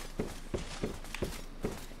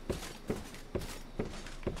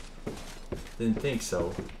 Didn't think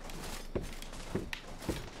so.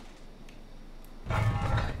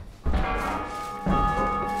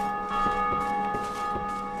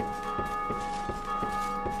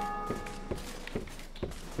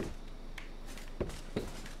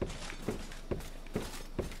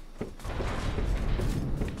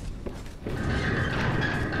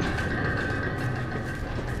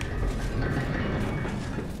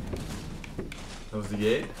 That was the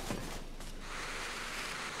gate.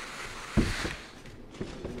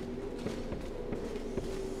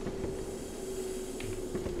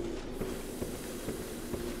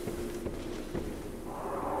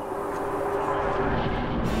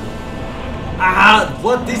 Ah!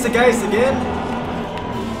 What? These are guys again?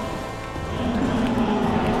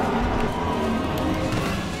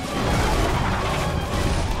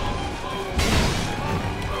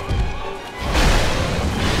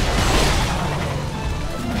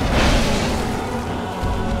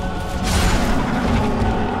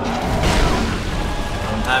 I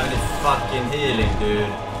don't have any fucking healing,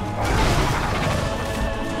 dude.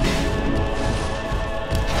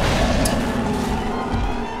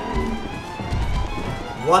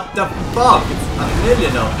 What the fuck? It's a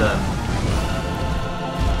million of them.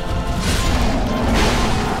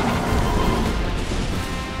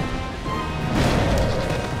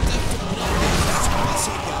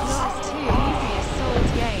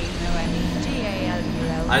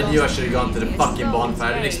 I knew I should have gone to the fucking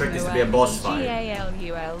bonfire. I didn't expect this to be a boss fight.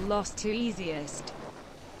 GALUL lost to easiest.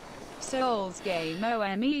 Souls game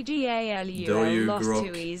OMEGALUL lost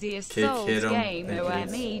to easiest Souls game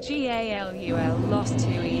OMEGALUL lost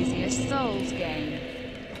to easiest Souls game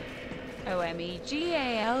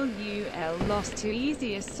OMEGALUL lost to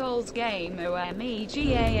easiest Souls game OMEGALUL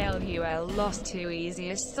lost to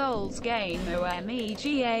easiest Souls game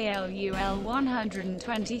OMEGALUL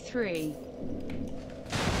 123.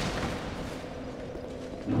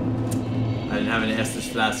 I didn't have any Estus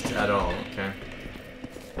flasks at all, okay.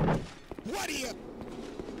 What are you?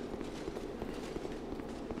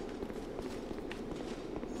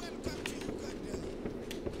 Welcome to Uganda.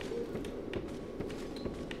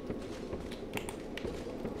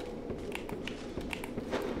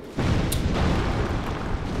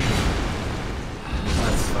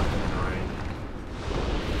 That's fucking annoying.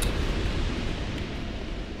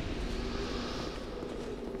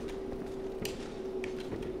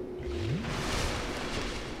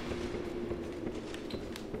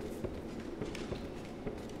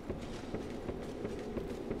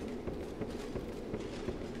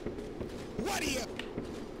 What are you?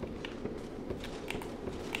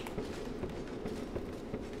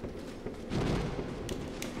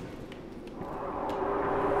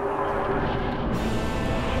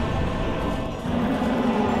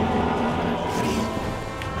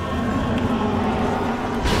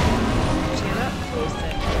 Cheer up,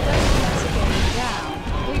 Forsen. Don't let it get you down.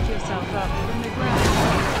 Pick yourself up from the ground.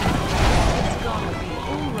 It's gonna be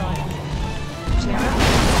alright. Cheer up.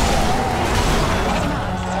 It's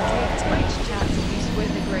nice to take Twitch chat abuse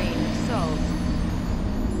with a grain of salt.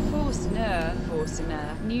 Forsener.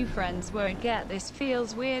 New friends won't get this.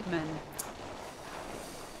 Feels weird, man.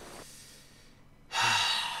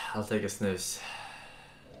 I'll take a snooze.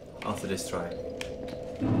 After this try.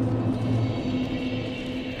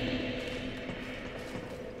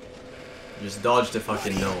 Just dodge the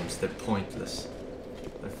fucking gnomes. They're pointless.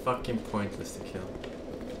 They're fucking pointless to kill.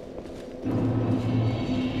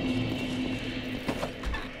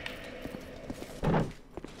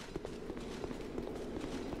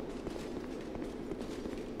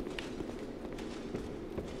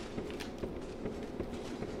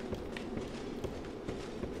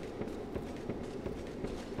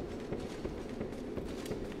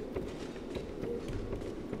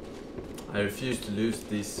 I refuse to lose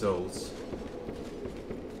these souls.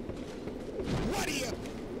 What are you?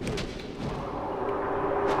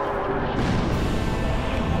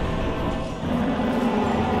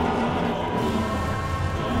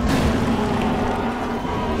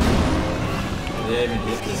 Did they even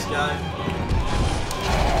hit this guy?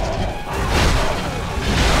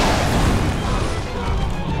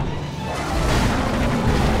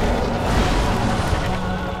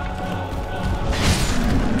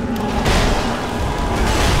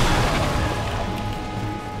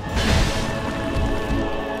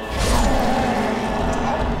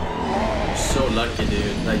 Lucky,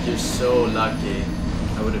 dude. Like, you're so lucky.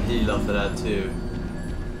 I would have healed off of that too.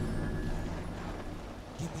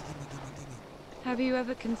 Have you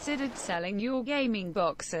ever considered selling your gaming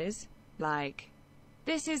boxes? Like,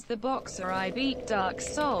 this is the boxer I beat Dark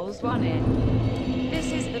Souls 1 in.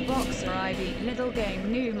 This is the boxer I beat Middle Game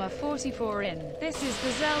Numa 44 in. This is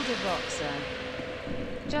the Zelda boxer.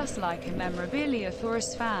 Just like a memorabilia for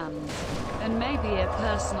us fans. And maybe a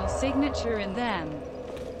personal signature in them.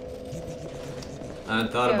 I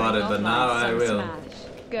hadn't thought about it, but now I will. Smash.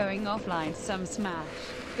 Going offline, some smash.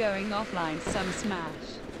 Going offline, some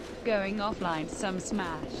smash. Going offline, some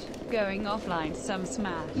smash. Going offline, some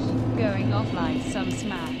smash. Going offline, some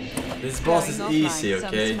smash. This boss is easy,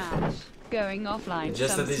 okay? Going offline,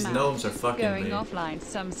 just that these gnomes are fucking Going me. offline,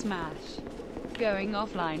 some smash. Going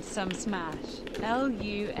offline, some smash.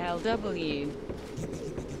 LULW.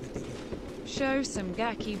 Show some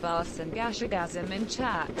Gaki Bass and Gashagasm in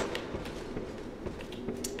chat.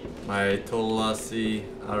 My Tolasi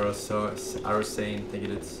Arosane, think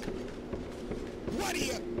it is. What are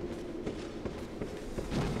you?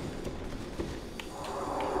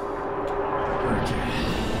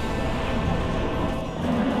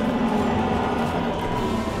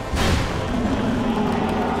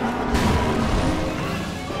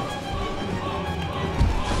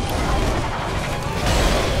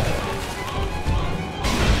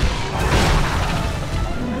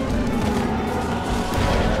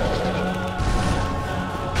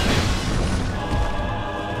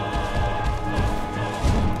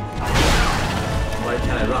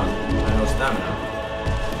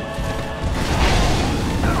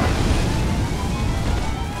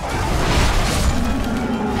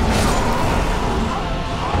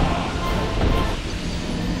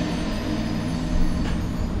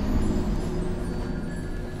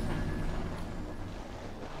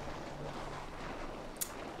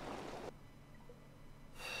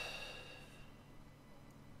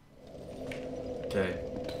 Okay.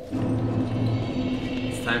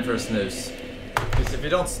 It's time for a snooze. Because if you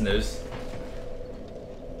don't snooze...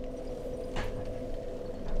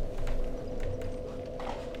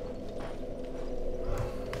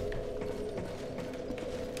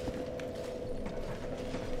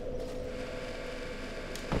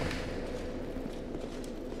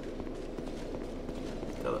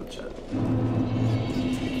 Tell them chat.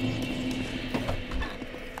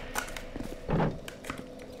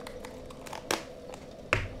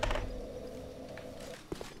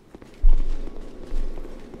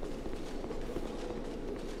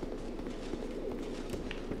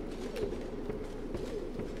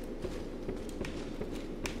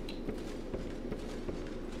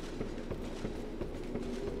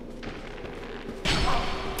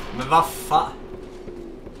 Men vad fan?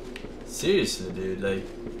 Seriously dude, like...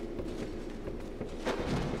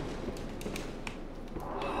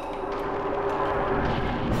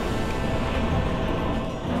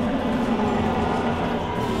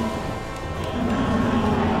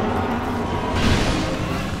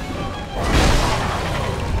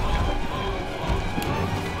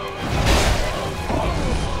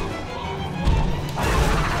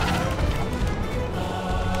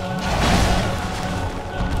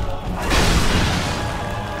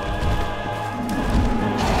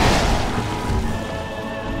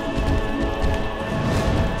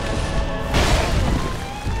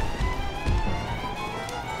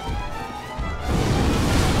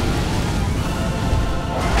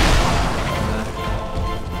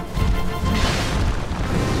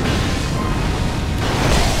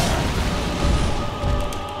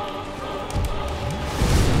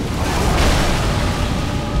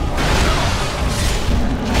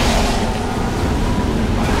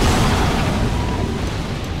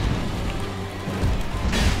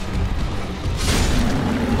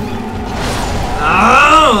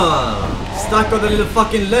 Stuck on the little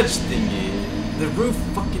fucking ledge thingy. The roof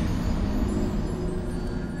fucking...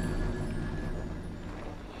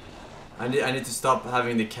 I need to stop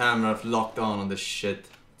having the camera locked on this shit.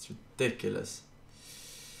 It's ridiculous.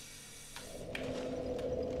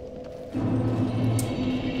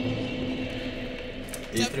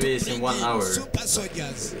 E3 is in 1 hour.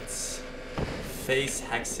 It's Face,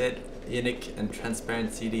 Hackset, Enoch, and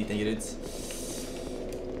Transparent CD. Thank you, dudes.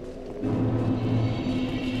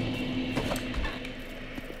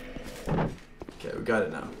 Okay, we got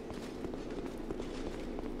it now.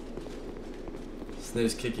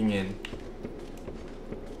 Snooze kicking in.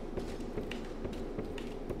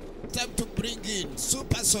 Time to bring in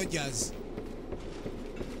super soldiers.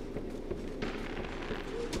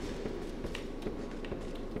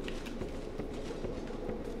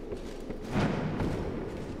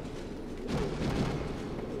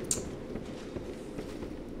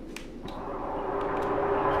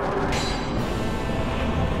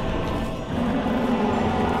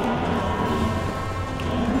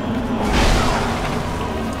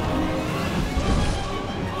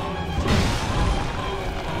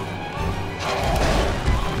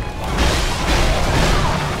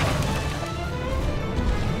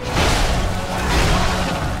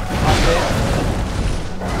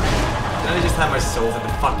 At the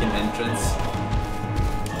fucking entrance.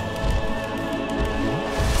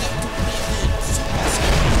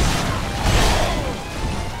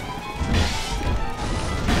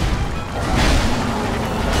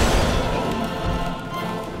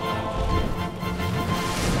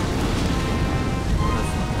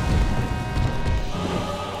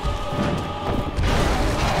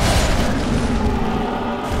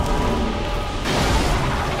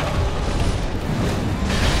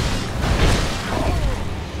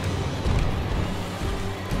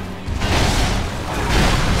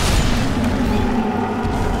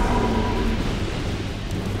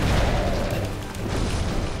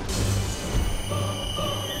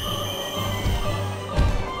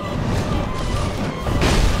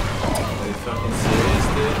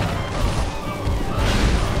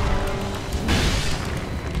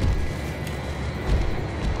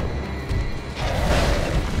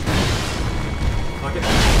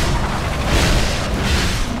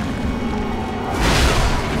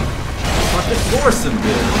 Forsen,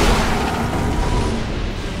 dude.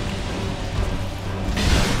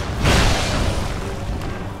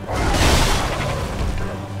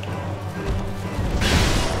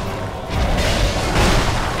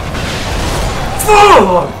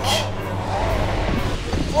 Fuck!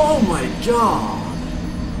 Oh my god.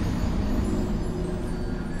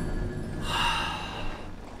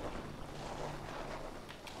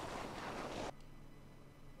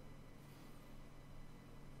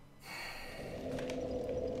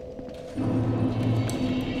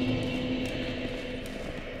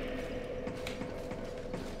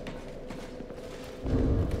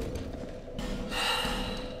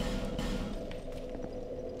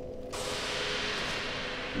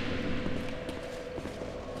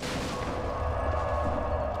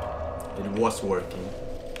 It was working.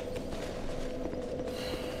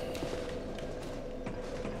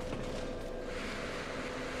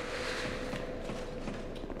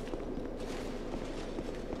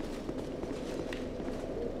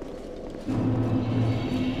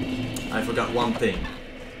 I forgot one thing.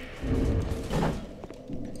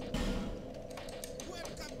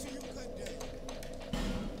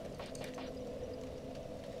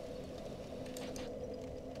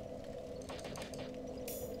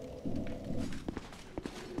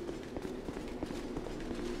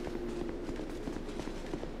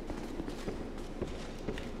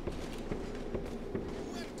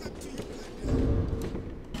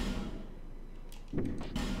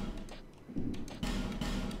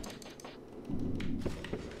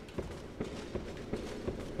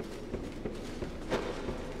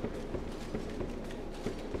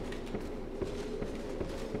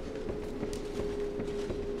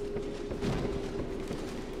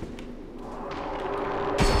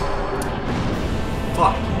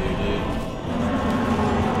 Fuck you, dude.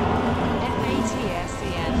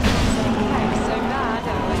 FATSEN, so bad,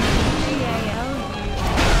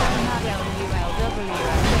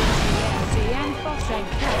 FATSEN, Forsen,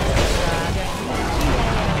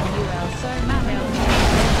 so mad,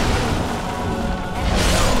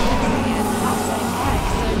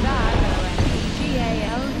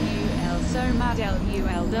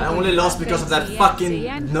 I only lost because of that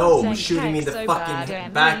fucking gnome shooting me in the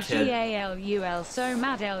fucking backhead.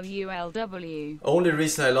 Only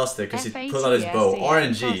reason I lost it because he pulled out his bow.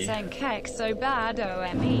 RNG.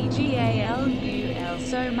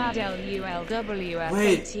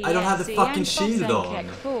 Wait, I don't have the fucking shield on.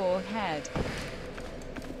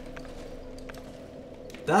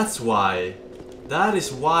 That's why. That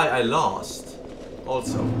is why I lost.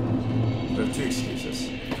 Also, there are two excuses.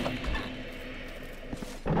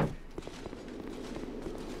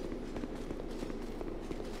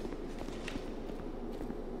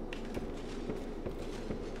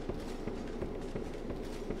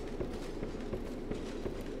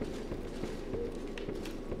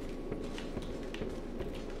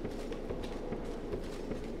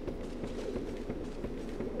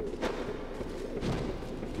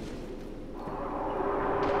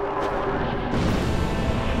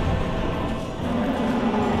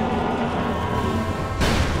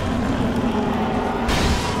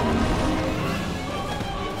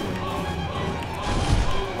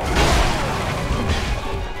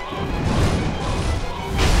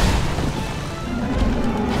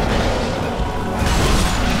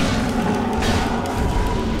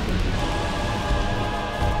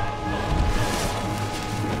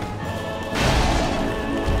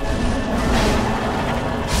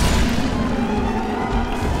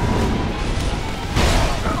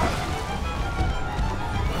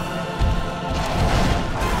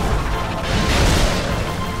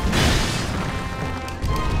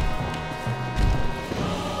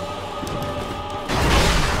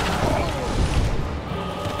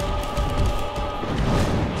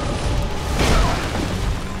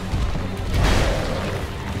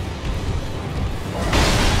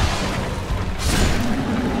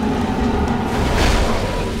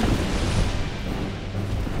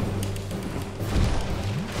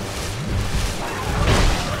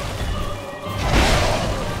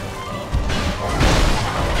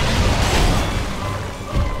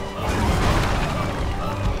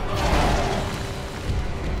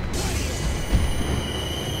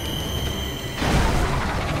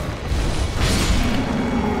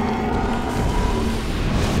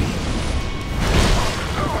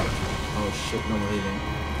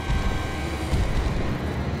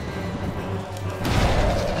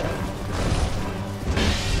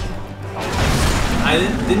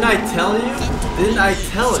 Didn't I tell you? Didn't I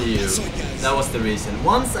tell you? That was the reason.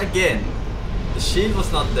 Once again, the shield was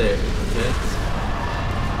not there, okay?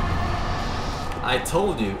 I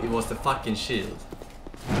told you it was the fucking shield.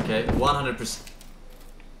 Okay, 100%.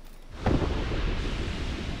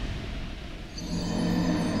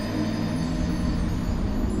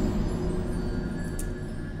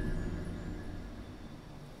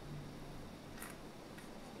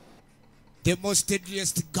 The most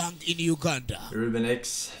deadliest gang in Uganda. Ruben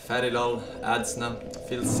X, Farilal, Adsna,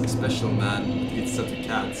 feels special man, it's up to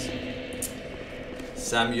cats.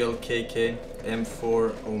 Samuel KK,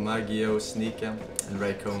 M4, Omagio, Sneaka, and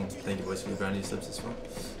Raycone. Thank you boys for the brand new subs as well.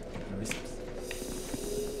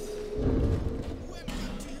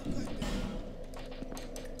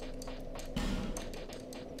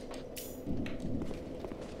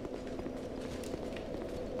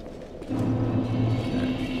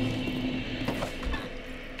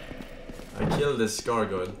 Kill this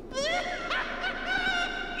gargoyle.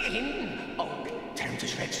 in. Oh, tear him to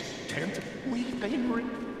shreds. Tear him to... We've been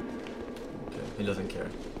ripped. Okay, he doesn't care.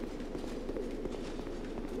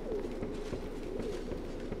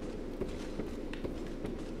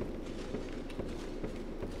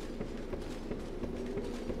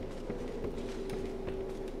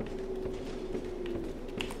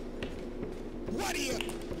 What are you?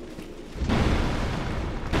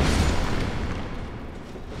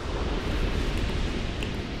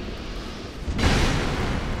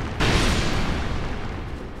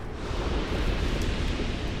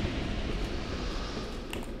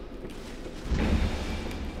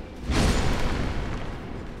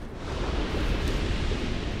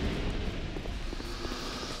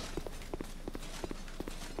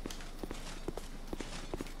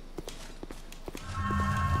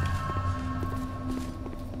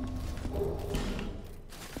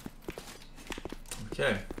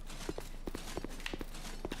 Okay.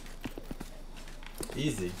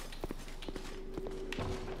 Easy.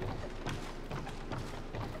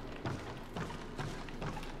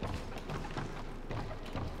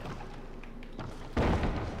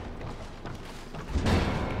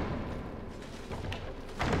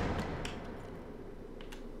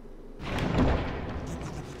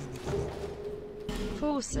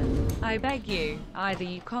 Forsen, I beg you, either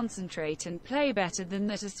you concentrate and play better than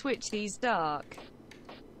that or switch these dark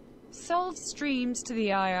sold streams to the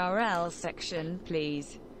IRL section,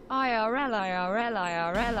 please. IRL IRL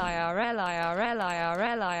IRL IRL IRL IRL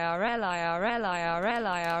IRL IRL IRL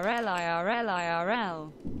IRL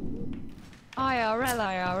IRL IRL IRL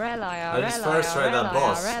IRL I just first tried that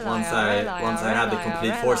boss once I had the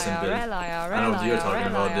complete Forsen build. I know what you're talking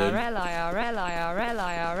about, dude.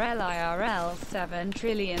 IRL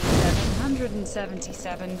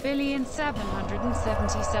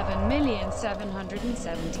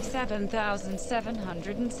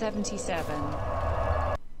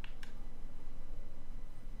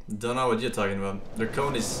Don't know what you're talking about. Their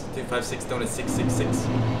code is 256, tone is 666.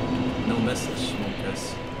 No message,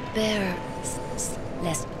 Monkas. Bearer.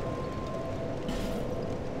 Less.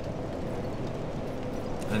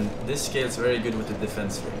 And this scales very good with the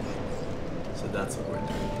defense ring. So that's what we're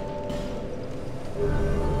doing.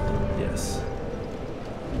 Yes.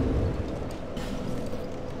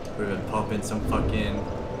 We're gonna pop in some fucking...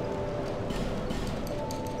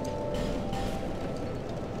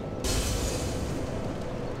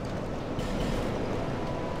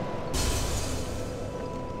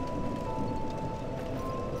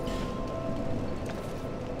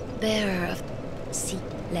 Bearer of sea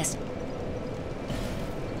less.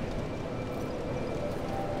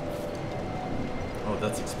 Oh,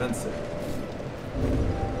 that's expensive.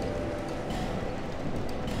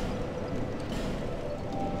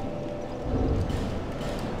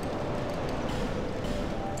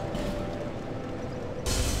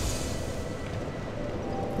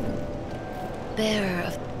 Bearer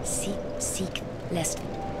of seek less.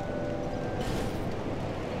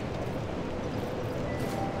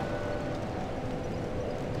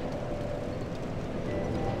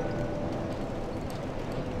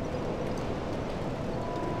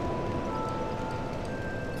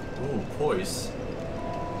 Ooh, poise.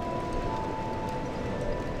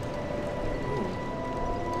 Ooh.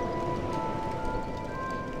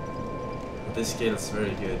 This scale is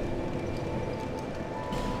very good.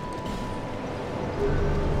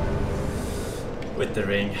 With the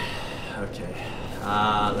ring. Okay.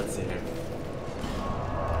 Let's see here.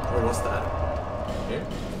 Where was that? Here?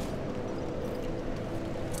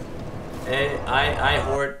 I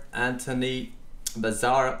Hort, Anthony,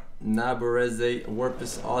 Bazar, Naboreze,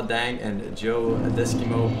 Warpus, Audang, and Joe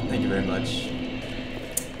Deskimo. Thank you very much.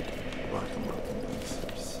 Welcome.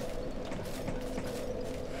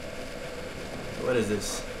 What is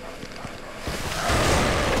this?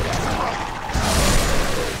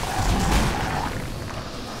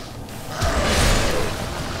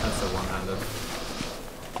 That's a one-handed.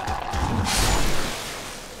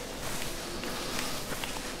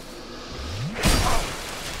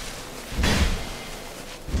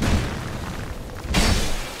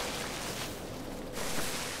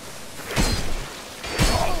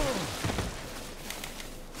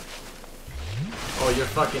 Oh, you're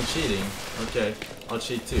fucking cheating. Okay, I'll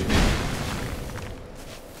cheat too.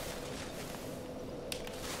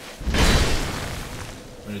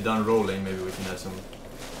 When you're done rolling, maybe we can have some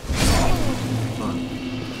fun.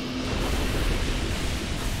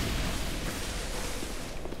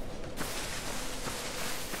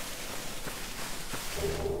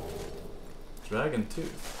 Dragon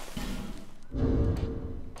Tooth.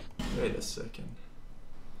 Wait a second.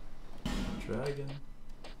 Dragon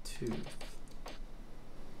Tooth.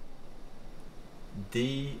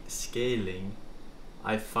 Descaling.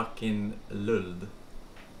 I fucking lulled.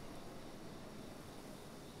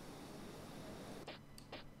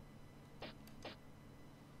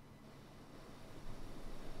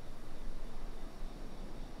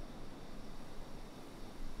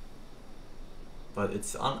 But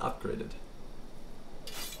it's unupgraded.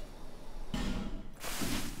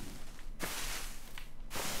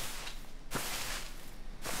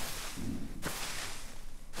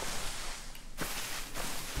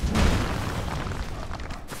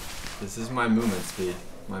 This is my movement speed,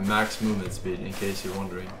 my max movement speed, in case you're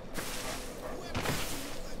wondering.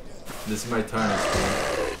 This is my turning speed.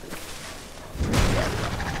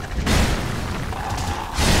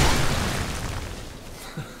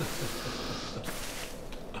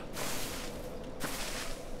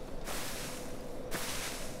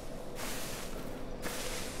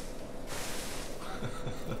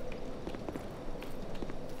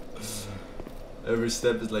 Every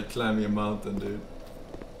step is like climbing a mountain, dude.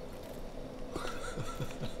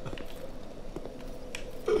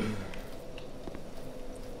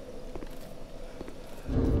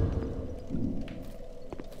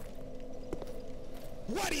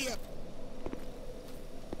 What are you?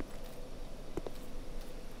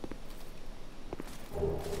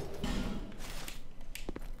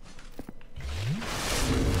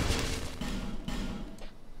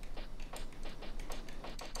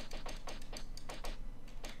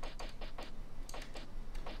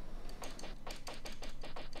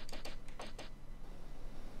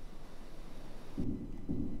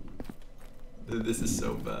 Dude, this is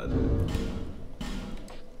so bad.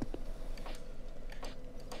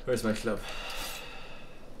 Where's my club?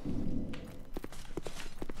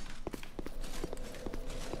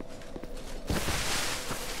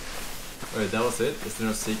 Wait, that was it? Is there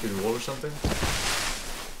no secret wall or something?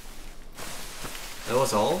 That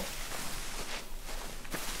was all?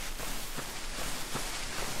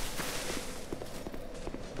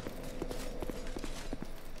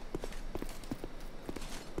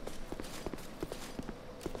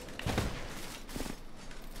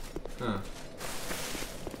 Huh.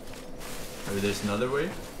 Maybe there's another way?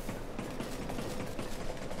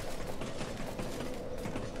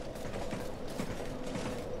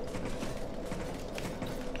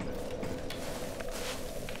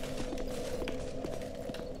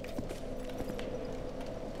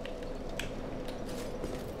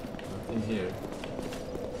 Nothing here.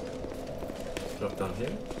 Drop down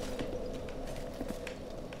here.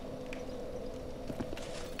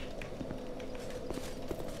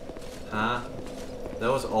 Huh?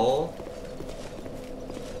 That was all?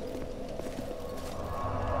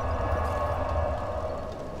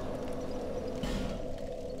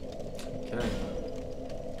 Okay.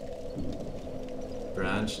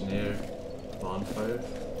 Branch near bonfire.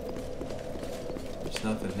 There's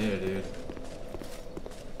nothing here, dude.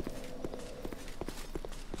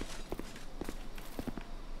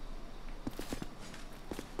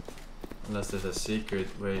 Unless there's a secret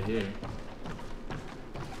way here.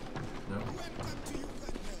 No.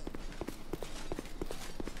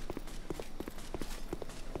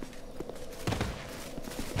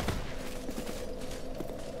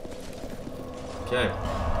 Okay.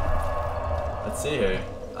 Let's see here.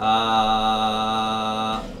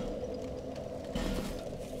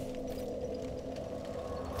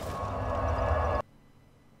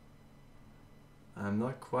 I'm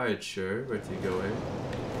not quite sure where to go here.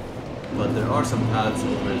 But there are some paths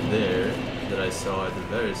over there that I saw at the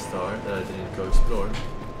very start that I didn't go explore.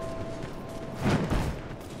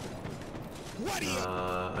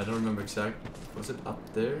 I don't remember exact. Was it up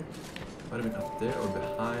there? Might have been up there or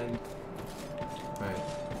behind. Right.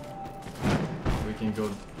 We can go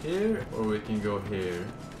here or we can go here.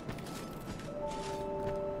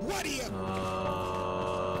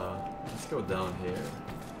 Let's go down here.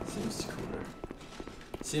 Seems cooler.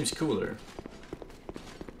 Seems cooler.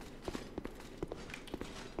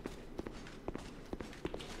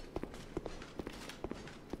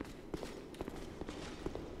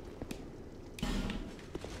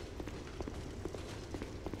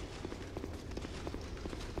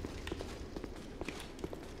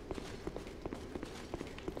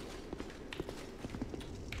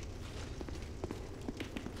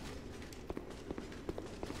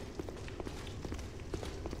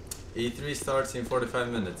 E3 starts in 45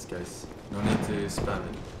 minutes, guys. No need to spam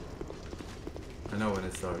it. I know when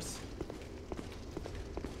it starts.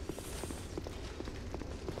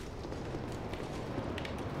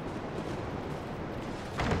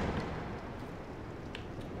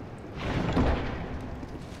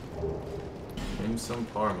 Crimson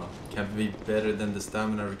Parma. Can't be better than the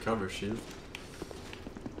stamina recover shield.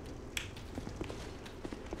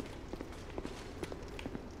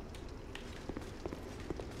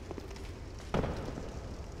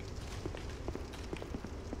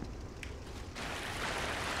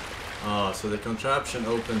 so the contraption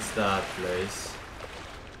opens that place.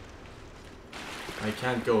 I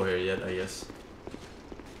can't go here yet, I guess.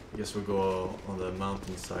 I guess we'll go on the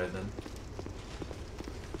mountain side then.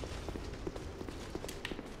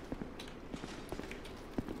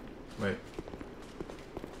 Wait.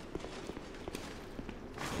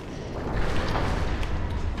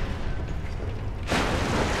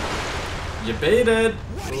 You baited!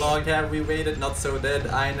 Long have we waited, not so dead.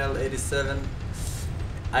 Einel 87.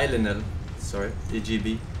 Eilenel, sorry.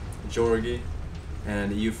 EGB. Jorgi.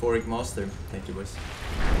 And Euphoric Master. Thank you, boys.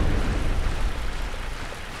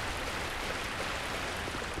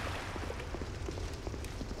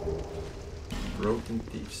 Broken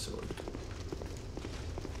Thief Sword.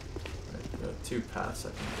 Right, there are 2 paths I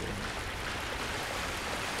can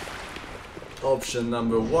do. Option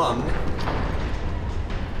number 1.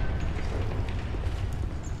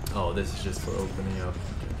 Oh, this is just for opening up.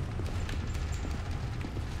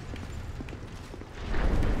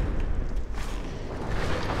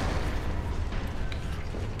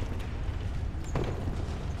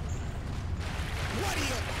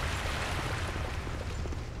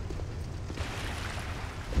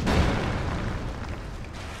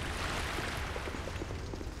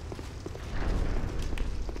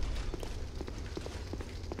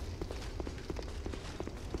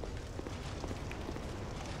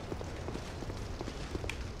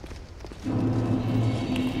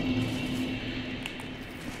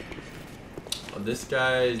 This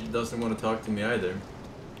guy doesn't want to talk to me either.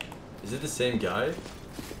 Is it the same guy?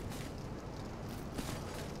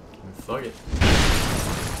 Fuck it.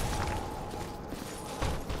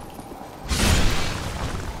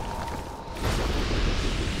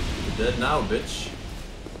 You're dead now, bitch.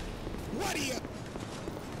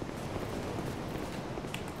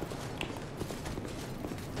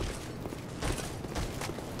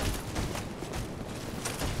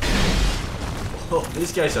 Oh,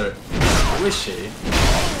 these guys are squishy.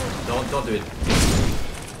 Don't do it.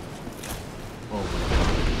 Oh my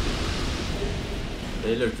god.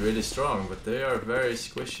 They look really strong, but they are very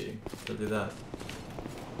squishy. I'll tell you that.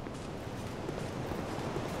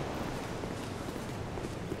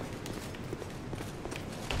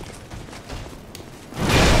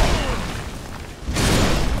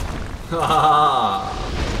 Haha.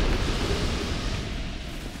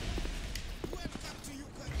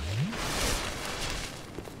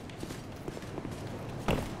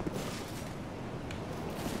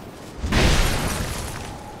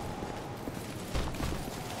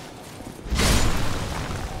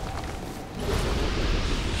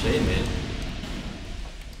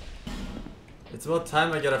 It's about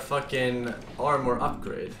time I get a fucking armor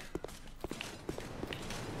upgrade.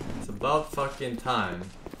 It's about fucking time.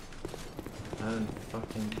 I haven't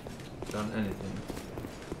fucking done anything.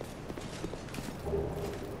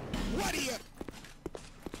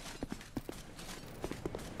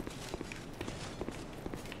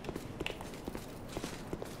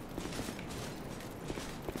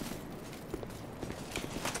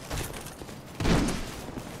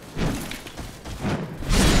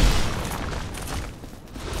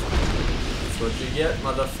 What you get,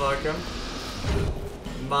 motherfucker?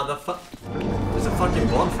 There's a fucking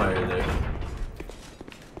bonfire there.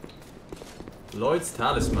 Lloyd's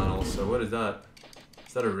talisman also, what is that?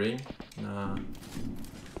 Is that a ring? Nah.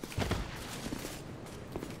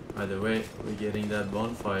 Either way, we're getting that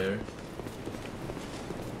bonfire.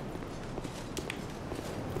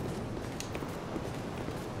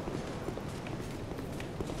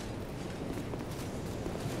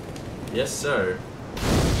 Yes, sir.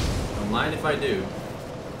 Don't mind if I do.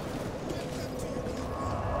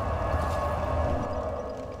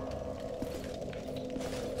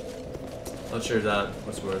 Not sure if that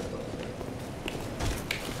was worth it.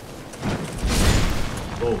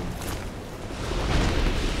 Boom.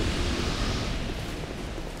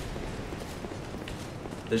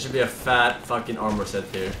 There should be a fat fucking armor set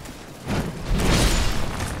here.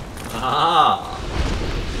 Ah!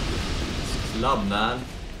 Club, man.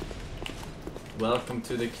 Welcome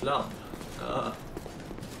to the club.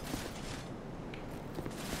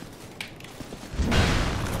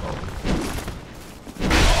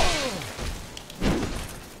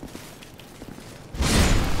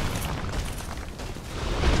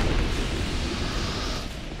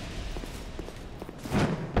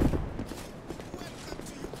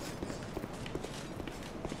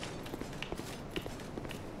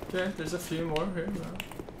 Okay, there's a few more here.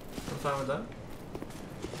 I'm fine with that.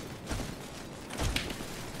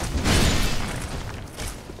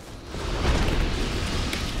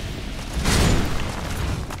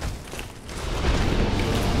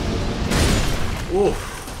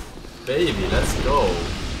 Oof, baby, let's go.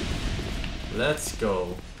 Let's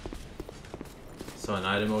go. Saw an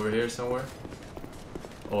item over here somewhere.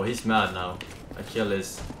 Oh, he's mad now. I kill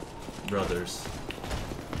his brothers.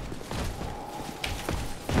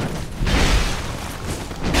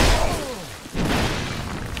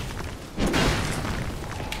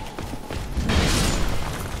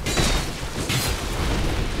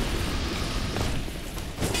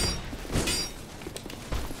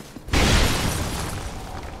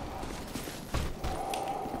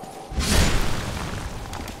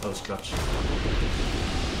 That was clutch.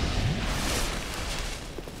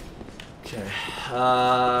 Okay,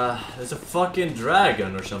 there's a fucking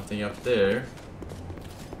dragon or something up there.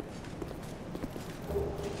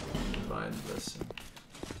 Divine blessing.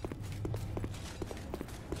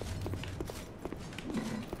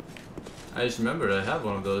 I just remembered I have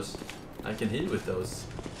one of those. I can heal with those.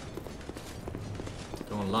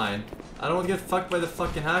 Go online. I don't want to get fucked by the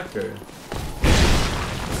fucking hacker.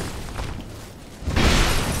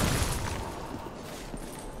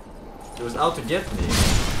 It was out to get me.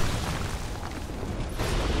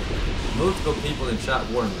 Multiple people in chat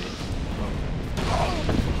warned me.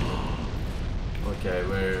 Okay,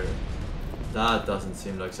 where... That doesn't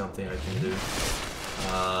seem like something I can do.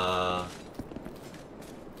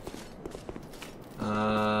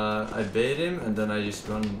 I bait him and then I just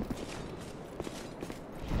run...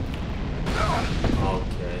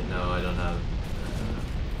 Okay, no, I don't have...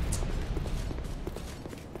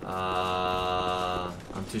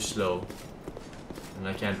 I'm too slow. And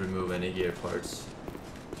I can't remove any gear parts.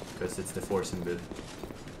 Because it's the Forsen build.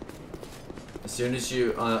 As soon as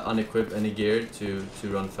you unequip any gear to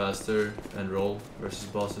run faster and roll versus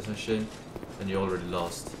bosses and shit, then you already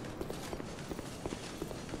lost.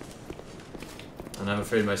 And I'm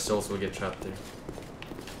afraid my souls will get trapped there.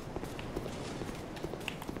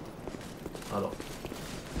 Hello.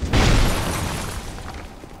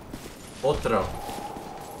 Otro.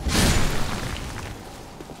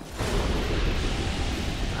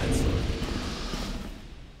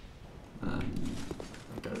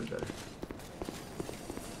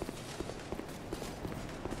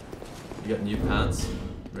 You got new pants?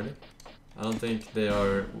 Really? I don't think they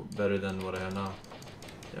are better than what I have now.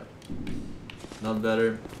 Yeah. Not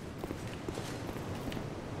better.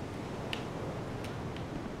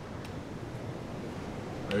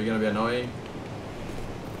 Are you gonna be annoying?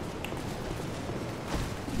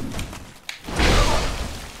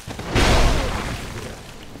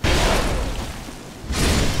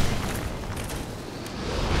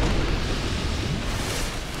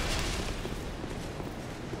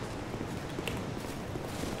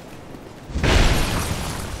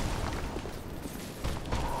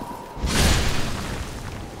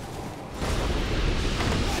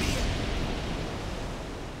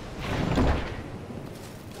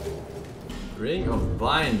 Ring of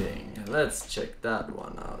Binding. Let's check that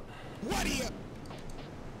one out.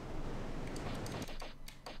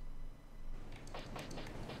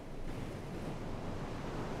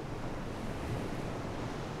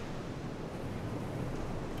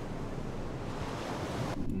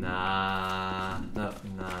 Nah.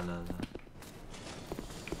 No.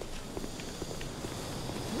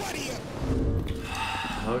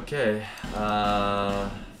 Okay.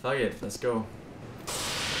 Fuck it. Let's go.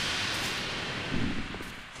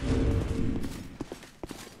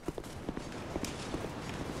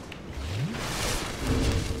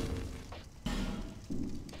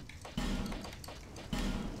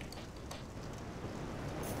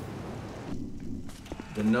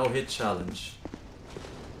 The no-hit challenge.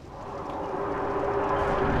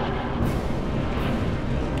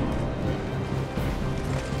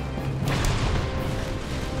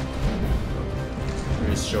 We're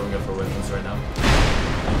just showing up for weapons right now.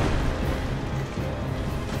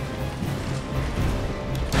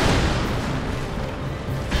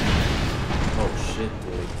 Oh shit,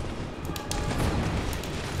 dude.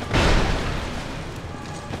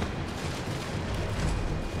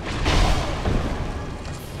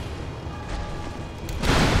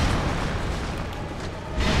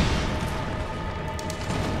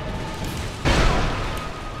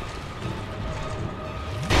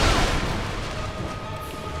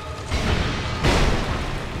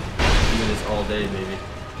 All day, baby.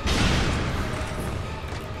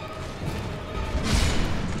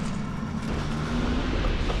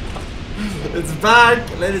 It's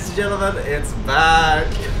back, ladies and gentlemen. It's back.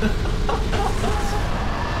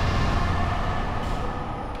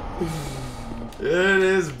 It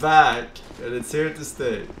is back, and it's here to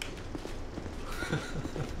stay.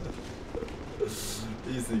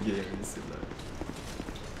 Easy game, easy life.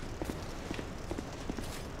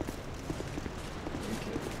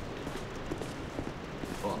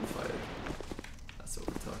 Bonfire.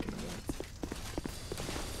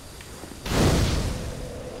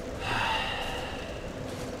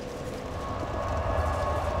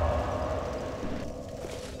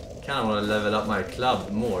 kind of want to level up my club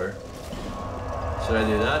more. Should I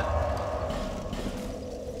do that?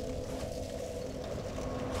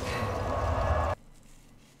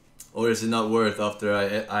 Or is it not worth after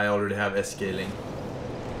I already have S-scaling?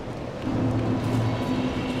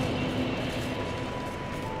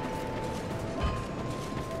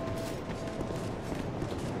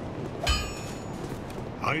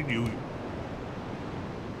 I knew you.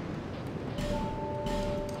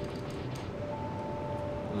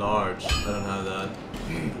 Large, I don't have that.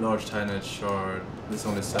 Large Tynite shard. This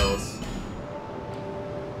only sells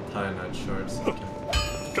Tynite shards.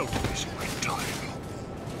 Okay. Don't waste my time.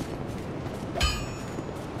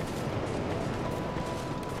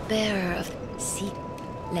 Bearer of seek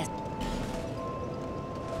less.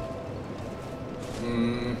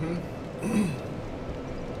 Mm-hmm.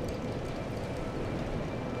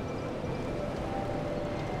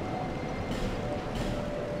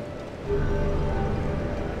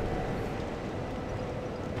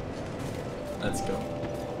 Let's go.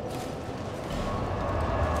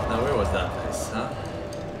 Now where was that place, huh?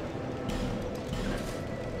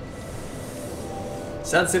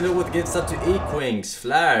 Sansilo with gifts up to Equings,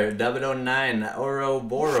 Flare, 009,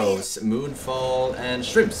 Ouroboros, Moonfall, and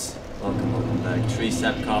Shrimps. Welcome back. Tree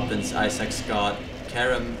Sap Coppins, Isaac Scott,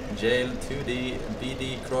 Karam, Jail, 2D,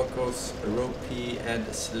 BD, Crocos, Ropey, and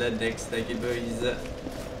Slednex. Thank you, boys.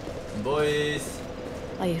 Boys.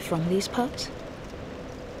 Are you from these parts?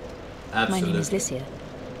 Absolutely. My name is Lycia.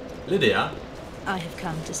 Lydia? I have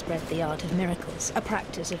come to spread the art of miracles, a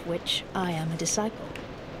practice of which I am a disciple.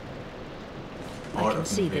 I can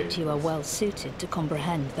see that you are well suited to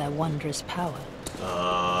comprehend their wondrous power.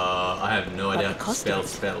 I have no idea how to spell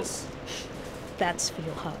cost spells. That's for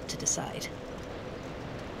your heart to decide.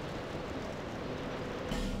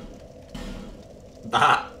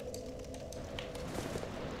 Bah!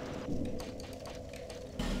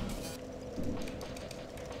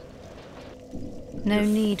 No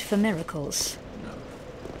need for miracles. No.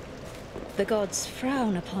 The gods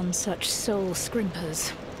frown upon such soul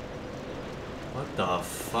scrimpers. What the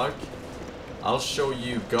fuck? I'll show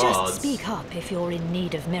you gods. Just speak up if you're in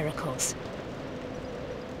need of miracles.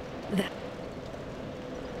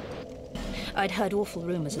 I'd heard awful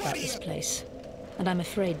rumors about this place, and I'm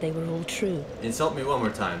afraid they were all true. Insult me one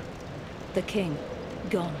more time. The king,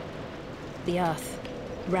 gone. The earth,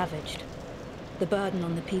 ravaged. The burden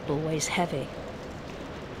on the people weighs heavy.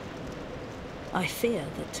 I fear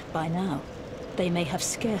that, by now, they may have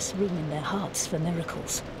scarce room in their hearts for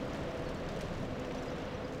miracles.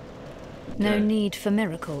 No need for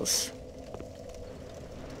miracles.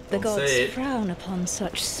 The gods frown upon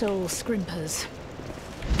such soul scrimpers.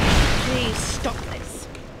 Please stop this.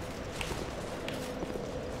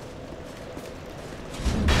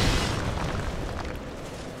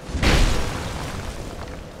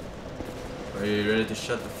 Are you ready to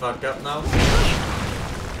shut the fuck up now?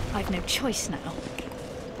 I've no choice now.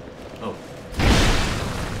 Oh.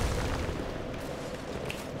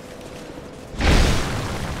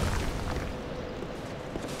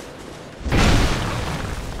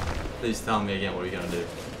 Please tell me again what you're gonna do.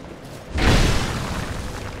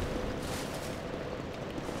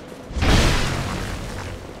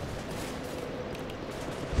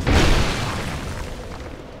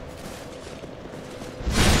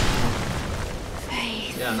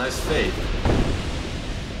 Faith. Yeah, nice faith.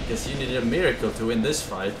 Guess you needed a miracle to win this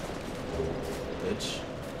fight, bitch.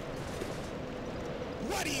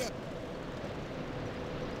 What are you?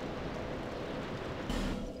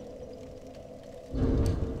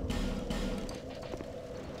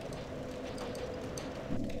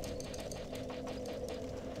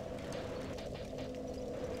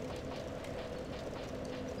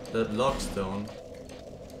 That lockstone.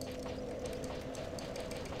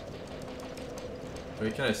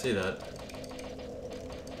 Where can I see that?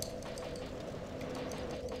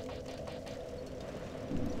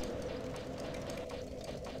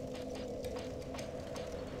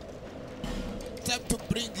 Time to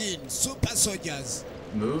bring in super soldiers.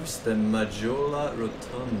 Moves the Majula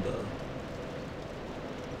Rotunda.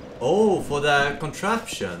 Oh, for the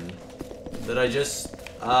contraption that I just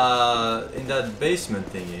in that basement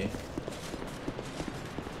thingy.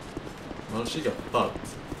 Well, she got fucked.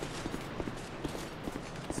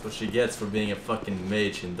 That's what she gets for being a fucking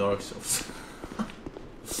mage in Dark Souls.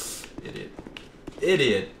 Idiot.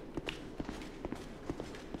 Idiot!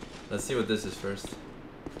 Let's see what this is first.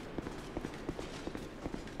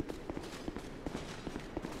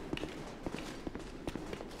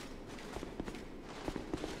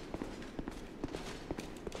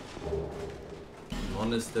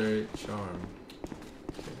 Monastery charm.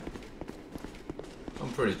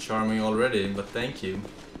 I'm pretty charming already, but thank you.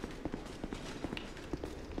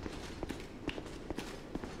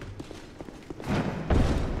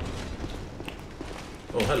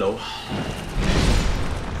 hello.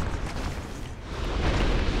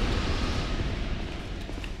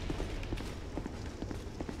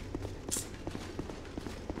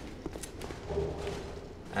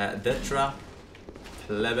 Detra,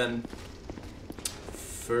 Pleven,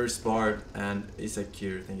 First Bard, and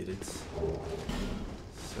Isakir, I think it is.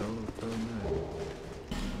 So,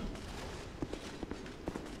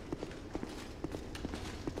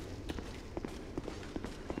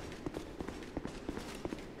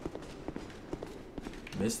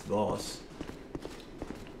 missed boss.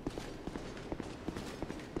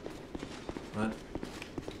 What?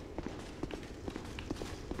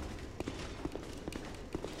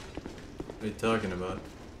 What are you talking about?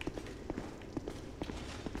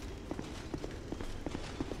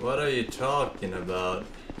 What are you talking about?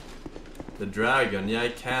 The dragon? Yeah, I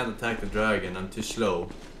can't attack the dragon. I'm too slow.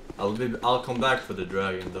 I'll come back for the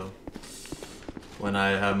dragon though. When I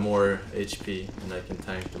have more HP and I can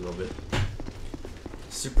tank a little bit.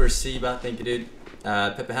 Super Seba, thank you dude.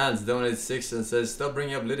 Pepe Hands donated 6 and says, stop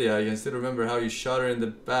bringing up Lydia. I can still remember how you shot her in the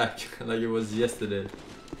back like it was yesterday.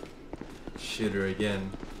 Shoot her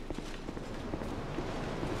again.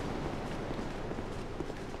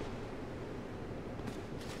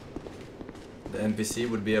 The NPC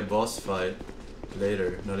would be a boss fight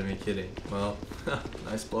later, not even kidding. Well,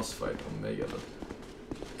 nice boss fight, Omega, but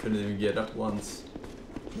couldn't even get up once.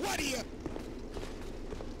 What are you?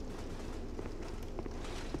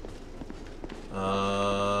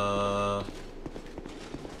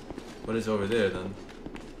 What is over there then?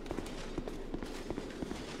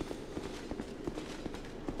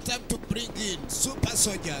 Time to bring in super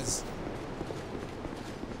soldiers.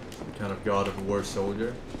 Some kind of god of war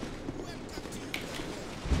soldier.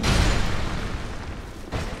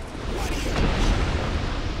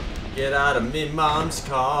 Get out of me mom's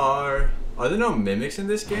car. Are there no mimics in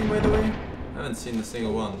this game, by the way? I haven't seen a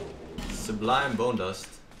single one. Sublime Bone Dust.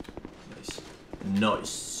 Nice.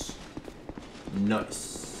 Nice.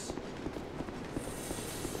 Nice.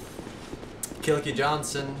 Kilky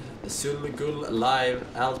Johnson. Sulgul Live.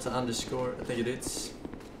 Alta underscore. I think it is.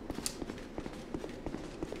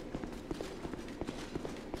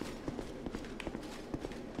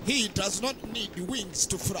 He does not need wings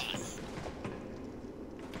to fly.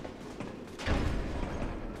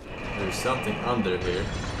 There's something under here.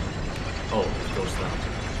 Oh, it goes down.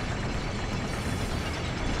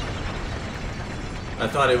 I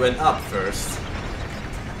thought it went up first.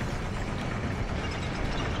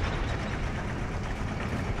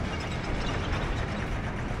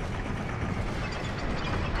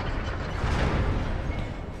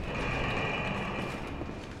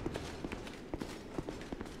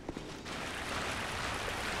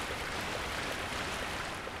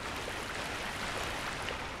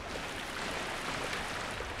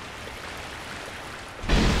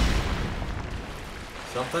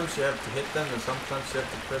 Sometimes you have to hit them and sometimes you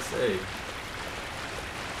have to press A.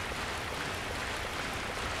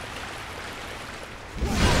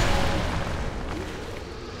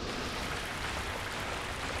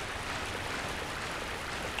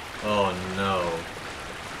 Oh no.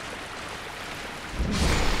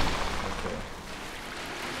 Okay.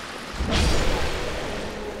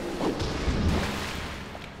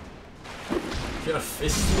 You gonna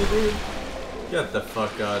fist me, dude? Get the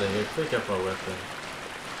fuck out of here. Pick up a weapon.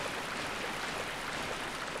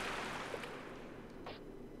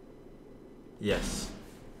 Yes.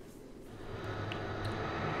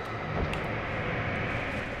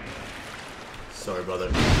 Sorry,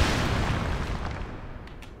 brother.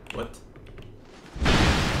 What?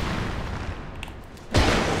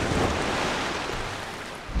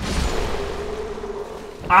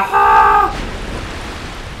 Aha!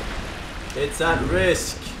 It's at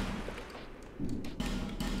risk.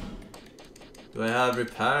 Do I have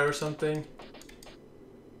repair or something?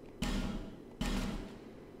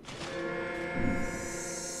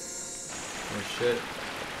 Shit.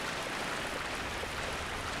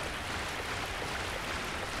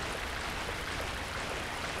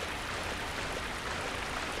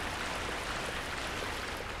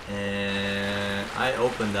 And I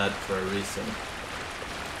opened that for a reason.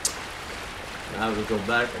 Now we'll go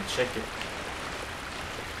back and check it.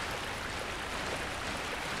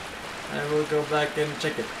 I will go back and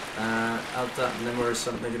check it. Alta, Nemo or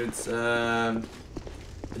something. It's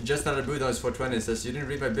just another boot noise 420 says, you didn't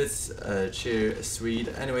read my bits, cheer Swede.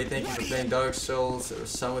 Anyway, thank you for playing Dark Souls,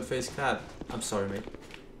 Sun with Face Clap. I'm sorry, mate.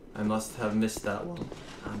 I must have missed that one.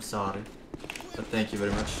 I'm sorry. But thank you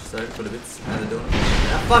very much, sir, for the bits and the donut.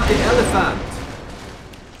 A fucking elephant!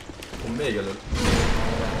 Omega look.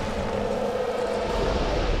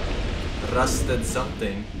 Rusted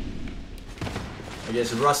something. I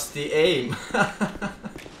guess rusty aim.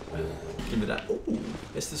 Give me that. Oh,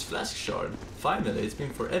 it's this flask shard. Finally, it's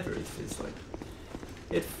been forever, it feels like.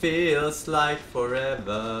 It feels like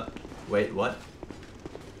forever. Wait, what?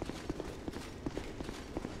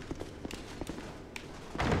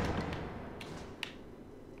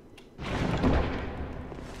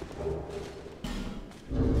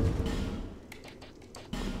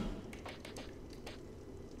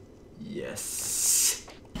 Yes.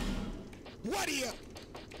 What are you?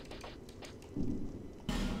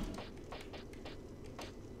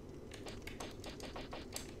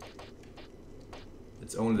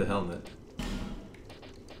 It's only the helmet.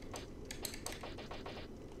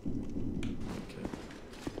 Okay.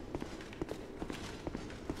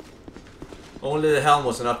 Only the helm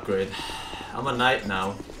was an upgrade. I'm a knight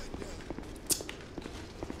now.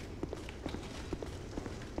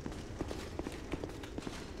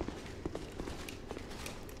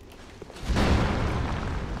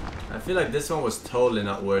 I feel like this one was totally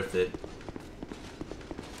not worth it.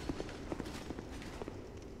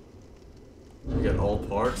 You get all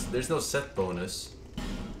parts. There's no set bonus.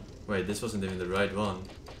 Wait, this wasn't even the right one.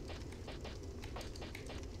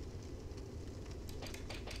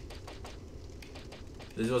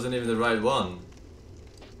 This wasn't even the right one.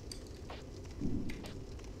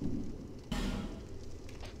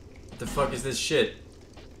 What the fuck is this shit?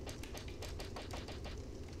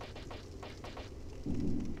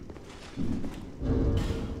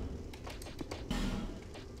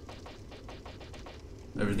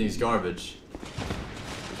 Everything's garbage.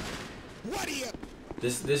 What are you?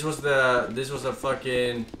 This was a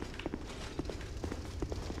fucking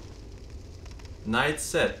night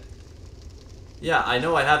set. Yeah, I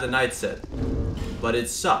know I have the night set, but it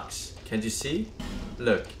sucks. Can't you see?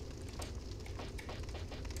 Look.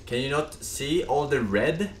 Can you not see all the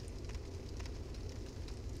red?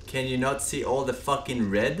 Can you not see all the fucking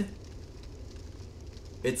red?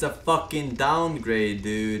 It's a fucking downgrade,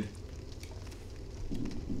 dude.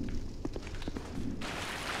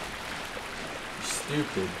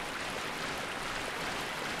 Stupid.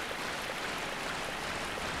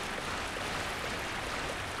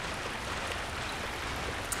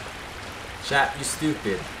 Chat, you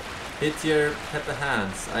stupid. Hit your pepper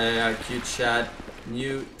hands. IRQ chat.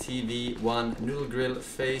 New TV1 Noodle Grill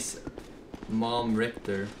Face Mom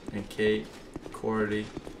Richter and K Cordy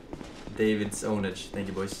David's Ownage. Thank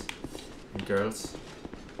you, boys and girls.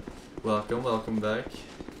 Welcome, welcome back.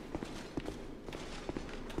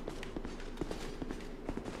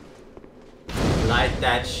 Light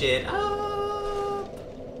that shit up.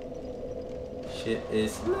 Shit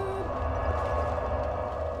is lit.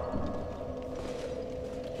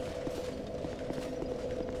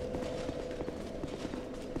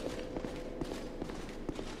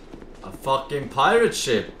 A fucking pirate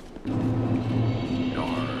ship.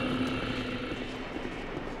 Yar.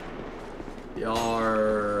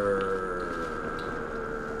 Yar.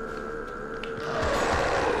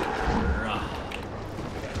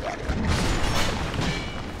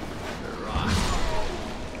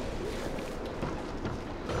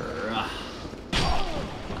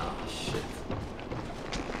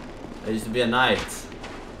 I used to be a knight,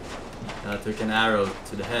 and I took an arrow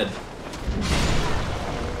to the head.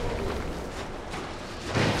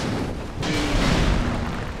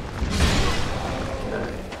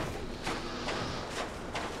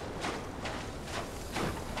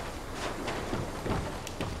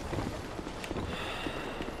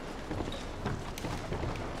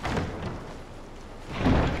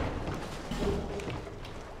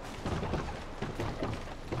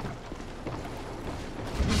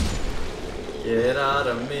 Get out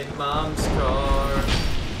of me mom's car.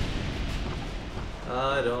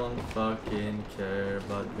 I don't fucking care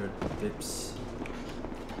about your tips.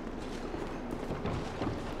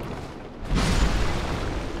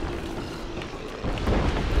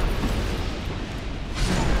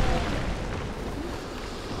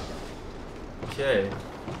 Okay.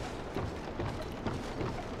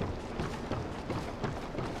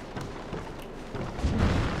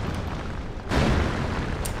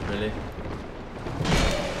 Really?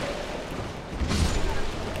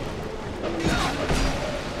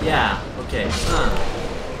 Yeah, okay.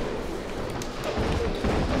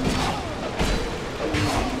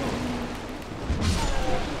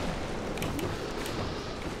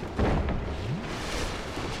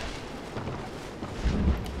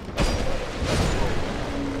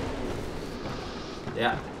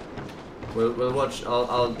 Yeah. We'll watch.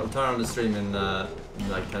 I'll turn on the stream in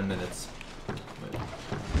like 10 minutes.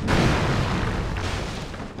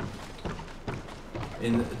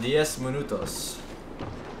 In 10 minutos.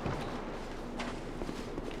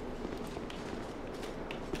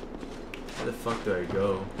 Where the fuck do I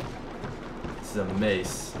go? This is a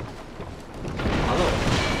maze.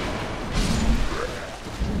 Hello.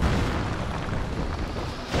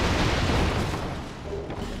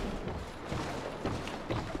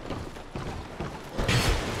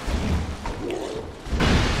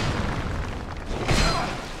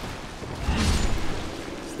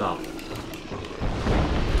 Stop.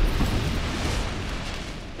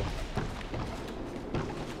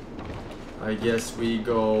 I guess we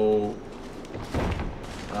go.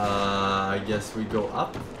 I guess we go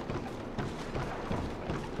up.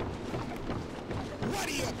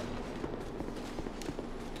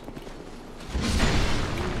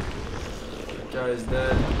 That guy is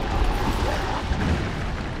dead.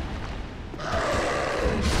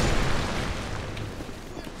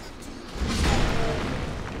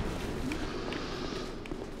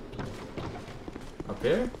 Up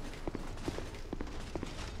here?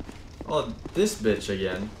 Oh, this bitch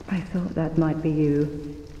again. I thought that might be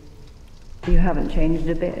you. You haven't changed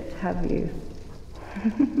a bit, have you?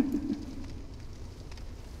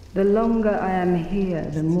 The longer I am here,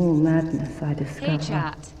 the more madness I discover. Hey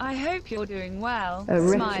chat, I hope you're doing well. A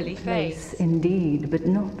Smiley wretched place, face. indeed, but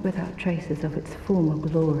not without traces of its former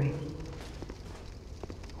glory.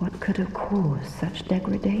 What could have caused such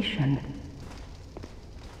degradation?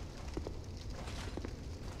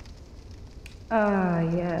 Ah,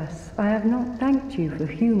 yes. I have not thanked you for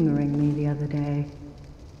humoring me the other day.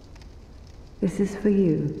 This is for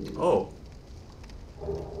you. Oh.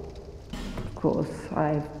 Of course,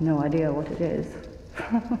 I've no idea what it is.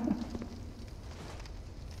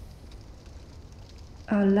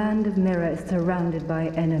 Our land of Mirror is surrounded by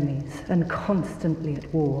enemies and constantly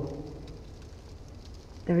at war.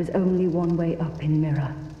 There is only one way up in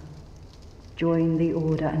Mirror. Join the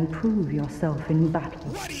Order and prove yourself in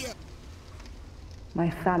battle.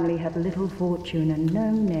 My family had little fortune and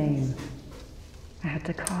no name. I had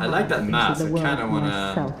to carve I like that into mask. the I world kind of want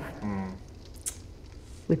myself.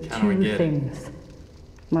 With Kinda two get it. things.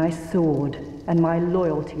 My sword and my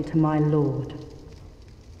loyalty to my lord.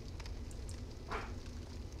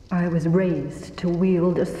 I was raised to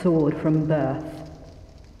wield a sword from birth.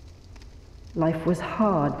 Life was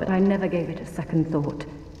hard, but I never gave it a second thought.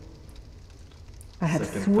 I had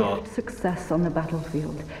Second swift thought. success on the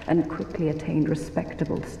battlefield and quickly attained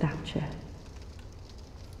respectable stature.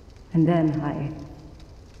 And then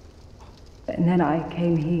I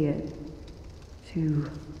came here to...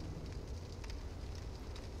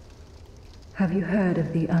 Have you heard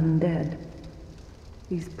of the undead?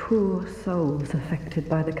 These poor souls affected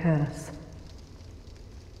by the curse.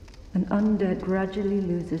 An undead gradually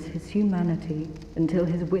loses his humanity until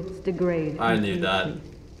his wits degrade. I knew that. completely.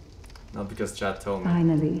 Not because chat told me.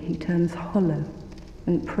 Finally, he turns hollow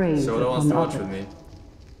and preys Soda wants upon to watch others. with me.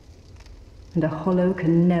 And a hollow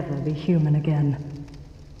can never be human again.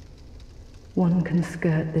 One can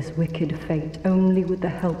skirt this wicked fate only with the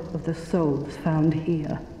help of the souls found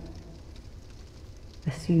here.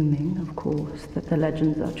 Assuming, of course, that the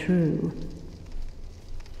legends are true.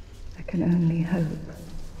 I can only hope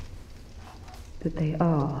that they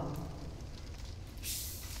are.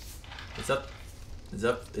 It's up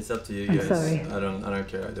to you I'm guys. sorry. I don't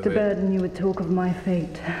care either To way. burden you with talk of my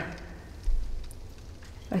fate.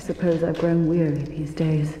 I suppose I've grown weary these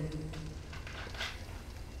days.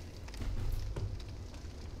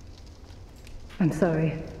 I'm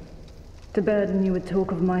sorry. To burden you with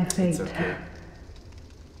talk of my fate. It's okay.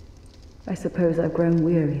 I suppose I've grown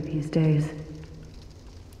weary these days.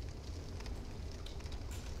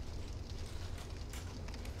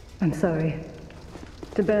 I'm sorry.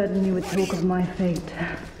 To burden you with talk of my fate.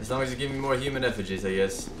 As long as you give me more human effigies, I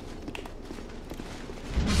guess.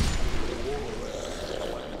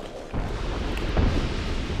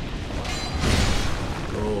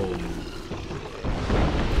 Oh.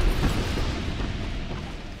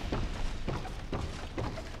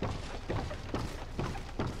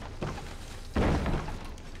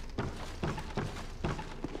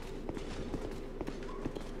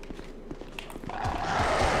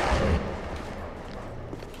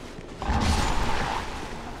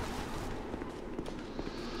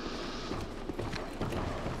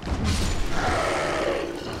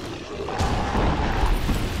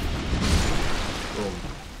 Boom.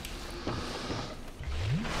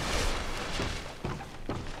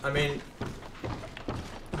 I mean,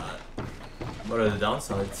 what are the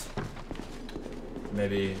downsides?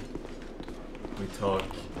 Maybe we talk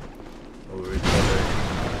over each other,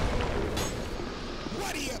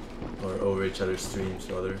 or over each other's streams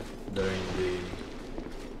rather, during the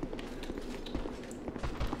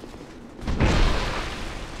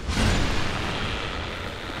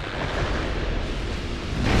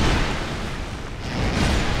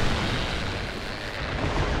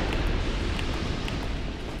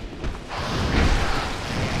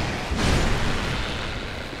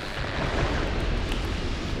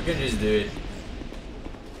should just do it.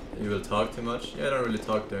 You will talk too much? Yeah, I don't really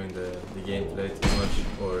talk during the gameplay too much,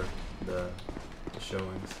 or the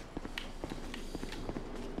showings.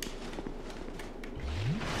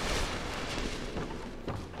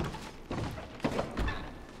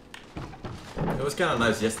 It was kind of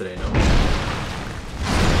nice yesterday, no?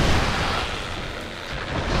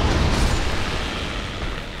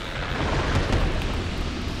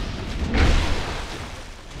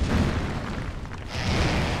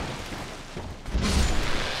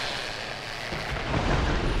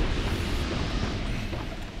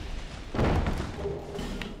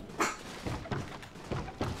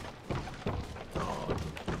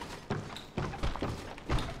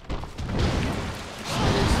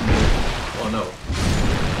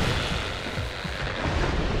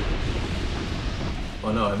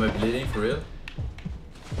 Oh no, am I bleeding for real?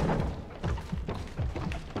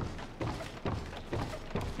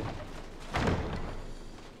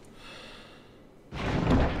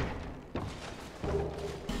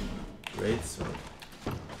 Great sword.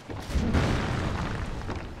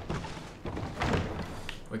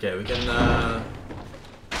 Okay, we can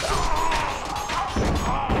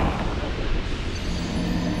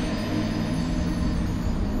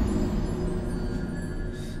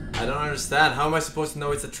I don't understand. How am I supposed to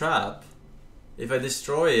know it's a trap? If I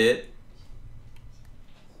destroy it,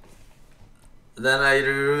 then I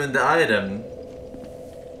ruin the item.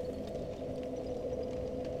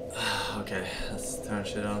 Okay, let's turn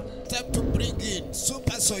shit on. Time to bring in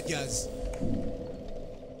super soldiers.